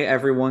Pride Night.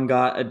 Everyone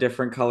got a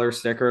different color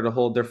sticker to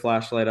hold their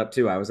flashlight up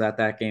too. I was at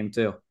that game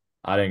too.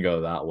 I didn't go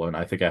to that one.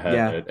 I think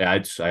Yeah,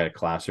 I had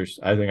class or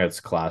I think I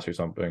had class or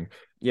something.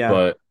 yeah,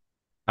 But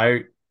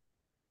I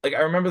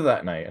I remember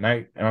that night, and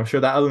I'm sure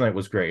that other night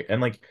was great.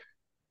 And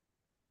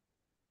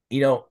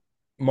you know,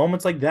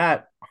 moments like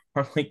that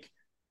are like,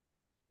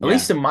 at yeah,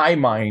 least in my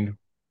mind,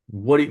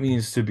 what it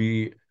means to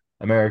be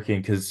American,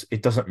 because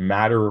it doesn't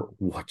matter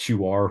what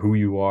you are, who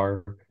you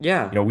are.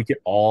 yeah, We can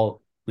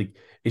all like,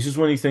 it's just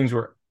one of these things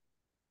where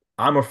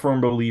I'm a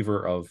firm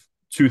believer of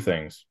two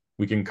things.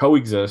 We can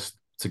coexist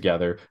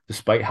together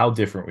despite how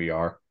different we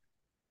are,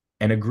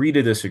 and agree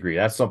to disagree.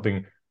 That's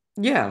something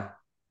yeah,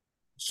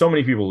 so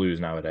many people lose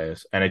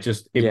nowadays. And it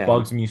yeah,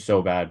 bugs me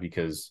so bad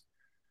because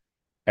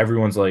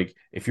everyone's like,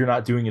 if you're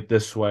not doing it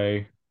this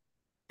way,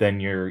 then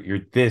you're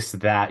this,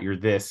 that, you're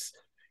this,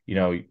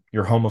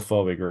 you're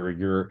homophobic,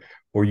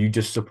 or you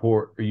just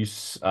support, or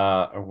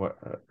or what,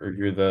 or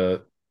you're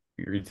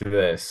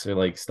this, or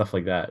like stuff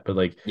like that. But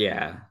like,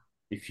 yeah,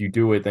 if you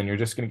do it, then you're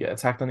just gonna get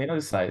attacked on the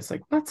other side. It's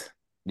like, what?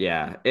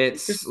 yeah.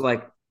 It's It's just,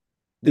 like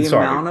the it's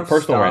sorry, amount of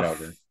personal rant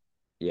stuff. over.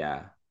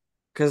 Yeah,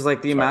 because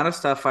like the Sorry. amount of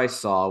stuff I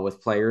saw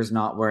with players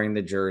not wearing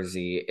the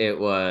jersey, it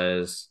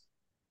was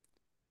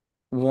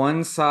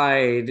one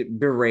side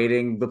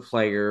berating the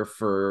player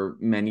for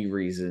many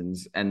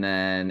reasons, and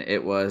then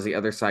it was the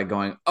other side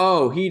going,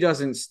 "Oh, he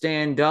doesn't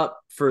stand up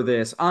for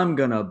this. I'm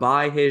gonna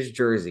buy his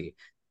jersey."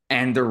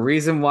 And the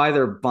reason why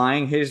they're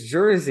buying his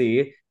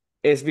jersey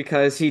is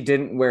because he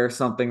didn't wear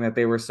something that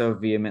they were so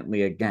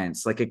vehemently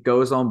against. Like it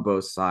goes on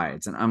both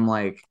sides. And I'm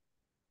like,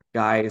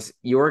 guys,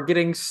 you're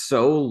getting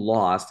so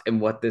lost in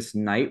what this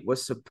night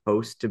was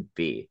supposed to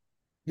be.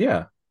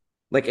 Yeah.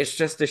 Like it's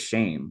just a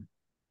shame.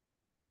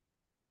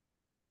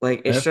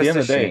 Like And it's at the just end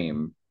a of the day,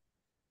 shame.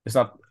 it's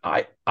not,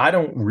 I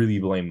don't really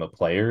blame the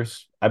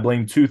players. I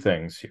blame two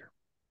things here.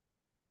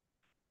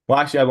 Well,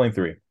 actually, I blame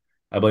three.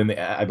 I blame the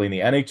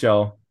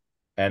NHL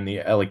and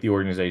the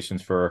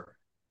organizations for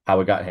how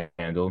it got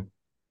handled.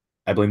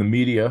 I blame the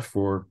media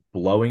for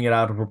blowing it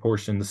out of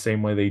proportion the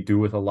same way they do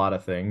with a lot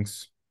of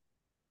things.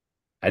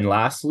 And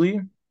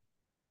lastly,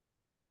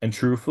 and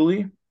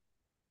truthfully,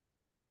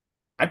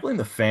 I blame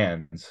the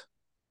fans.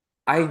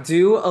 I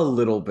do a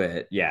little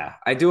bit. Yeah,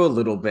 I do a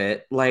little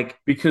bit. Like,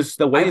 because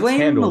the way I it's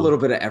blame a handled, little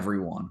bit of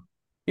everyone,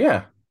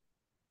 yeah,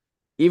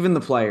 even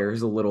the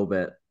players, a little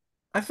bit.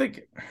 I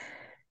think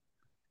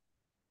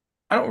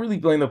I don't really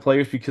blame the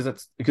players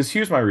because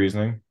here's my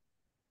reasoning,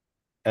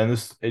 and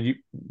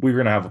we're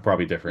gonna have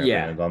probably different Yeah,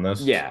 opinions on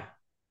this. yeah.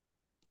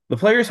 The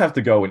players have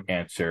to go and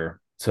answer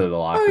to the Oh,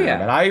 locker room,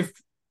 and yeah.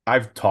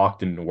 I've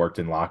talked and worked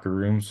in locker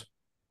rooms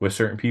with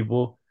certain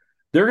people.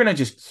 They're gonna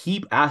just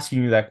keep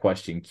asking you that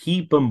question,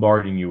 keep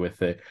bombarding you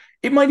with it.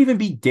 It might even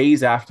be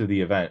days after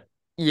the event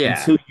Yeah.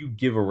 until you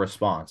give a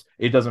response.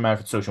 It doesn't matter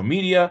if it's social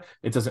media.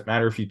 It doesn't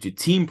matter if you do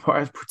team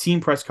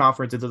press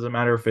conference. It doesn't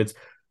matter if it's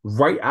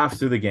right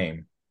after the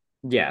game.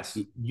 Yes.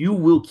 You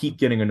will keep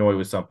getting annoyed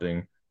with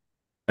something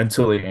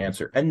until they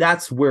answer. And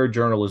that's where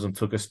journalism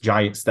took a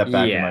giant step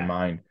back in my Yeah.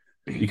 mind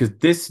because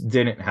this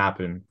didn't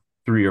happen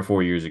 3 or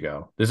 4 years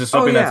ago. This is Oh,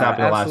 something that's yeah,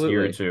 happened the last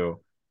year or absolutely. two.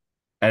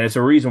 And it's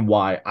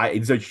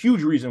a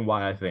huge reason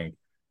why I think,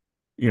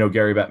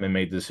 Gary Bettman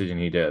made the decision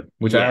he did,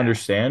 which I Yeah.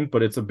 understand,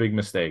 but it's a big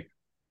mistake.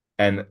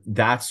 And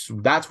that's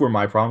where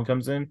my problem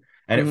comes in.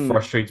 And it Hmm.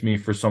 frustrates me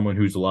for someone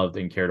who's loved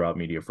and cared about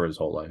media for his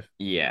whole life.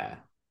 Yeah.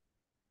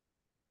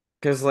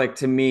 Because, like,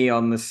 to me,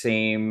 on a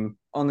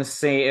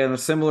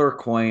similar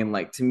coin,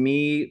 like, to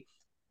me,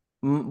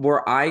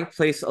 where I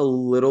place a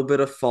little bit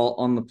of fault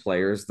on the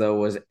players, though,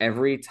 was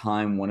every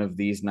time one of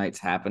these nights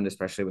happened,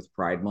 especially with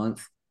Pride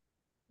Month,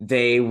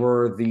 they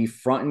were the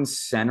front and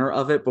center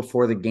of it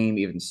before the game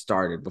even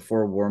started,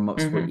 before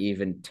warmups were Mm-hmm.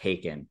 even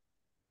taken.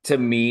 To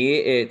me,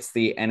 it's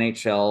the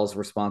NHL's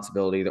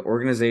responsibility, the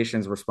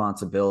organization's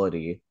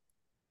responsibility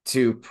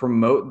to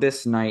promote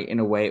this night in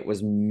a way it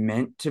was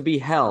meant to be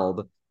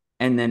held.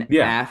 And then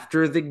Yeah.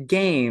 after the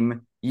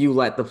game, you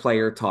let the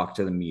player talk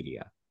to the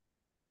media.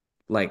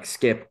 Like,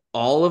 skip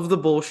all of the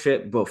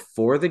bullshit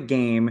before the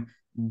game.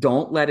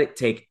 Don't let it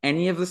take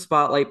any of the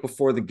spotlight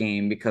before the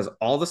game because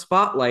all the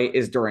spotlight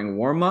is during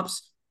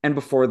warmups and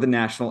before the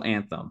national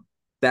anthem.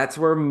 That's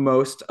where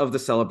most of the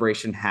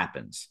celebration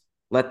happens.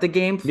 Let the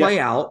game Yeah. play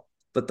out,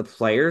 let the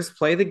players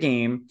play the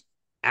game.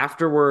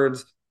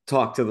 Afterwards,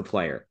 talk to the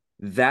player.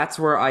 That's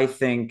where I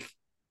think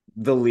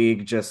the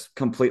league just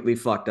completely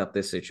fucked up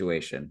this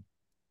situation.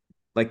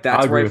 Like, I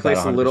that's where agree I with that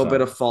place a little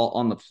bit 100%. of fault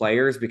on the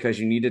players because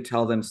you need to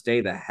tell them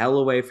stay the hell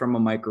away from a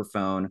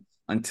microphone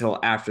until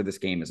after this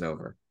game is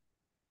over.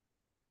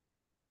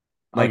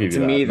 I'll Like, give you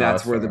to me, that. No,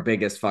 that's that's where the fair.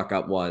 biggest fuck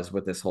up was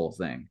with this whole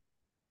thing.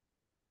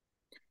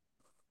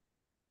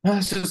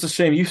 That's just a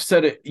shame. You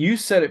said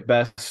it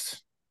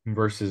best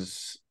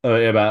versus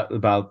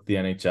about the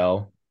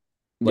NHL.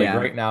 Like Yeah.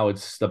 right now,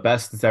 it's the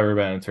best it's ever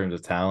been in terms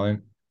of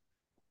talent,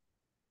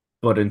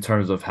 but in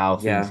terms of how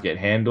things Yeah. get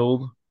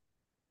handled,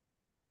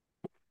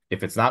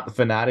 if it's not the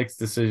Fanatics'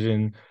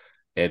 decision,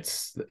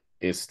 it's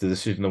it's the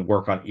decision to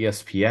work on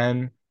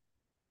ESPN.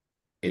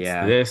 It's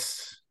Yeah.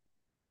 this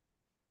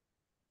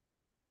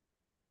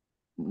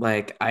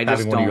Like, I having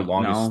just one of your don't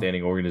longest know.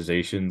 standing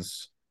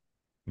organizations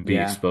be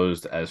Yeah.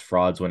 exposed as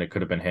frauds when it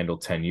could have been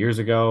handled 10 years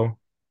ago.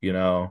 You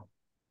know,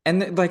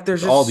 And like,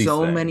 there's it's all just these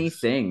so many things.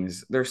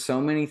 things. There's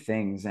so many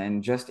things.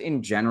 And just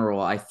in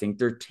general, I think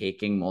they're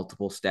taking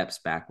multiple steps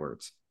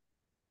backwards.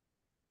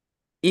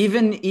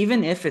 Even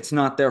if it's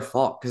not their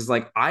fault. Cause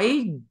like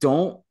I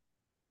don't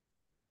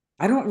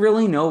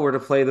really know where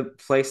to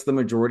place the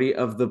majority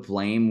of the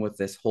blame with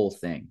this whole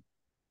thing.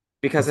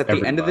 Because It's at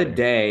the end of the everybody.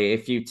 day,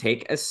 if you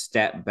take a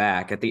step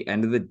back, at the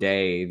end of the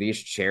day, these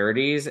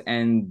charities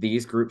and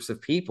these groups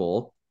of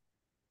people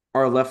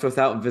are left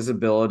without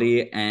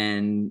visibility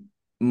and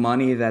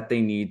money that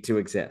they need to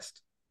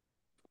exist.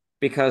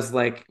 Because,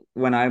 like,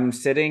 when I'm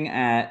sitting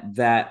at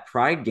that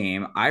Pride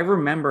game, I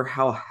remember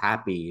how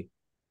happy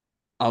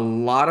a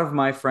lot of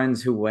my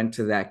friends who went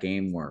to that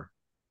game were.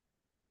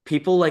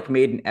 People like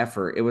made an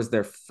effort. It was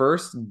their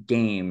first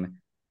game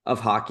of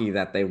hockey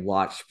that they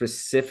watched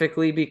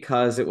specifically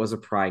because it was a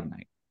Pride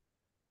night.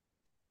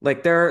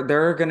 Like,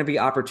 there are going to be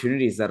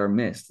opportunities that are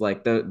missed.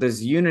 Like,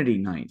 those unity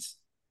nights,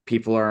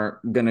 people are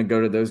going to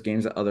go to those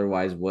games that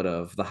otherwise would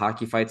have. The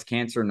hockey fights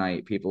cancer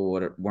night, people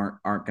would weren't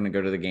aren't going to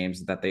go to the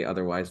games that they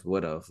otherwise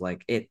would have.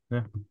 Like,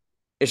 Yeah.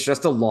 it's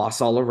just a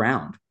loss all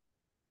around.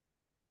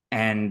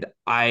 And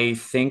I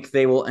think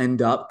they will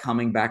end up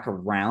coming back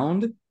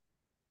around.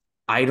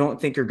 I don't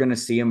think you're going to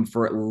see them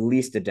for at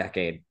least a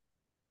decade.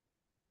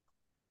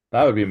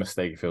 That would be a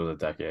mistake if it was a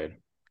decade.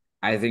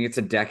 I think it's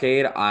a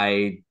decade.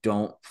 I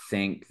don't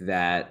think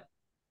that,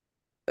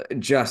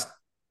 just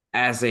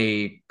as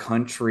a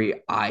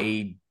country,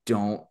 I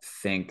don't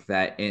think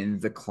that in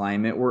the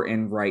climate we're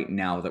in right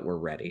now that we're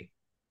ready.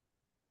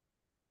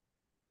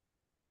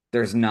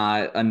 There's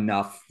not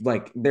enough,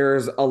 like,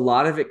 there's a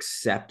lot of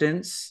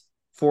acceptance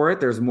for it.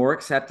 There's more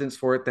acceptance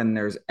for it than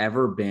there's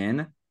ever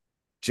been.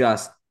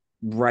 Just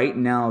right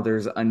now,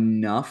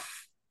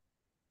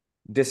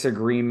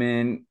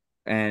 disagreement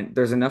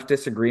there's enough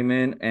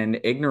disagreement and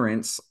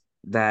ignorance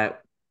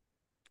that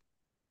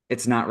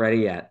it's not ready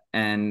yet.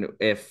 And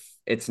if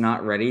it's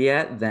not ready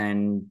yet,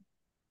 then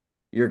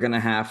you're going to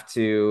have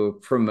to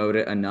promote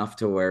it enough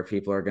to where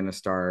people are going to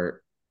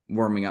start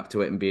warming up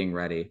to it and being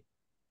ready.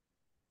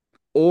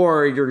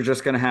 or you're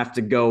just going to have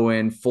to go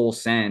in full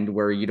send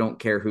where you don't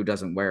care who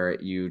doesn't wear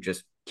it. You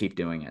just keep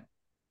doing it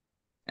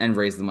and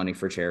raise the money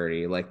for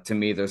charity. Like to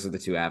me, those are the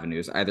two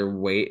avenues. Either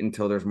wait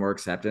until there's more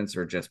acceptance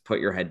or just put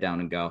your head down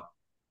and go.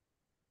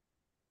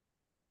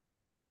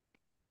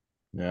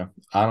 Yeah,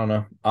 I don't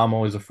know. I'm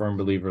always a firm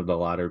believer of the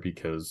latter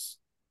because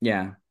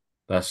Yeah.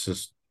 that's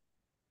just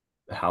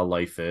how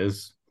life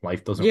is.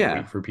 Life doesn't wait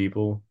Yeah. for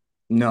people.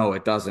 No,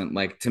 it doesn't.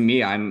 Like to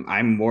me,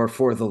 I'm more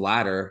for the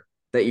latter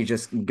that you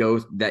just go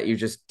that you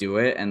just do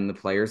it and the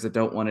players that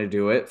don't want to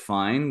do it,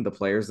 fine. The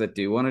players that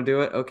do want to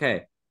do it,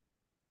 okay.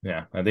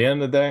 Yeah, at the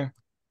end of the day,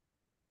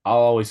 I'll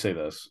always say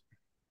this,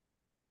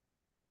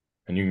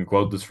 and you can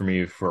quote this for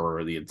me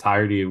for the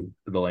entirety of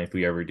the length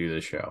we ever do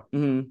this show.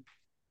 Mm-hmm.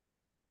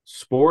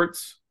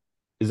 Sports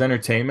is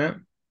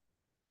entertainment,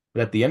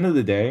 but at the end of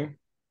the day,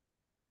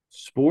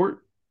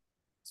 sport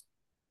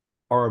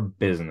are a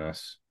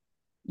business.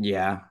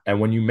 Yeah. And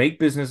when you make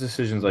business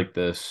decisions like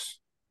this,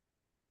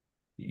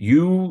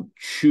 you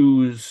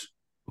choose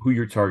who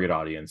your target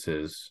audience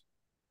is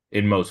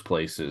in most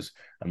places.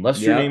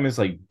 Unless your name Yep. is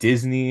like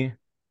Disney,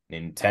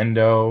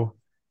 Nintendo,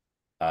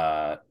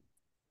 uh,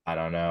 I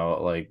don't know,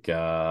 like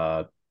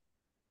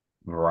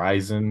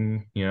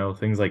Verizon,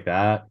 things like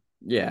that.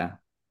 Yeah.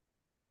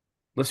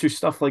 Unless you're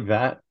stuff like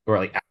that, or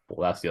like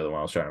Apple, that's the other one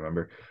I was trying to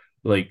remember.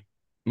 Like,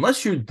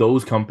 unless you're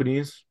those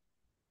companies,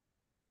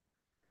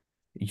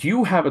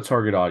 you have a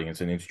target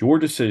audience, and it's your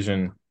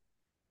decision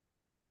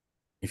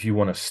if you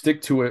want to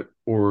stick to it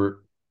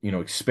or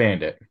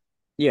expand it.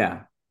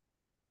 Yeah.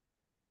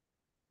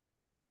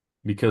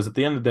 Because at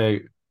the end of the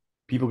day,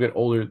 people get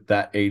older,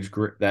 that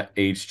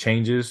age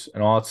changes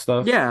and all that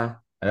stuff, Yeah.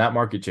 and that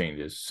market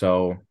changes.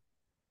 So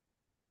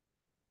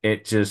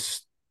it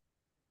just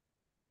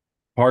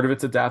part of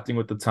it's adapting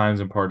with the times,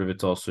 and part of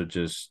it's also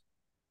just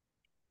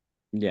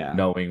Yeah.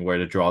 knowing where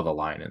to draw the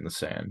line in the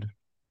sand.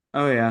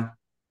 Oh yeah.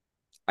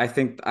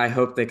 I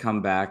hope they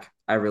come back.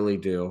 I really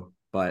do.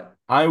 But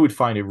I would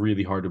find it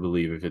really hard to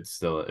believe if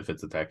it's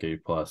a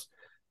decade plus.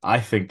 I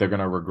think they're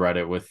gonna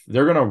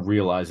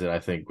realize it, I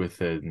think,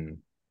 within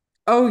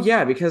oh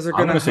yeah, because I'm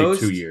gonna say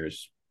 2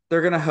 years.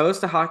 they're gonna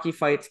host a Hockey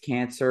Fights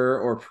Cancer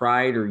or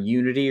Pride or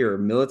Unity or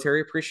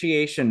Military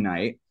Appreciation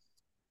Night.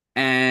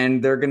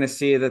 And they're going to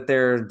see that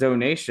their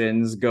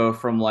donations go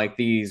from like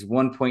these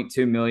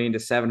 1.2 million to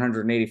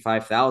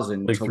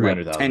 785,000 Like to three like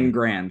hundred 10 thousand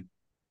grand.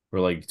 or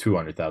like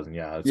 200,000.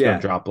 Yeah, Yeah,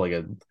 it's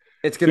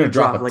it's going to gonna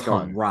drop drop a like a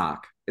ton.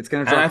 rock. It's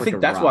going to And I drop like a think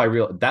rock.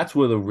 that's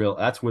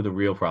where the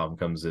real problem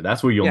comes in.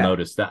 That's where you'll Yeah,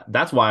 notice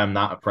that's why I'm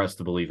not pressed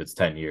to believe it's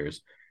 10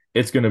 years.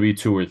 It's gonna be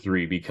 2 or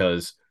 3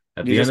 because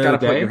at you the end just of got the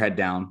to put your day, head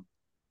down.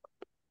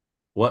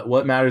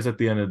 what matters at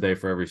the end of the day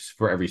for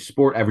every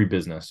sport, every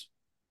business?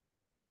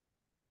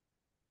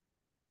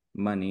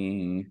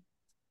 Money.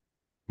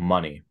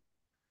 Money.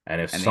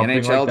 And if And the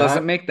something NHL like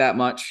doesn't that, make that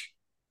much.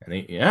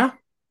 yeah,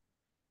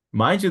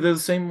 mind you, they're the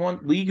same one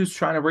league who's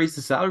trying to raise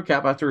the salary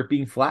cap after it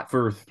being flat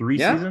for three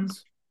Yep.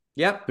 seasons.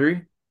 Yep.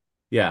 Three?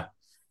 Yeah,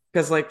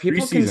 Because like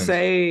three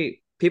seasons.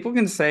 people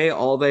can say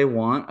all they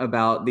want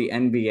about the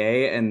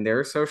NBA and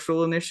their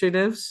social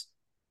initiatives.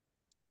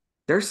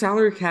 Their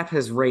salary cap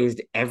has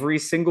raised every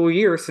single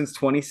year since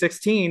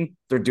 2016.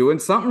 They're doing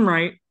something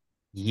right.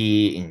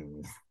 Yeah,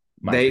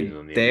 my opinion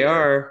on the They NBA.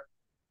 are.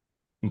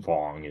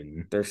 Long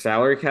and Their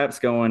salary cap's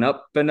going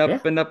up and up yeah,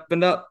 and up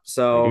and up.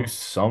 they do So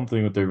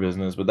something with their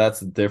business, but that's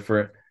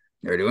different.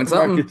 they're doing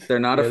Their market, something. They're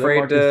not yeah, their afraid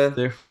market's to.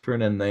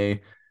 different, and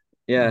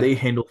Yeah, they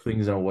handle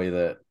things in a way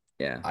that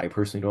yeah, I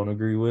personally don't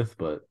agree with,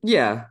 but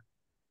yeah.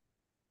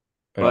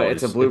 But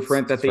it's a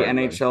blueprint that it's the for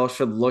everybody. NHL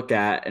should look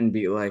at and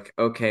be like,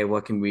 okay,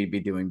 what can we be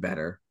doing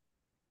better?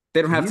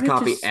 They don't Or have to even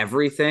copy just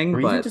everything, or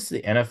even but just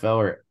the NFL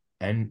or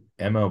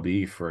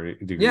MLB for a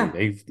degree. yeah,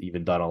 They've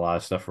even done a lot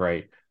of stuff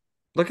right.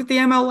 look at the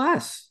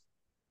MLS,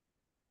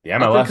 The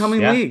up and MLS,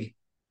 coming yeah, league.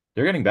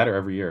 they're getting better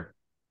every year.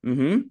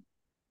 Mm-hmm.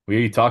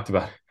 We talked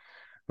about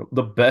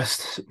the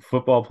best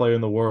football player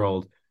in the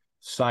world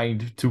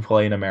signed to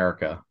play in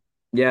America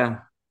Yeah,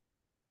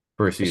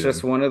 for a it's just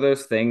season. one of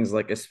those things,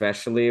 like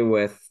especially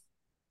with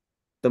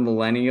the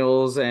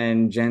millennials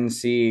and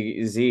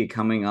Z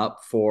coming up,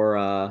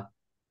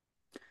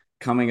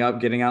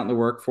 getting out in the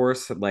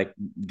workforce, like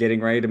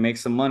getting ready to make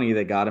some money,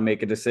 they got to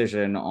make a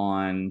decision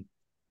on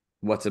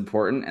what's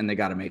important and they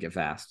got to make it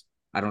fast.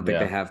 I don't think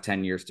they Yeah. have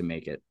 10 years to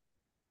make it,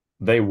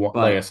 They want,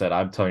 like I but said,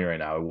 I'm telling you right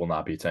now, it will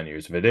not be 10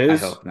 years. If it I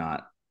is, hope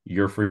not.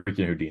 you're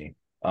freaking Houdini.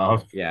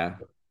 Yeah.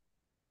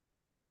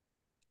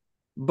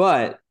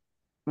 But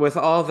with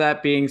all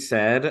that being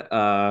said,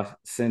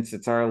 since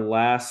it's our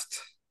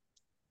last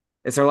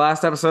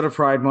episode of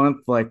Pride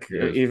Month, like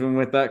yes, even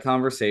with that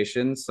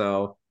conversation,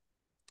 so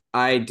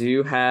I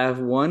do have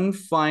one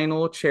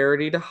final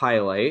charity to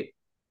highlight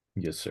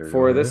yes, sir. Go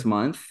for this ahead.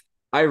 month.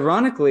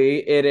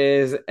 Ironically, it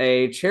is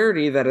a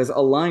charity that is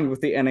aligned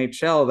with the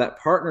NHL that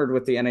partnered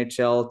with the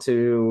NHL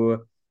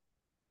to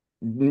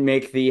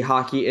make the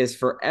Hockey is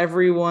for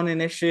Everyone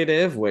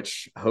initiative,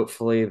 which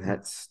hopefully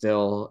that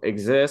still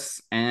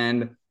exists.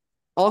 And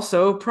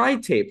Also,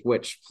 Pride Tape,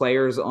 which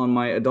players on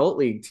my adult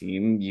league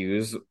team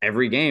use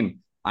every game.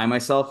 I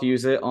myself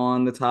use it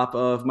on the top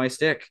of my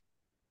stick.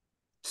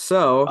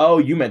 So, Oh,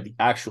 you meant the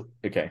actual.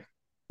 Okay.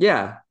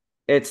 yeah,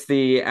 it's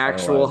the I don't know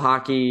actual why.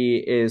 hockey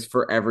is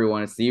for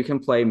everyone. It's the you can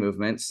play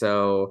movement.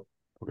 So,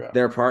 Okay.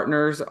 their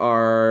partners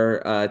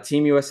are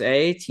Team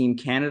USA, Team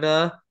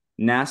Canada,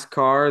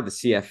 NASCAR, the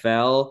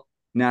CFL,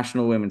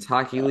 National Women's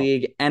Hockey Wow.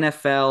 League,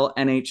 NFL,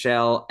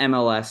 NHL,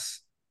 MLS.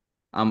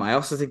 I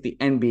also think the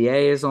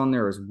NBA is on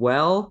there as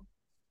well.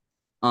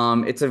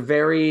 It's a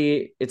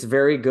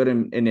very good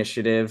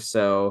initiative.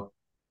 So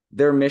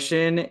their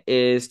mission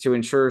is to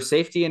ensure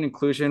safety and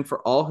inclusion for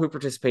all who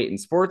participate in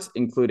sports,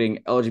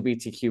 including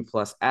LGBTQ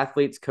plus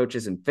athletes,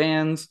 coaches, and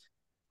fans.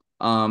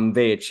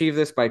 They achieve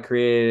this by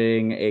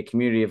creating a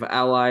community of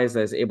allies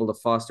that is able to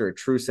foster a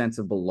true sense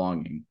of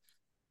belonging.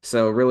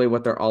 So really,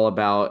 what they're all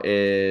about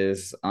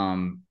is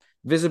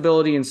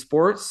visibility in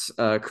sports,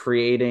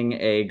 creating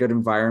a good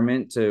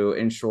environment to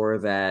ensure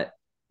that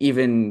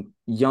even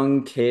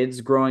young kids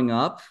growing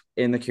up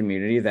in the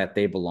community that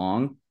they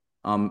belong.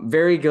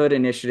 Very good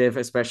initiative,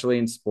 especially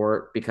in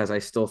sport, because I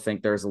still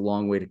think there's a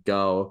long way to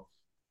go.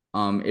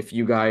 If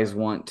you guys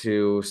want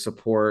to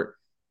support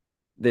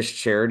this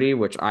charity,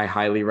 which I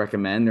highly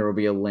recommend. There will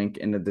be a link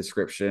in the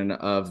description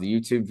of the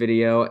YouTube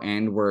video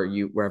and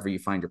wherever you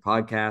find your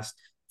podcast.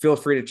 Feel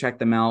free to check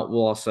them out.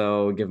 We'll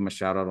also give them a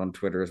shout out on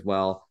Twitter as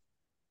well.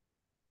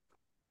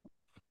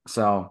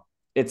 So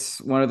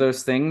it's one of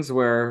those things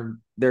where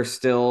there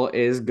still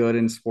is good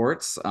in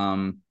sports.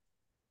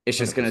 It's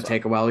just going to 100%.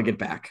 take a while to get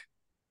back.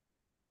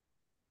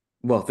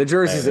 Well, the And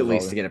jerseys at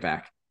least to get it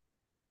back.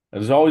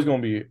 there's always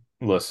going to be,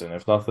 listen,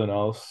 if nothing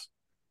else,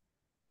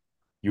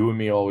 you and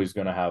me always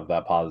going to have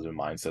that positive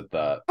mindset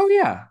that Oh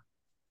yeah,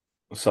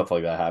 stuff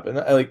like that happen.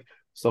 Like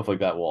stuff like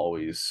that will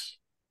always,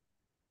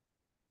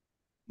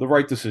 the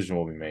right decision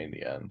will be made in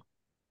the end.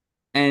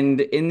 and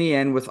in the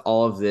end, with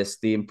all of this,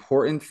 the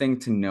important thing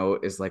to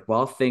note is like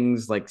while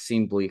things like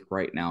seem bleak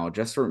right now,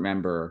 just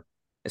remember,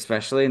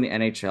 especially in the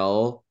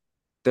NHL,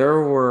 there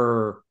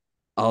were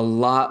a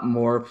lot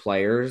more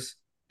players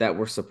that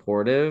were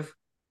supportive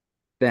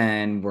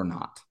than were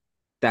not.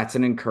 That's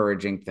an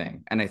encouraging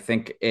thing. And I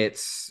think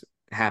it's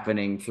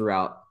happening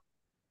throughout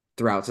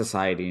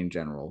society in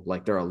general.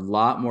 Like there are a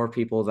lot more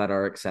people that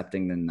are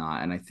accepting than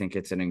not. And I think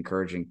it's an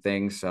encouraging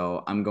thing.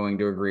 So I'm going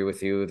to agree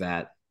with you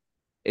that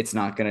it's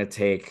not going to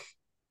take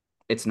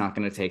it's not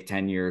going to take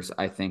 10 years.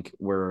 I think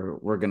we're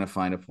going to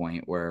find a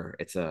point where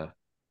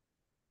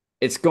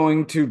it's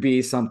going to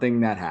be something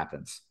that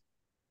happens.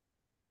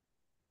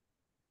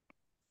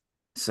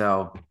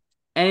 So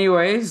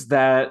anyways,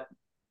 that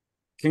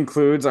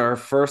concludes our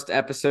first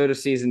episode of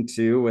season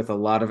 2 with a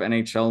lot of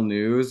NHL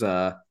news.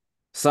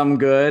 Some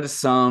good,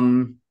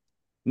 some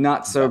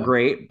not so Bad.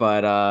 great,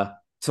 but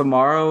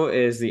tomorrow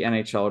is the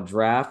NHL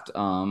draft.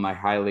 I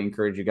highly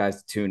encourage you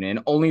guys to tune in.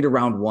 Only to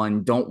round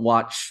 1. Don't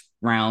watch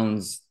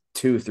rounds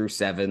 2 through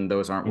 7.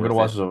 Those aren't I'm gonna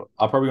worth it. watch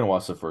the. I'm probably gonna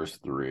watch the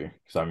first three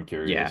because I'm Yeah.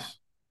 curious.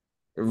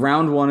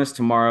 Round 1 is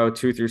tomorrow,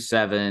 2 through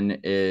 7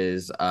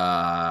 is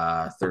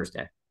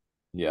Thursday.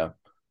 Yeah.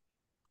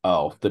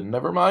 Oh, then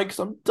never mind because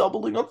I'm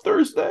doubling on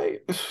Thursday.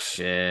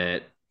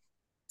 Shit.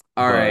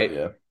 All But right.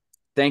 yeah,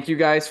 Thank you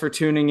guys for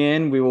tuning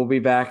in. We will be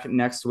back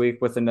next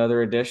week with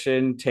another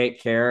edition. Take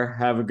care.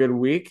 Have a good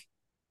week.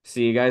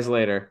 See you guys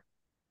later.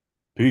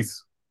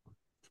 peace.